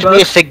might have good to be a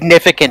book.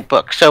 significant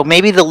book, so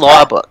maybe the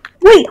law book.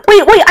 Wait,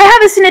 I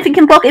have a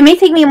significant book. It may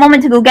take me a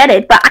moment to go get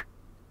it, but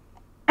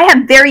I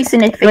have very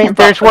significant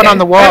There's books. one on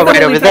the wall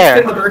right over In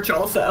there. the birch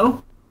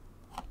also.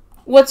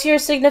 What's your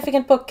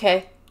significant book,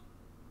 Kay?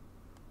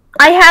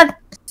 I have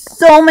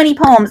so many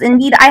poems.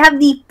 Indeed, I have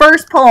the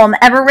first poem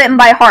ever written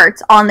by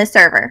Hearts on this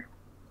server.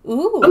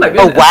 Ooh. Oh my Oh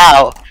goodness.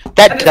 wow, that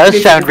That is does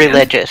pretty sound significant.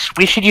 religious.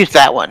 We should use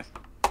that one.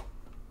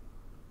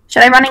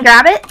 Should I run and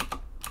grab it?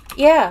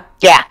 Yeah.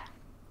 Yeah.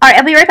 Alright,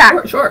 I'll be right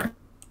back. Sure.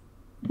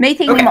 May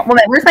take me Okay. a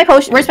moment. Where's my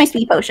potion? Where's my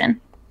speed potion?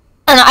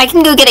 And I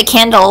can go get a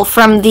candle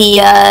from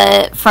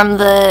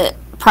the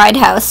Pride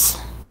House.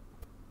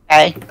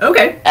 Okay.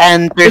 Okay.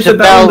 And there's There's a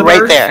bell the right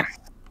birch. there.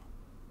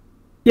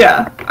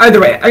 Yeah. Either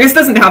way, I guess it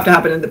doesn't have to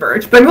happen in the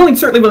birch, but I'm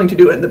certainly willing to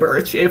do it in the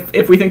birch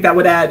if we think that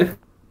would add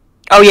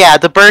Oh yeah,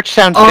 the birch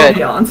sounds good.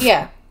 ambiance.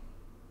 Yeah.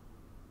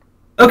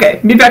 Okay,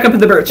 meet back up in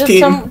the birch,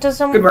 team.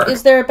 Good work.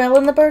 Is there a bell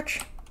in the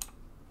birch?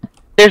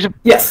 There's a,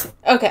 Yes.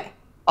 Okay.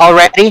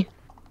 already?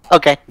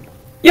 Okay.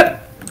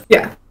 Yep.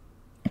 Yeah.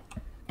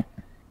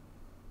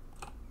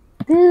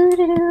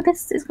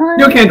 This is fun.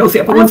 No candles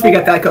yet, but once we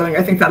get that going,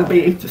 I think that'll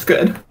be just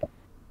good.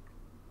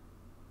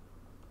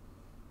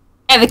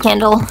 I have a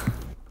candle.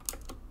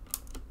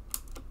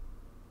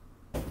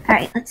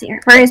 Alright, let's see here.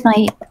 Where is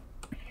my...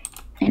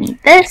 I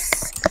need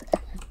this.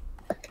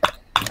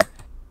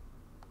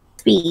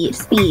 Speed,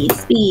 speed,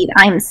 speed.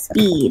 I'm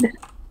speed.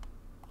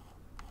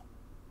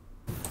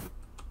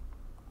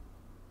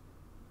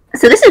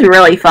 So this is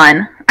really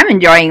fun. I'm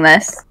enjoying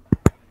this.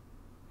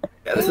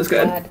 Yeah, this is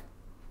good. God.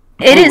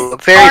 It is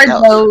very hard,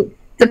 tough. though,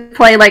 to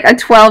play like a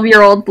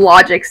 12-year-old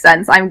logic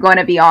sense, I'm going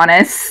to be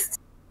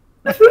honest.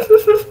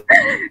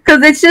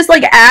 Because it's just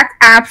like act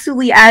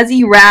absolutely as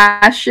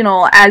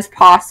irrational as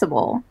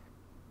possible.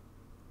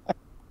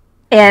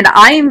 And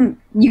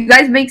you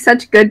guys make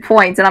such good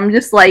points, and I'm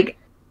just like,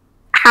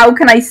 how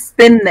can I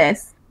spin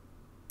this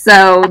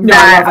so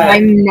that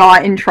I'm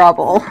not in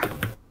trouble?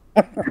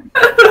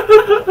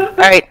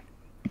 Alright.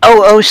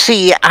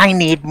 OOC, I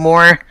need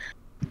more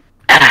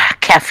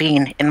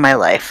caffeine in my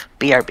life.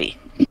 BRB.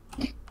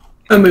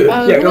 A mood.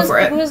 Yeah, go for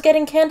it. Who was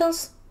getting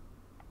candles?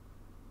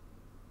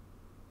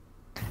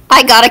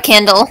 I got a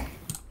candle.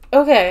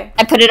 Okay.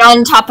 I put it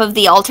on top of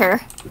the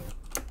altar.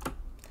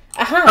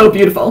 Aha. Oh,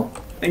 beautiful.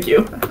 Thank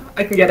you.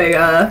 I can get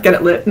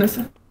it lit in a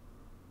sec.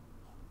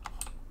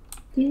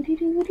 I'm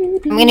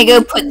gonna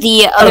go put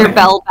the other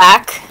bell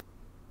back.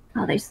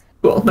 Oh, there's...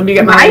 Cool. Let me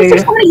get my Why is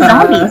there so many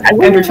zombies? I ender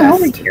wouldn't know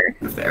over chest here.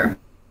 there.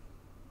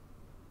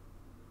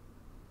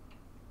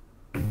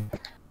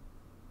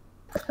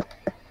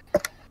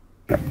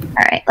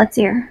 Alright, let's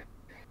hear.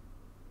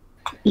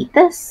 Eat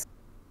this.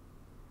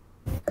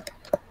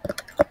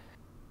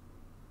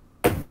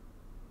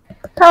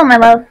 Hello, my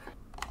love.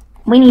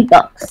 We need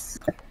books.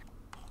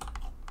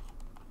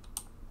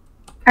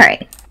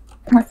 Alright.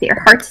 Let's see your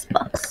hearts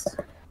books.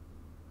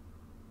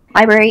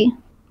 Library.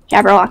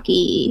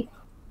 Jabberwocky.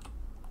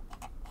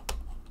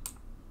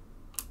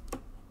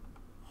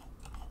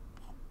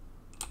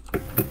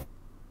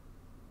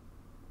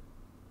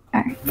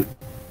 Alright.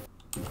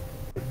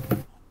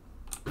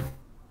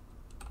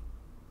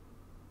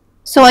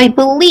 So I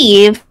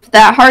believe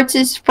that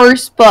Hearts'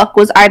 first book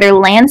was either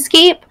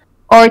Landscape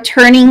or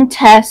Turning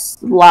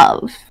Test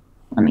Love.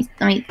 Let me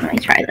try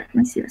that. Let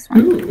me see this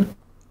one. Ooh.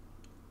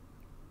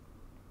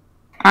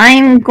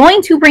 I'm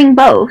going to bring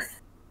both.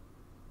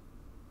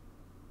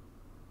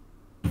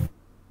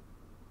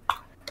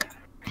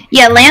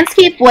 Yeah,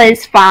 Landscape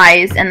was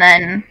Fi's, and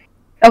then...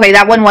 Okay,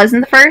 that one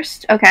wasn't the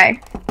first? Okay.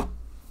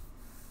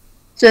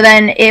 So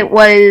then it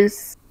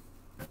was...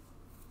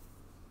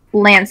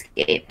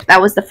 Landscape.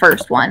 That was the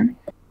first one.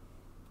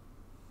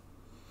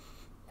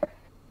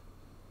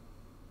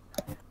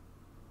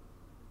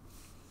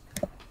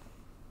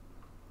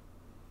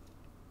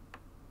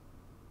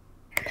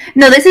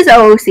 No, this is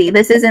OOC.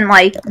 This isn't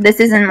like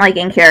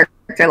in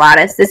character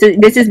lattice. This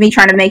is me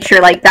trying to make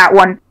sure like that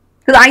one,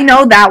 because I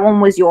know that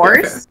one was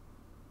yours.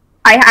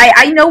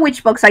 I know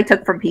which books I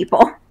took from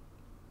people.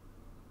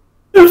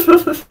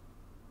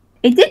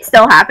 It did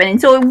still happen, and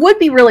so it would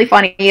be really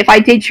funny if I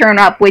did turn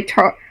up with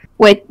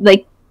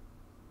like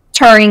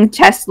Turing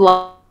Test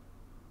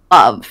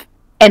Love,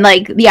 and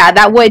like yeah,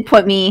 that would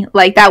put me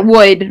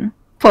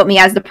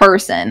as the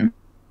person,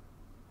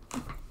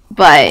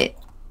 but.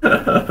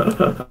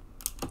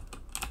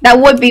 That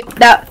would be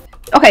that.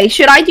 Okay,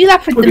 should I do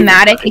that for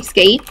thematic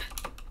escape?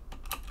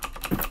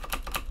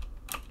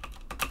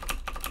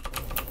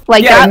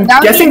 Like yeah, that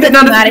I'm guessing that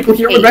none of the thematic people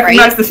here would escape,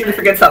 recognize right? the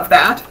significance of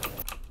that.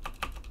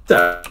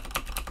 So,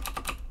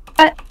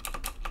 I'm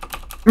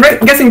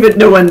guessing that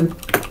no one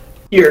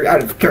here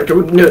out of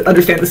character would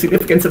understand the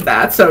significance of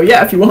that. So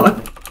yeah, if you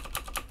want.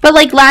 But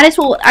like Lattice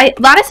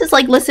is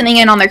like listening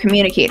in on their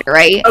communicator,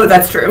 right? Oh,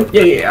 that's true.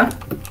 Yeah.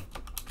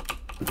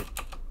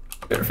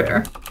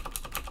 Fair.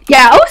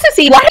 Yeah, also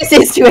see Lattice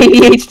is too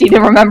ADHD to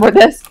remember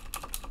this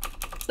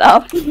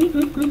stuff.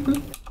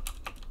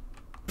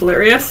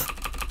 Hilarious.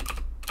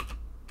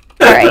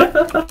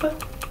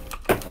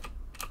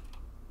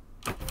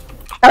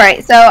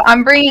 Alright, so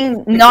I'm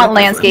bringing not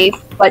Landscape,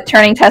 but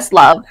Turning Test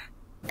Love.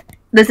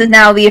 This is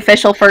now the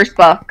official first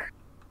book.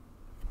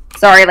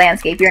 Sorry,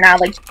 Landscape, you're now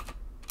like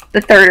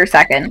the third or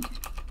second.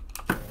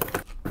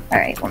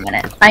 Alright, 1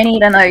 minute. I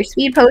need another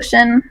speed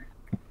potion,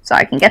 so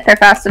I can get there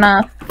fast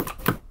enough.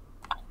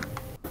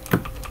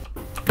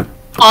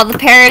 Oh, the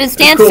parrot is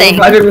Cool, dancing.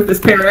 vibing with this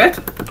parrot.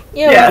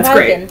 Yeah, it's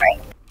great.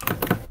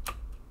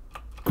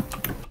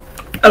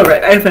 Oh,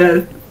 right, I have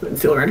a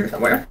concealer around here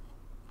somewhere.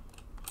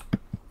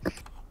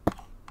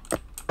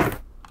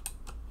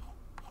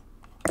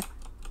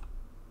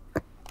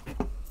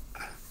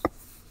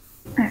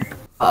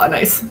 Oh,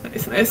 nice.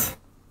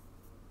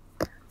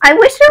 I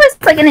wish there was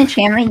like an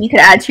enchantment you could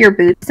add to your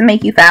boots to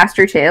make you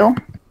faster too.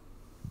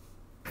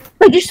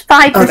 Like just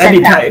 5%. Oh,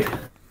 that'd be tight.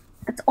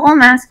 That's all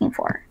I'm asking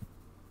for.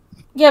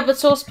 Yeah, but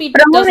soul speed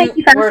But I'm gonna doesn't make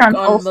you faster work on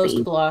on soul most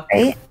speed, blocks.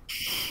 right?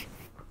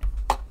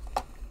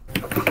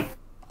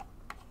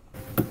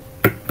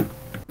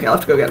 Okay, I'll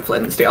have to go get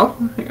flint and steel.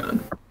 Hang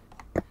on.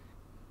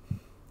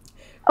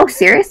 Oh,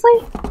 seriously?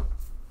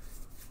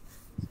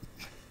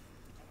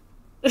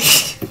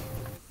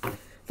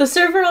 The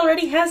server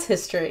already has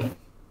history.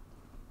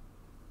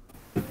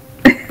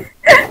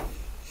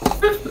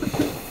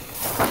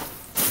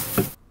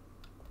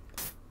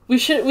 We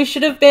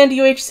should have banned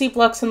UHC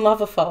blocks in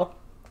Lavafall.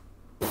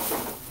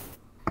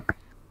 What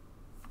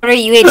are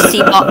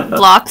UHC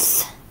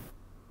blocks?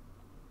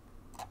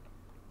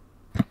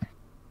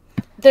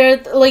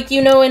 They're, like,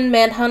 you know in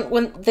Manhunt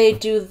when they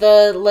do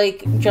the,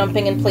 like,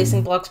 jumping and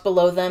placing blocks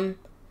below them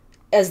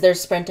as they're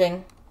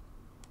sprinting?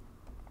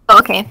 Oh,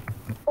 okay.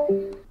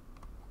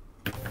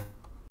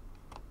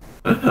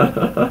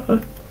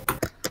 Alright,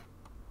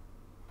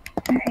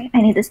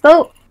 I need this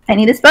boat. I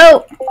need this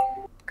boat.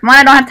 Come on,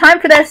 I don't have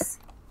time for this.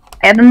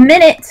 I have a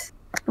minute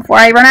before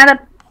I run out of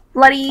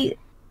bloody...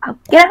 Oh,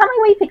 get out of my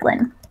way,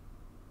 Piglin.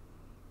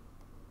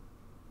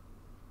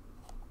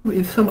 We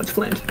have so much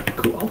flint.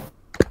 Cool.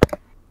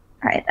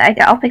 Alright,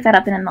 I'll pick that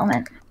up in a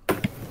moment.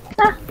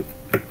 Ah.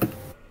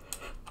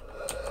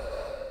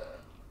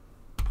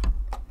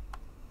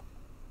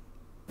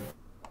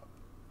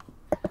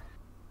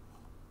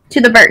 To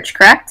the birch,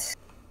 correct?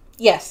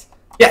 Yes.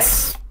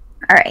 Yes.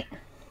 Alright.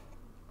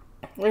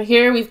 We're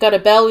here, we've got a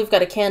bell, we've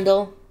got a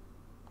candle.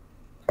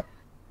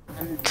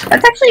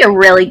 That's actually a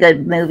really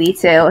good movie,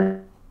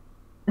 too.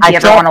 If you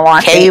ever want to thought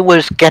watch Kay it.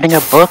 was getting a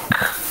book.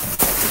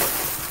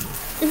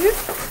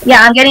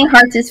 Yeah, I'm getting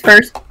Hearts'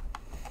 first,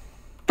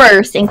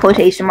 in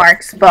quotation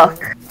marks, book.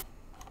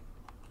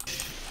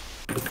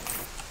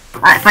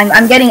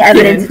 I'm getting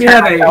evidence to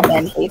turn myself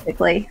in,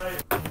 basically.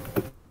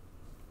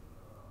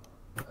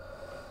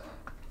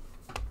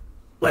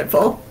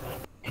 Lightfall.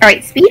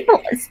 Alright, speed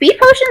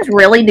potions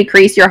really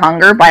decrease your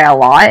hunger by a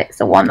lot,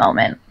 so one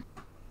moment.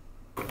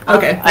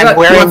 Okay. I'm You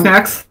wearing- want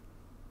snacks?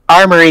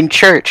 Armor in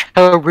church.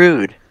 How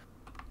rude.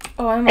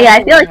 Oh, I'm Yeah, I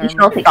also feel like wearing we should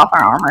all armor. take off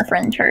our armor for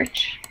in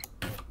church.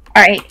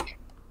 Alright.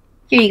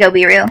 Here you go,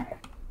 Beroe.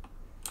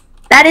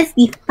 That is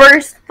the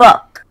first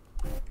book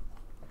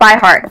by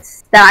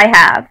Hearts that I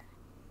have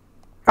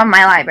from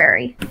my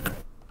library.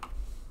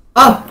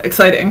 Oh,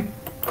 exciting.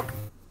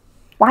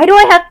 Why do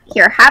I have...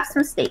 Here, have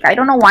some steak. I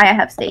don't know why I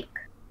have steak.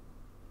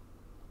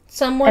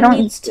 Someone I don't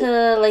needs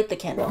to light the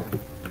candle.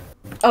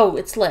 Oh,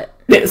 it's lit.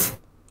 It is.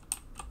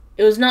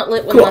 It was not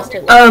lit when Cool. last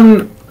it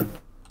lit.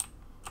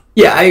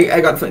 Yeah,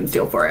 I got flint and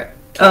steel for it.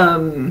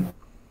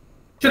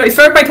 Should I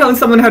start by telling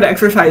someone how to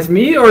exercise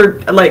me, or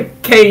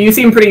like, Kay, you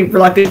seem pretty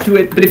reluctant to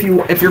it, but if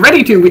you're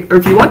ready to, or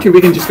if you want to,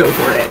 we can just go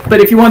for it. But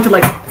if you want to,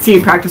 like, see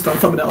it practiced on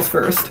someone else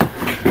first.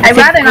 I'd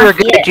rather we were not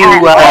see gonna it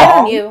do, at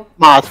all. You.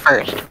 Moth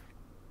first.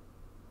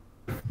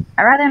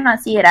 I'd rather not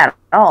see it at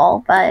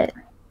all, but...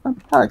 Oh,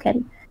 hello,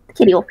 kitty. The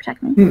kitty will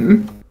protect me.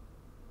 Hmm.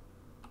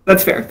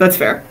 That's fair. That's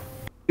fair.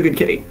 A good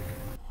kitty.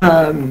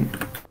 1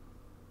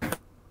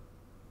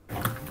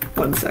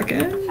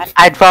 second.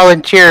 I'd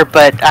volunteer,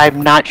 but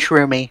I'm not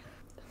shroomy.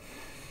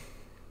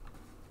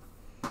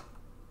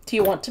 Do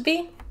you want to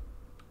be?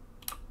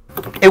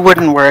 It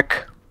wouldn't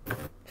work.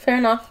 Fair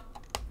enough.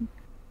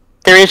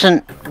 There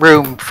isn't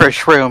room for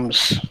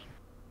shrooms.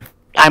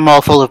 I'm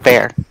all full of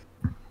bear.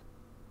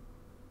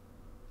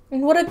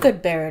 And what a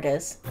good bear it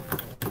is.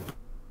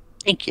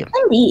 Thank you.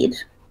 Indeed.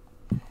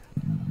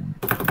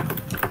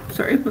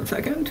 Sorry, 1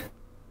 second.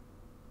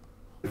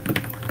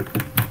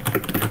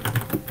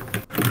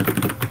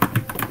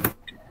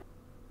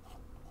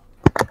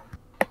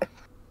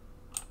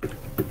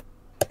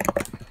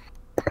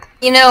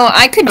 You know,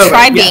 I could Okay,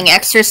 try yeah. being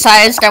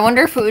exercised. I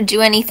wonder if it would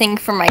do anything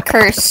for my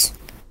curse.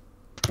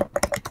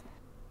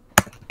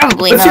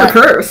 Probably What's your not.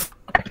 curse?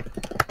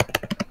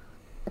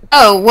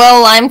 Oh,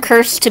 well, I'm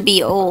cursed to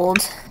be old.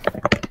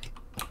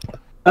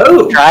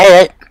 Oh. Try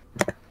it.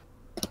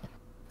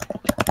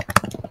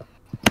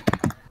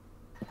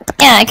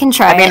 Yeah, I can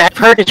try I mean, it. I've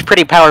heard it's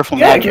pretty powerful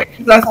Yeah, magic.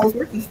 that's all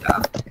sorts of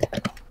stuff.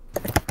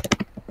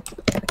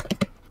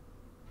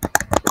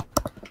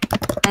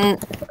 I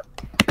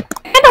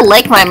kind of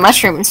like my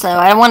mushrooms, though.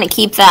 I want to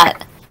keep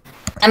that.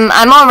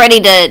 I'm all ready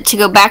to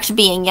go back to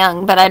being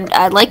young, but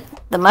I'd like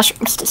the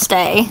mushrooms to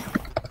stay.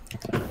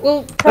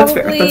 Well, That's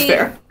probably... fair. That's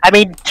fair. I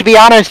mean, to be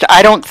honest,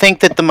 I don't think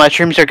that the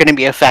mushrooms are going to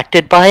be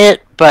affected by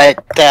it,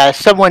 but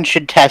someone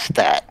should test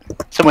that.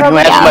 Someone who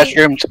has Probably.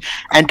 mushrooms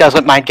and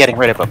doesn't mind getting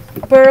rid of them.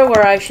 Beroe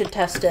or I should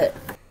test it.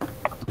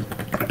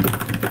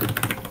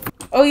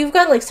 Oh, you've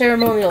got, like,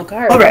 ceremonial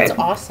garb. Alright. That's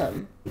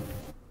awesome.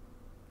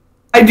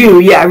 I do,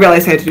 yeah, I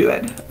realized I had to do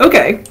it.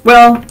 Okay,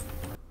 well...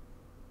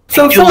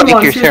 So if You someone like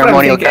wants, your here's what I'm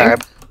ceremonial thinking. garb.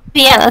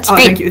 But yeah, that's Oh,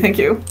 great. thank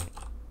you.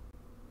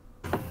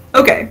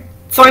 Okay,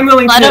 so I'm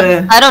willing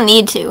to... I don't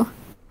need to.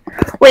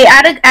 Wait,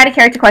 add a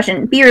character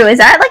question. Beroe, is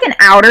that like an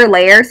outer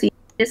layer, so you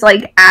just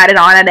like add it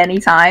on at any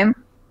time?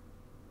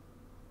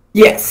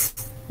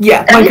 Yes.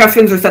 Yeah, That is Minecraft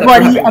skins are set up for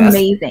bloody having this.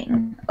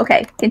 amazing.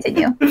 Okay,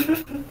 continue.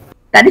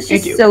 That is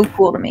Thank just you. so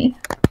cool to me.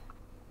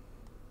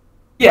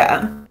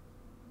 Yeah.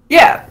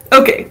 Yeah,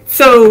 okay,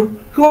 so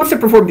who wants to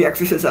perform the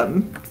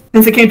exorcism?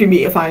 Since it can't be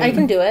me if I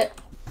can do it.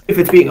 if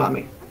it's being on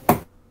me.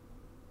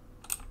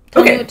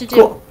 Tell me Okay, what to do.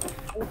 cool.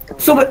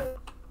 So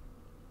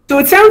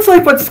it sounds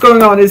like what's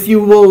going on is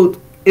you will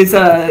it's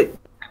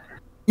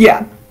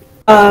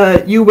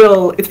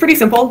pretty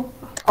simple.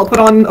 I'll put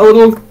on a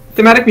little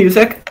thematic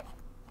music.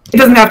 It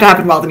doesn't have to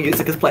happen while the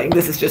music is playing.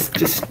 This is just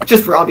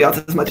for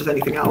ambiance as much as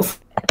anything else.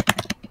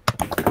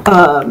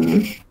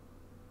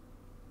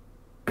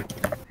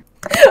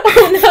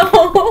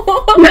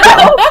 Oh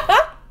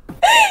no!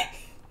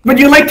 Would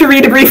you like to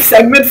read a brief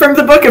segment from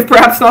the book, if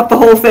perhaps not the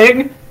whole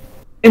thing?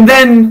 And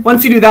then,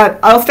 once you do that,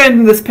 I'll stand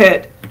in this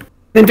pit.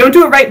 Then don't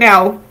do it right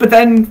now, but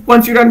then,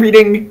 once you're done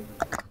reading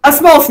a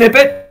small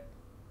snippet,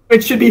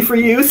 which should be for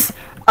use,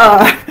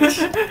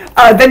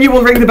 then you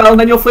will ring the bell, and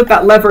then you'll flip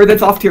that lever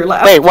that's off to your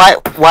left. Wait,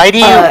 why do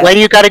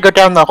you gotta go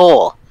down the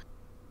hole?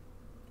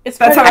 It's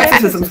That's how part of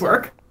exorcisms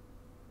work.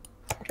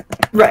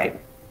 Right.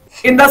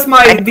 And thus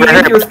the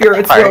impure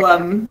spirits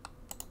will,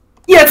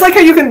 yeah, it's like how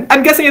you can,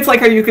 I'm guessing it's like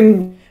how you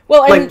can,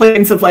 Well, like,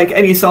 planes of, like,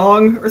 any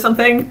song or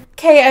something.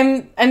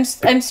 Okay,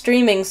 I'm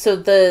streaming, so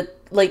the,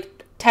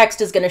 like, text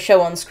is gonna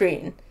show on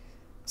screen.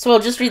 So I'll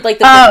just read, like,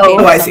 the first page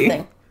or I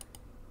something. see.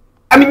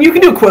 I mean, you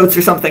can do quotes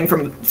or something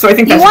from, so I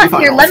think that should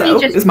be fine also,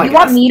 is my you guess.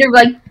 want me to,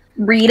 like,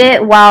 read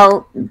it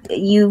while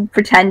you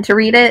pretend to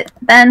read it,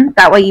 then?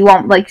 That way you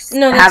won't, like,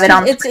 have it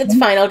on screen? It's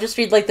fine, I'll just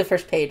read, like, the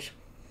first page.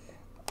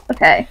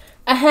 Okay.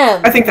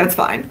 Ahem. I think that's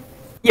fine.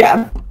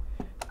 Yeah.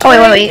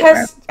 Oh, wait.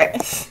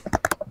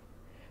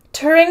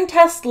 Turing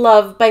Test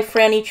Love by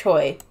Franny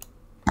Choi.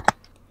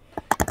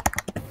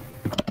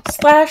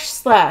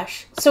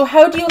 // So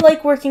how do you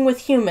like working with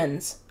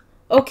humans?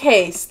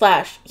 Okay,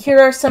 / here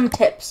are some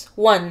tips.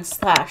 1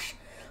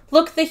 /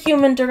 look the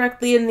human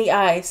directly in the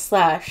eye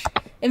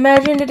 /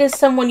 imagine it is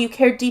someone you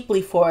care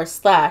deeply for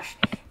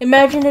 /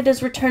 imagine it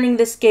is returning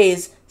this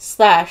gaze /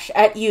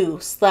 at you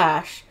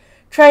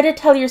 / try to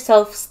tell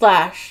yourself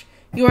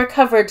 / you are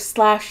covered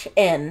 /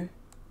 in.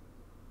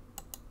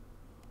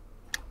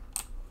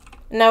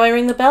 Now I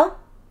ring the bell?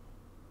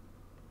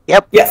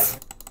 Yep. Yes.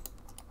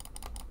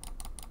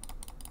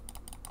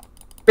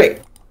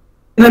 Great.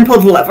 And then pull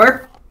the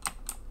lever.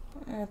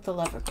 Let the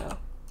lever go.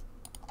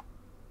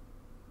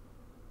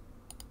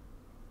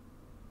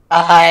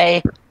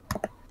 I...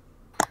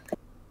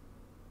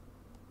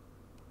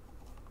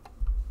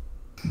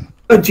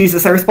 Oh,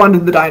 Jesus, I responded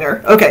to the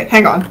diner. Okay,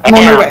 hang on.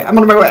 I'm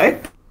on my way.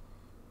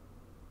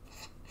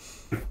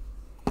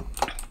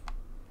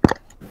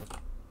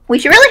 We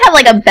should really have,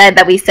 like, a bed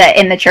that we set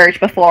in the church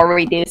before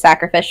we do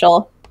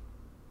sacrificial.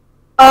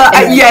 Yeah,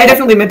 I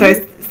definitely meant I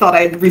thought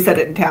I'd reset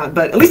it in town,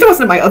 but at least it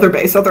wasn't at my other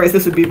base, otherwise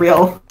this would be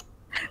real.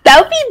 That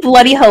would be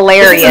bloody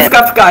hilarious. This is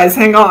scuffed, guys,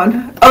 hang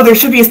on. Oh, there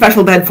should be a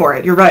special bed for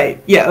it, you're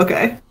right. Yeah,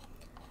 okay.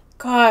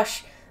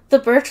 Gosh, the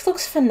birch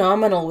looks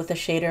phenomenal with the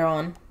shader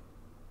on.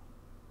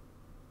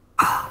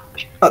 Oh,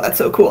 that's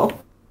so cool.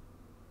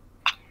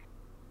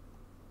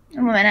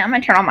 A minute, I'm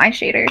gonna turn on my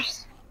shaders.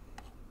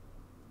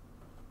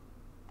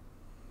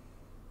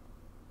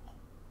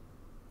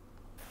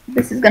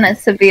 This is gonna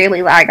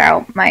severely lag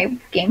out my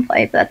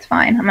gameplay, but that's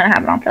fine. I'm gonna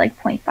have it on for like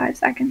 0.5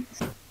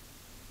 seconds.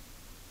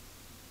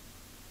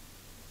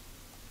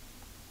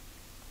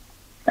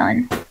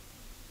 Done.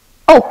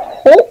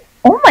 Oh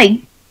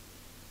my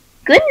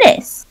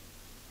goodness!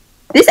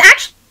 This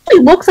actually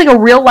looks like a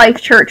real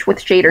life church with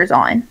shaders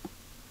on.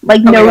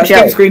 Like, oh no gosh,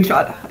 joke. take a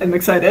screenshot. I'm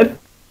excited.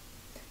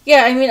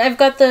 Yeah, I mean, I've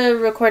got the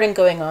recording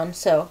going on,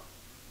 so.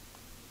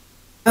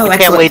 Oh, I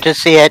can't wait to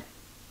see it.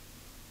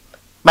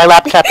 My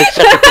laptop is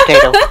such a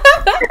potato.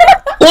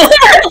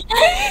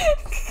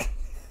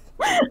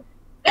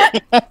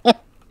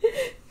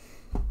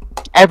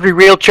 Every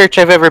real church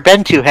I've ever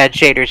been to had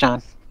shaders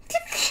on.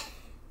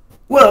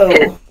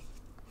 Whoa.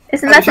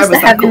 Isn't that just the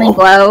heavenly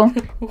glow?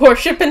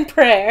 Worship and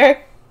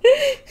prayer.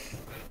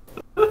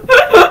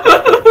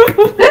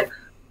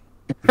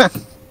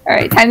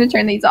 Alright, time to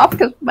turn these off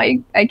because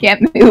I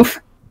can't move.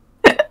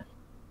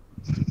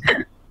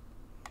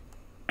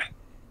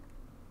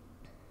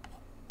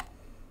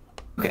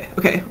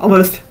 Okay,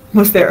 almost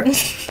there.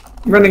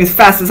 I'm running as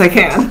fast as I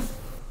can.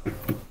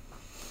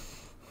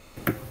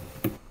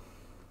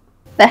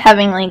 The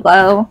heavenly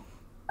glow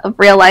of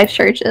real life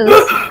churches.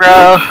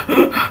 Bro.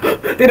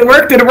 Did it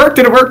work?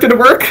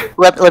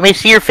 Let me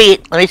see your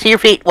feet.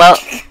 Well,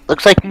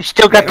 looks like you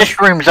still got the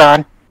shrooms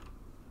on.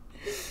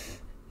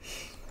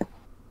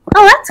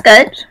 Oh, that's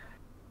good.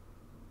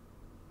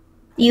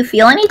 Do you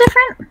feel any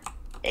different?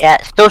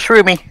 Yeah, still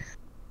shroomy.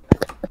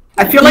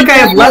 I feel like I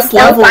have less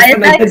levels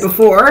than I did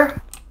before.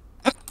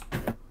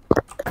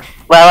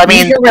 Well, I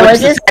mean, You're what's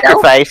the religious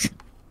still? sacrifice?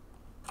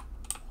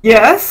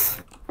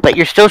 Yes? But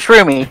you're still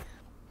shroomy.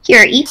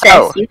 Here, eat this.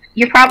 Oh.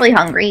 You're probably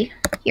hungry.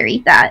 Here,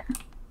 eat that.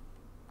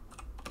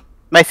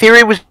 My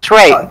theory was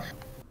right.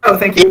 Oh,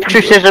 thank The you.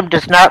 exorcism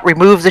does not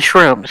remove the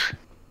shrooms.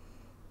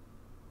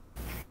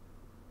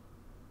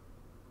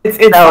 It's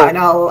No. fine,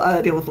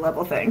 I'll deal with the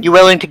level thing. You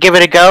willing to give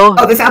it a go?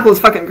 Oh, this apple is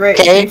fucking great,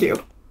 Okay. thank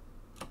you.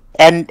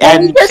 And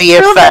You just see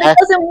if proved that it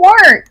doesn't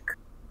work.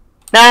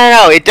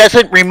 No, it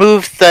doesn't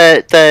remove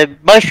the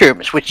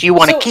mushrooms, which you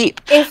want to So,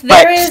 keep. if But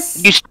there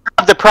is... you still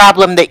have the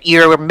problem that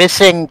you're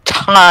missing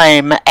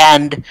time,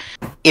 and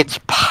it's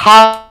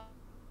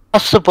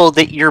possible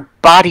that your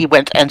body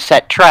went and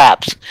set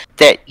traps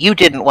that you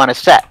didn't want to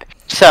set.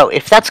 So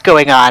if that's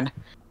going on,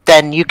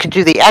 then you can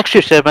do the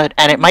exorcism,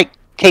 and it might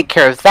take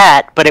care of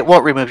that, but it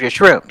won't remove your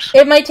shrooms.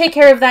 It might take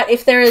care of that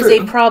if there is a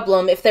True.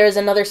 problem, if there is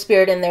another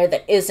spirit in there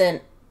that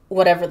isn't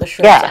whatever the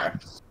shrooms Yeah. are.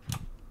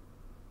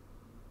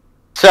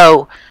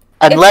 So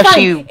Unless it's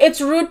fine. you... It's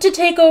rude to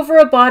take over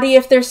a body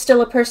if there's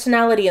still a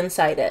personality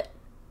inside it.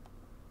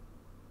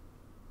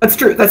 That's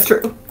true, that's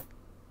true.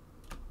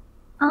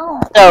 Oh,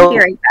 So- I'll be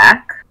right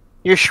back.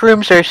 Your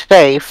shrooms are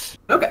safe.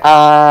 Okay.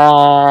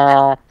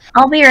 I'll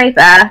be right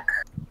back.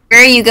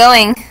 Where are you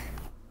going?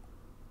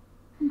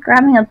 I'm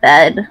grabbing a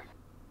bed.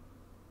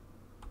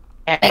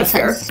 Makes That's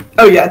fair. sense.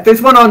 Oh yeah,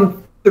 there's one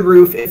on the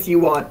roof if you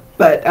want,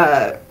 but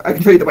I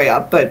can show you the way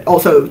up. But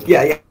also,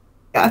 yeah,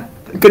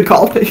 good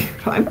call. Take your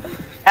time.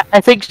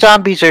 I think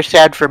zombies are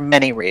sad for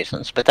many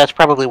reasons, but that's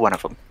probably one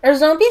of them. Are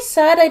zombies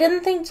sad? I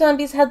didn't think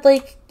zombies had,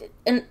 like,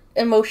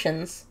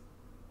 emotions.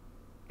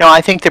 No,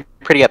 I think they're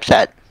pretty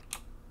upset.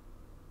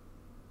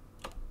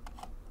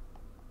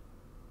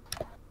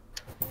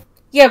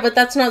 Yeah, but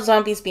that's not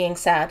zombies being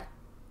sad.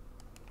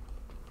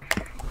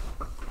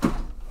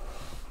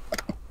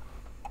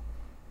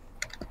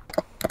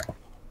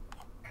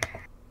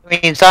 I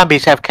mean,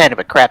 zombies have kind of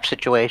a crap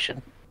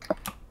situation.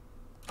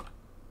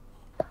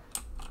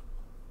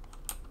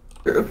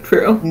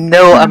 True.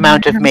 No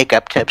amount of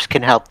makeup tips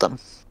can help them.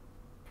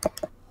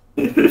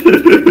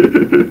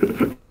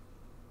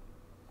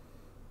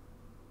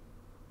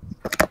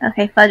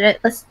 Okay, Fudget,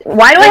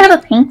 why do I have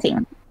a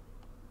painting?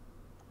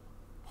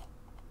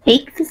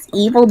 Take this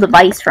evil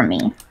device from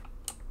me.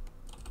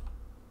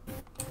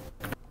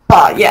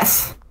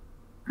 Yes.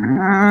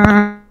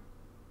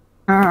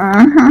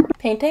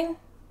 Painting?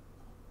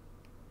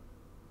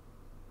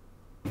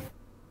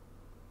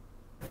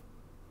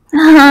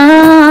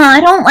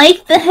 I don't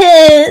like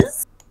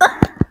this.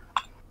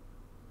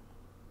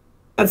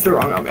 That's the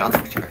wrong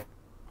ambiance picture.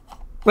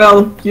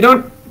 Well, you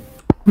don't...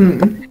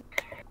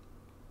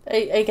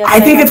 I guess I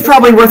think have it's to-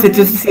 probably worth it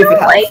just to see if it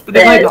helps, like but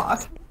it might this.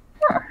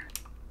 not.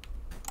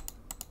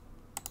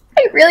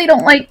 I really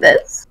don't like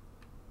this.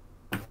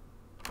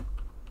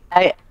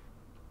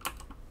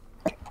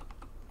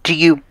 Do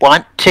you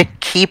want to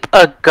keep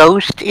a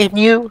ghost in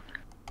you?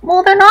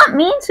 Well, they're not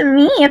mean to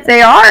me if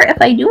they are.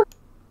 If I do...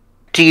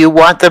 Do you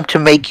want them to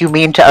make you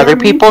mean to other They're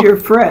mean to people? your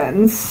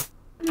friends.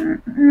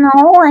 No,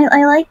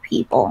 I like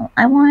people.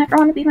 I want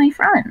everyone to be my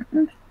friend.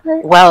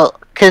 But... Well,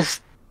 because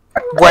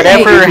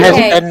whatever Hey, has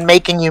hey. been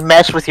making you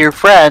mess with your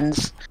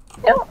friends,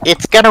 No.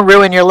 it's gonna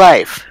ruin your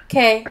life.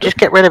 Okay. Just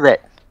get rid of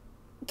it.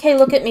 Okay,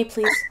 look at me,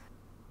 please.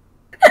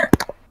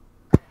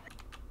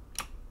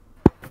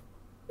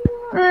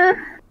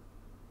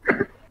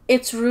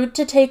 It's rude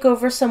to take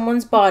over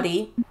someone's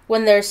body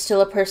when there's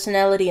still a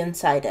personality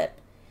inside it.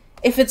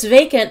 If it's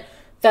vacant,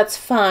 that's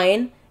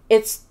fine.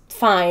 It's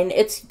fine.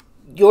 It's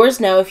yours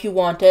now if you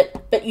want it,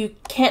 but you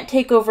can't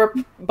take over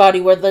a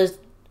body where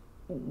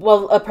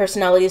a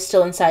personality is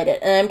still inside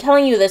it. And I'm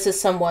telling you this as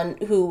someone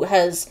who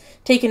has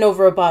taken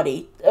over a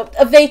body.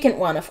 A vacant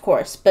one, of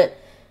course, but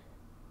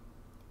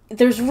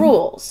there's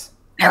rules.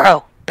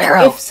 Beroe.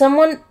 If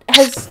someone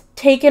has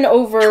taken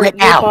over Do your it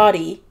now.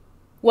 body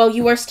while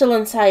you are still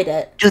inside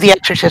it, Do the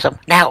exorcism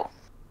now.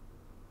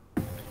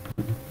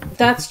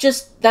 that's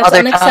they're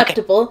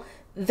unacceptable.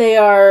 They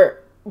are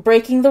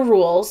breaking the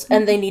rules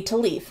and they need to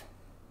leave.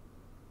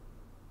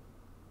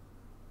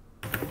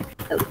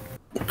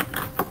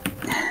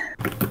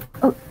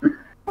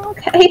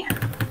 Okay.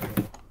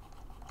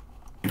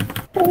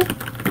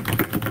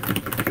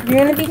 You're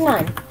gonna be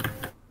fine.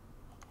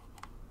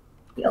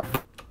 Yep.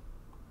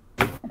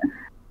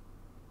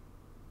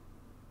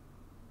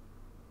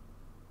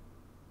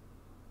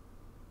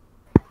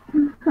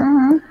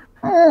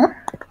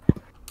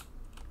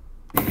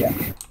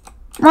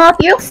 Mom,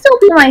 you'll still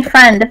be my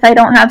friend if I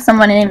don't have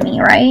someone in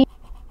me, right?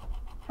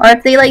 Or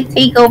if they, like,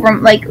 take over,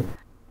 like,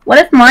 what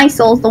if my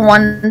soul's the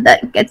one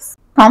that gets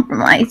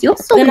compromised? You'll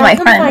still Then be I'll my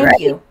come friend, find right?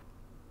 you.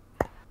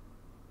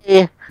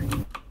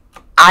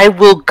 I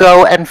will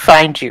go and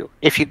find you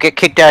if you get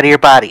kicked out of your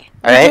body.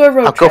 We'll Alright? do a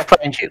road I'll go trip.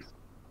 find you.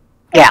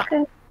 Yeah,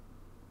 Okay.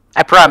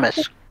 I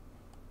promise.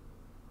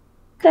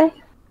 Okay.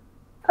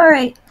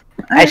 Alright.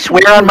 I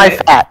swear on my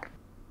Right. fat.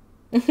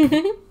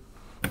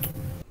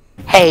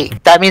 Hey,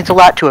 that means a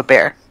lot to a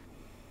bear.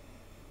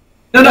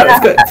 No, it's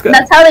good. It's good.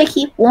 That's how they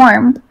keep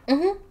warm.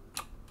 Mhm.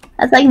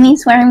 That's like me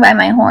swearing by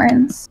my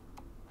horns.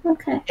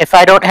 Okay. If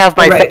I don't have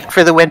my Right. fat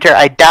for the winter,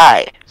 I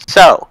die.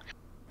 So,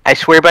 I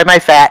swear by my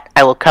fat,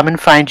 I will come and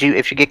find you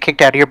if you get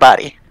kicked out of your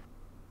body.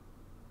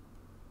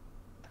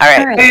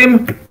 Alright.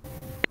 Alright.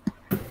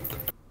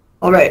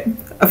 Alright.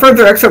 A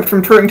further excerpt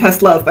from Turing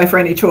Test Love by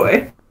Franny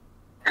Choi.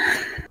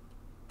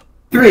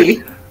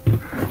 3.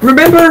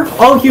 Remember,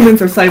 all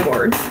humans are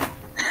cyborgs.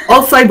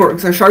 All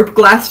cyborgs are sharp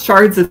glass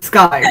shards of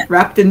sky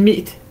wrapped in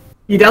meat.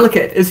 Be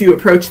delicate as you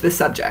approach this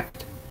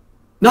subject.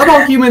 Not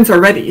all humans are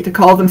ready to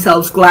call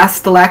themselves glass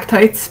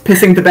stalactites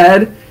pissing the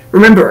bed.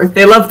 Remember,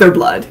 they love their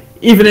blood,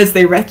 even as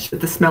they retch at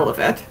the smell of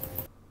it.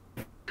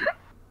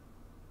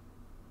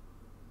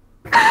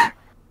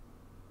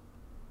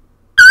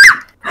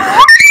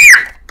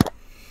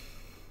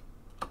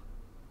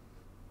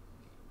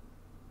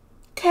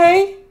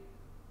 Okay.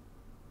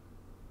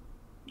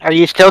 Are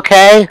you still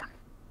okay?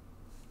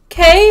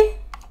 Okay.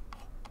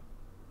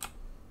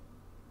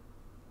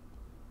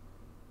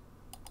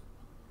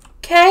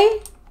 Okay.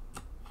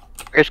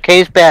 First K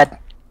is bad.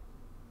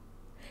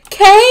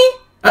 Kay?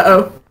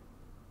 Uh-oh.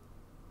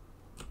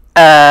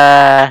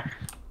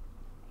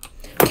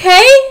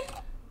 Kay?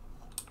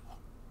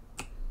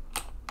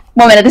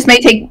 1 minute, this may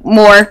take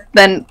more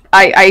than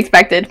I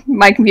expected.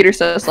 My computer's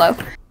so slow.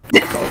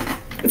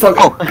 It's all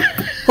good.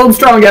 Hold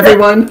strong,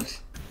 everyone.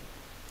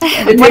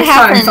 It What takes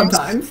time happened?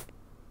 sometimes.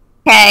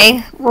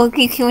 Okay, well,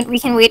 we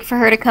can wait for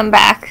her to come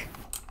back.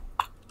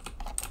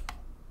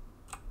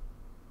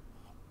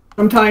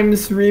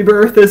 Sometimes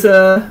rebirth is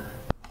a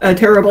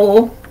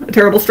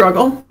terrible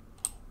struggle.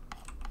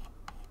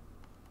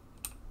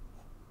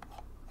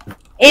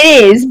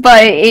 It is,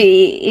 but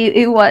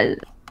it was.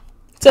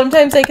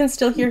 Sometimes I can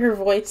still hear her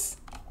voice.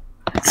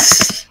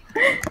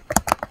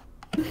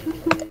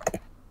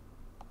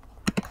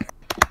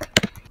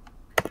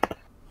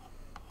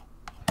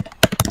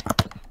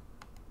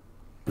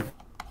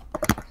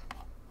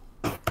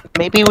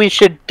 Maybe we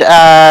should,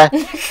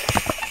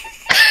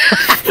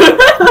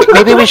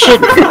 maybe we should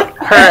put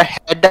her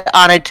head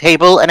on a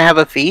table and have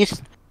a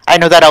feast. I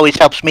know that always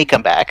helps me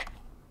come back.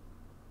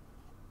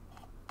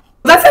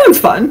 That sounds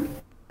fun.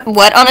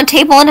 What, on a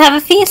table and have a I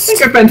feast?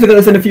 think I've been to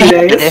those in a few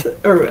days.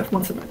 Or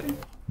once in a day.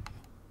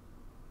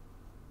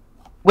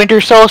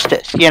 Winter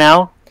solstice, you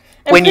know?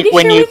 I'm when pretty you,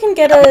 when sure you we can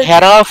get cut a.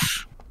 head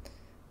off.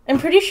 I'm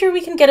pretty sure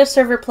we can get a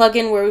server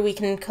plugin where we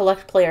can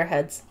collect player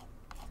heads.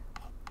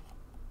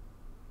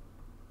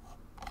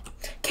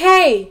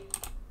 Kay!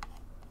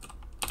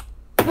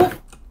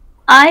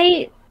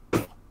 I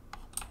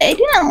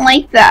didn't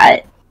like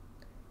that.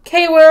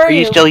 Kay, where Are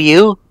you still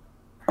you?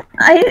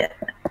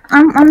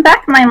 I'm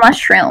back in my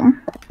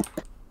mushroom.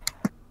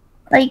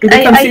 Like Did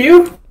they come see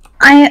you?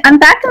 I'm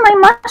back in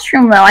my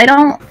mushroom though. I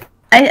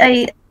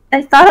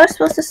thought I was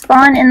supposed to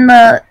spawn in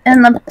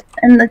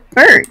the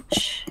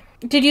birch.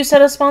 Did you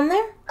set a spawn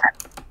there?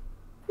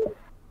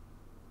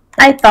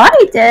 I thought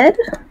I did,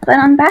 but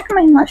I'm back in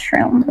my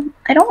mushroom.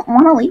 I don't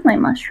want to leave my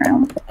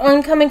mushroom.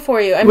 I'm coming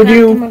for you. Would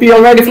you be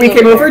alright if we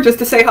came over just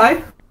to say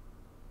hi?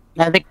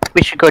 I think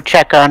we should go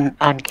check on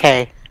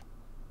Kay.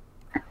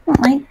 I don't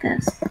like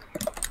this.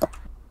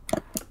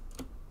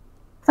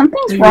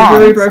 Something's You're wrong.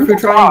 really brave for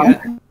Something's trying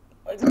wrong.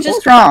 it.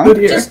 Something's wrong. Good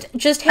here.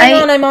 Just hang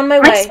on, I'm on my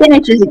My way. skin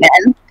itches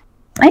again.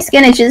 My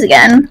skin itches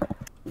again.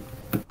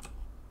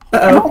 I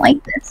Uh-oh. don't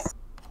like this.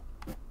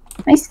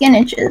 My skin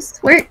itches.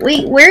 Wait.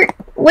 My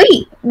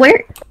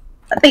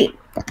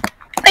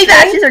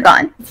patches are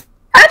gone.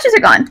 Patches are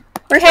gone.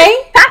 Where's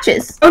my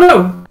patches? Oh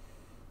no!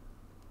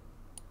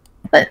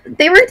 But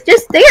they were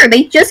just there.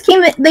 They just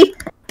came. They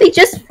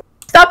just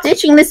stopped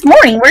itching this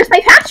morning. Where's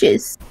my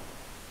patches?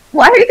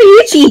 Why are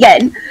they itchy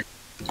again?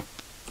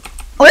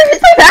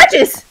 Where's my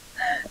patches?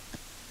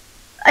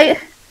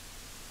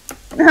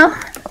 No,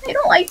 I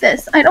don't like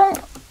this. I don't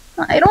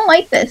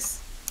like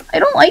this. I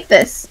don't like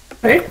this.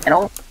 Hey, I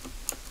don't.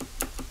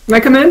 can I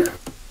come in?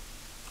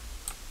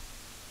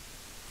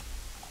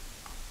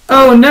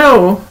 Oh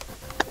no!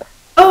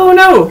 Oh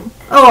no!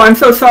 Oh, I'm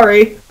so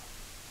sorry.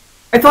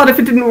 I thought if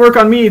it didn't work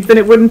on me, then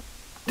it wouldn't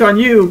on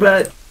you,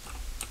 but...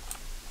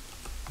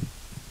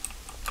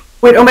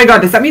 Wait, oh my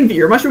god, does that mean that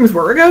your mushrooms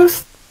were a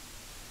ghost?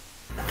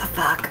 What the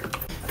fuck?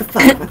 What the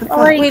fuck? What the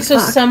fuck? Wait, so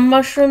some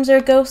mushrooms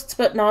are ghosts,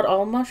 but not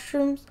all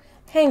mushrooms?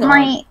 Hang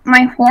on.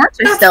 My horns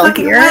are That's still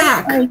fucking here.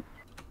 whack. Like,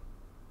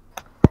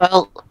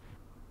 Well,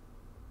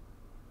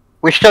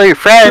 we're still your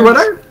friends. What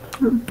are?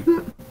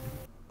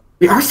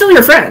 We are still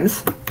your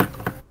friends.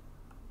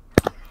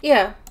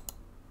 Yeah.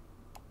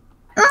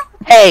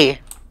 Hey,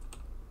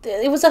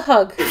 It was a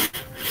hug.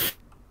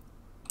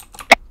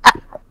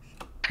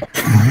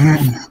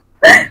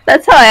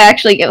 That's how I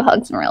actually give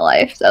hugs in real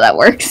life, so that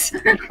works.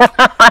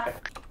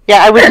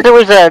 yeah, I wish there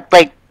was a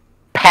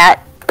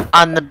pat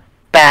on the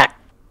back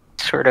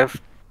sort of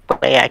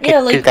way I could Yeah,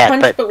 like do that,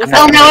 punch, but but with I'm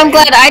not Oh, now I'm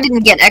gonna- glad I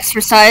didn't get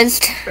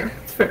exercised.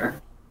 It's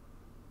fair.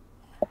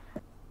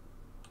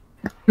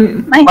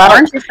 my Well-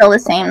 horns are still the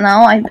same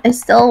though. I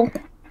still.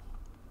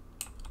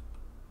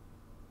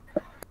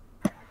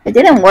 It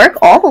didn't work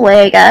all the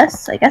way. I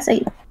guess.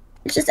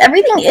 It's just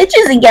everything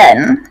itches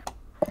again.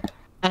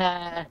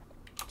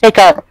 Take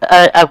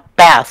a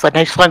bath, a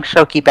nice long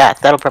soaky bath.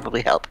 That'll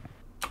probably help.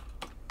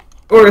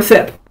 Or a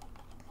sip.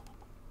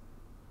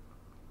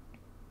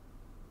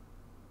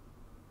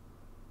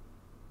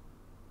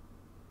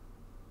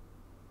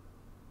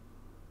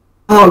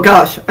 Oh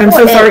gosh, I'm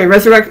so sorry.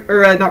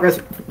 Not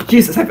resurrect.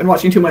 Jesus, I've been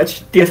watching too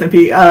much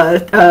DSMP.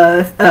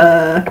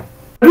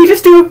 What do we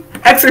just do?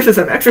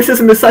 Exorcism.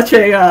 Exorcism is such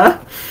a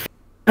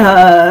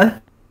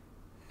an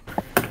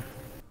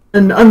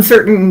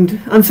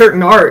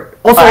uncertain art.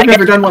 Also, I've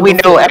never done one We know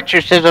before.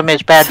 exorcism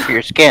is bad for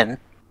your skin.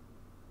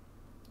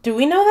 Do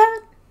we know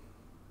that?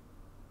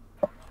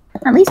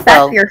 At least back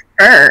Well- for your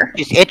fur.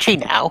 She's itchy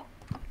now.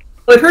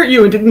 Well, it hurt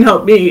you and didn't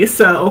help me,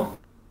 so.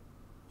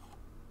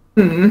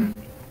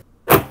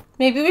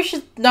 Maybe we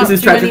should not This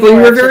is do any tragic. Well,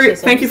 more you were very.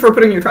 exorcisms. Thank you for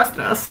putting your trust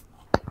in us.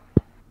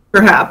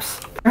 Perhaps.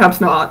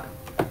 Perhaps not.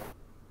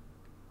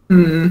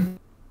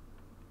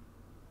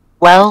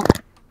 Well,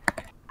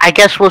 I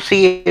guess we'll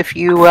see if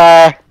you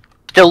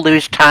still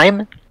lose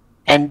time,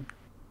 and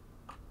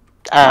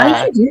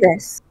Why did you do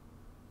this?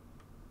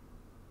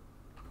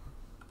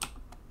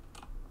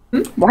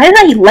 Why did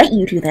I let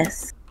you do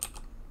this?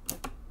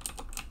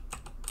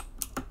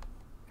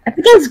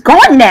 Everything's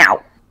gone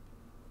now!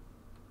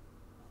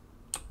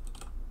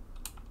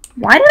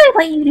 Why did I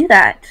let you do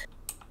that?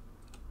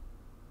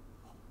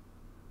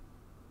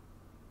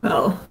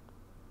 Well,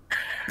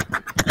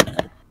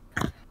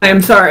 I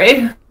am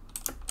sorry.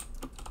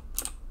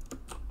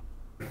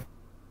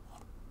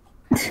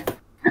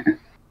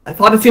 I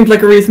thought it seemed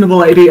like a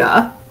reasonable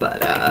idea,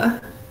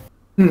 but,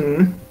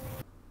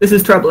 This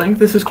is troubling.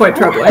 This is quite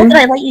troubling. Why did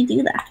I let you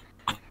do that?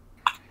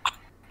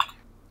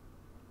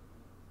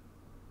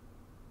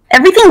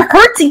 Everything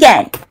hurts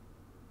again!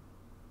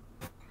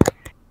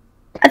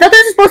 I thought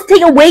this was supposed to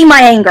take away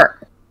my anger.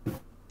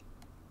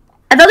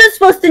 I thought this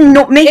was supposed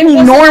to make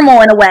me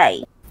normal in a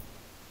way.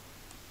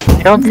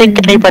 I don't think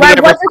anybody But I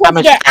ever wasn't supposed to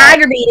promised get that.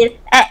 aggravated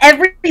at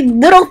every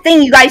little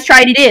thing you guys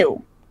try to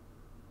do.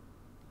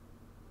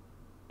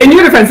 In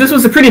your defense, this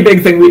was a pretty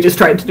big thing we just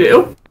tried to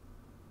do.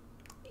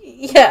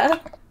 Yeah.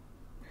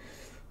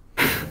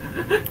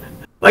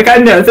 Like, I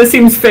don't know, this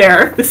seems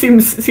fair. This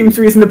seems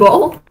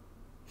reasonable.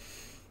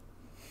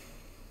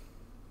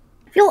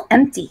 I feel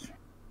empty.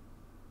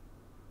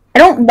 I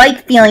don't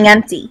like feeling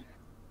empty.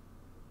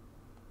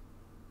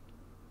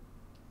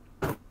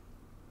 I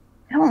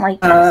don't like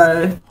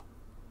this.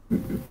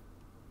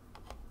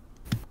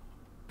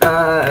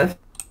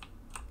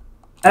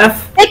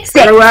 F. Fix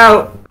it! Go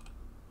out.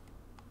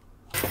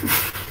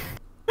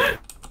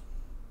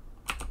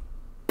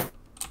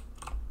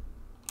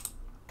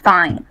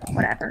 Fine,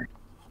 whatever.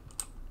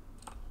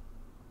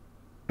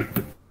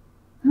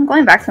 I'm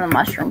going back to the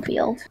mushroom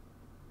field.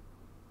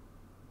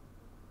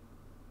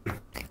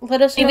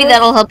 Let us Maybe know.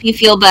 that'll help you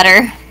feel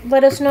better.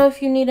 Let us know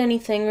if you need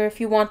anything or if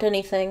you want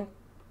anything.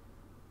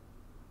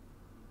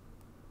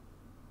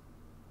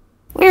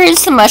 Where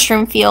is the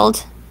mushroom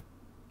field?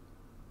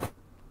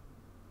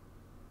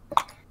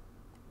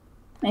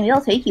 Maybe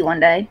I'll take you one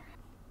day.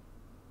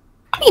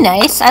 That'd be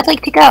nice. I'd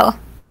like to go.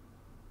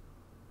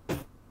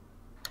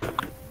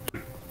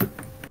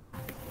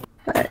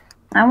 But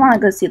I want to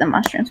go see the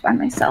mushrooms by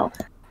myself.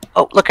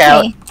 Oh, look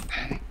out.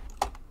 Okay.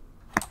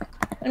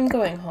 I'm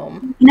going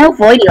home. You know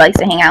Voidy likes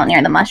to hang out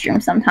near the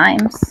mushrooms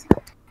sometimes.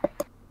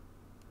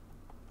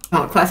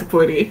 Oh, classic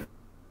 4D.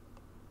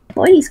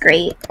 Voidy's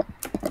great.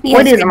 He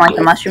Voidy has doesn't good like the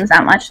taste. mushrooms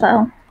that much,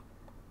 though.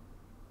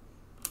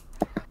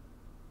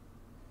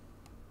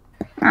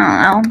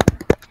 I don't know.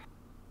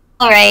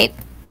 Alright.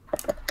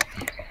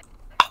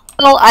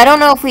 Well, I don't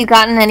know if we've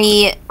gotten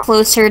any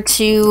closer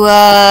to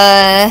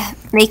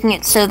making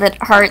it so that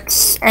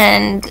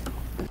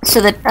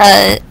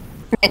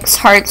Nick's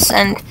hearts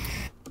and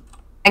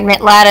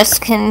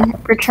MagnetLattice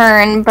can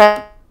return,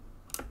 but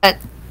at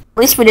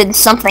least we did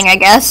something, I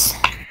guess.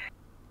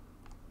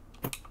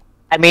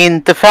 I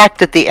mean, the fact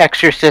that the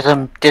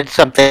exorcism did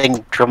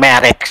something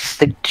dramatic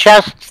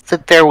suggests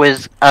that there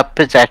was a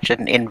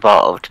possession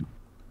involved.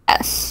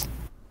 Yes.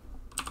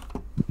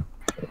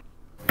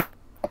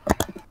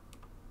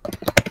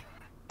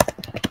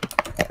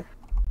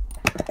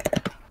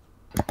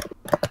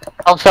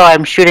 Also,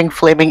 I'm shooting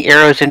flaming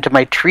arrows into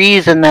my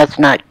trees, and that's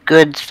not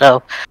good,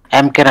 so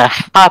I'm gonna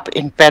hop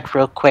in bed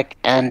real quick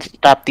and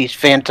stop these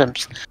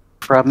phantoms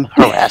from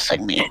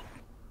harassing me.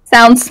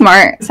 Sounds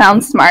smart.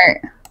 Sounds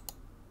smart.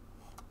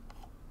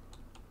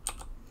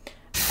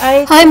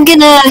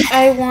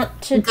 I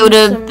want to Go do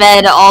to some-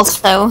 bed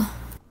also.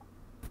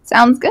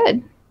 Sounds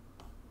good.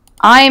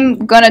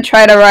 I'm gonna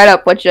try to write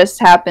up what just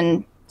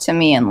happened to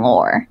me in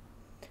lore.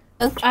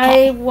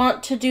 Okay. I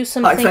want to do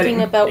some Exciting.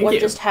 thinking about Thank what you.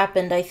 just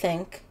happened, I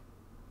think.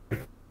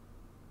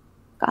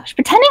 Gosh,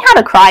 pretending how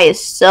to cry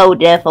is so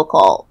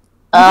difficult.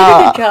 You did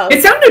a good job.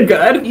 It sounded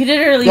good. You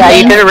did a really Yeah,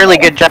 good you did a really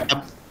good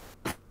job.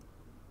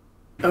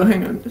 Oh,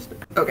 hang on.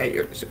 Okay,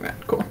 you're just doing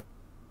that. Cool.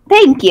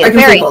 Thank you I can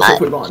very sleep also much.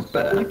 if we want,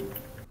 but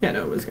yeah,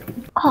 no, it was good.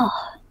 Oh.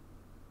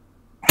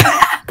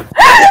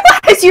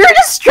 Because you were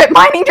just strip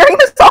mining during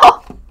this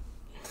all.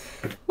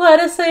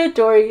 Lattice, I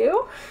adore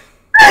you.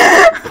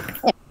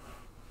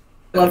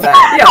 Love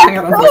that. Yeah, I'll hang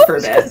out on this for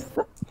a bit.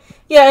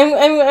 Yeah,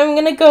 I'm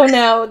gonna go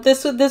now.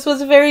 This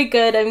was very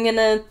good. I'm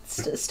gonna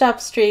stop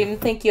stream.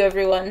 Thank you,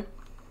 everyone.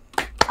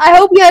 I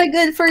hope you had a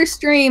good first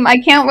stream. I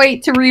can't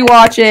wait to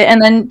rewatch it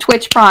and then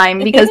Twitch Prime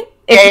because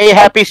Hey,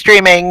 happy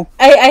streaming.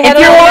 I had If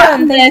a you're lot of watching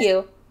fun. Thank this-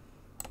 you.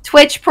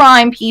 Twitch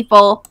Prime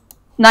people,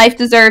 Knife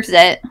deserves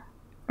it.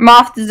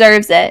 Moth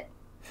deserves it.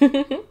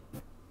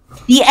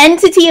 The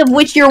entity of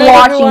which you're Hey,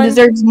 watching everyone.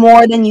 deserves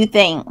more than you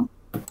think.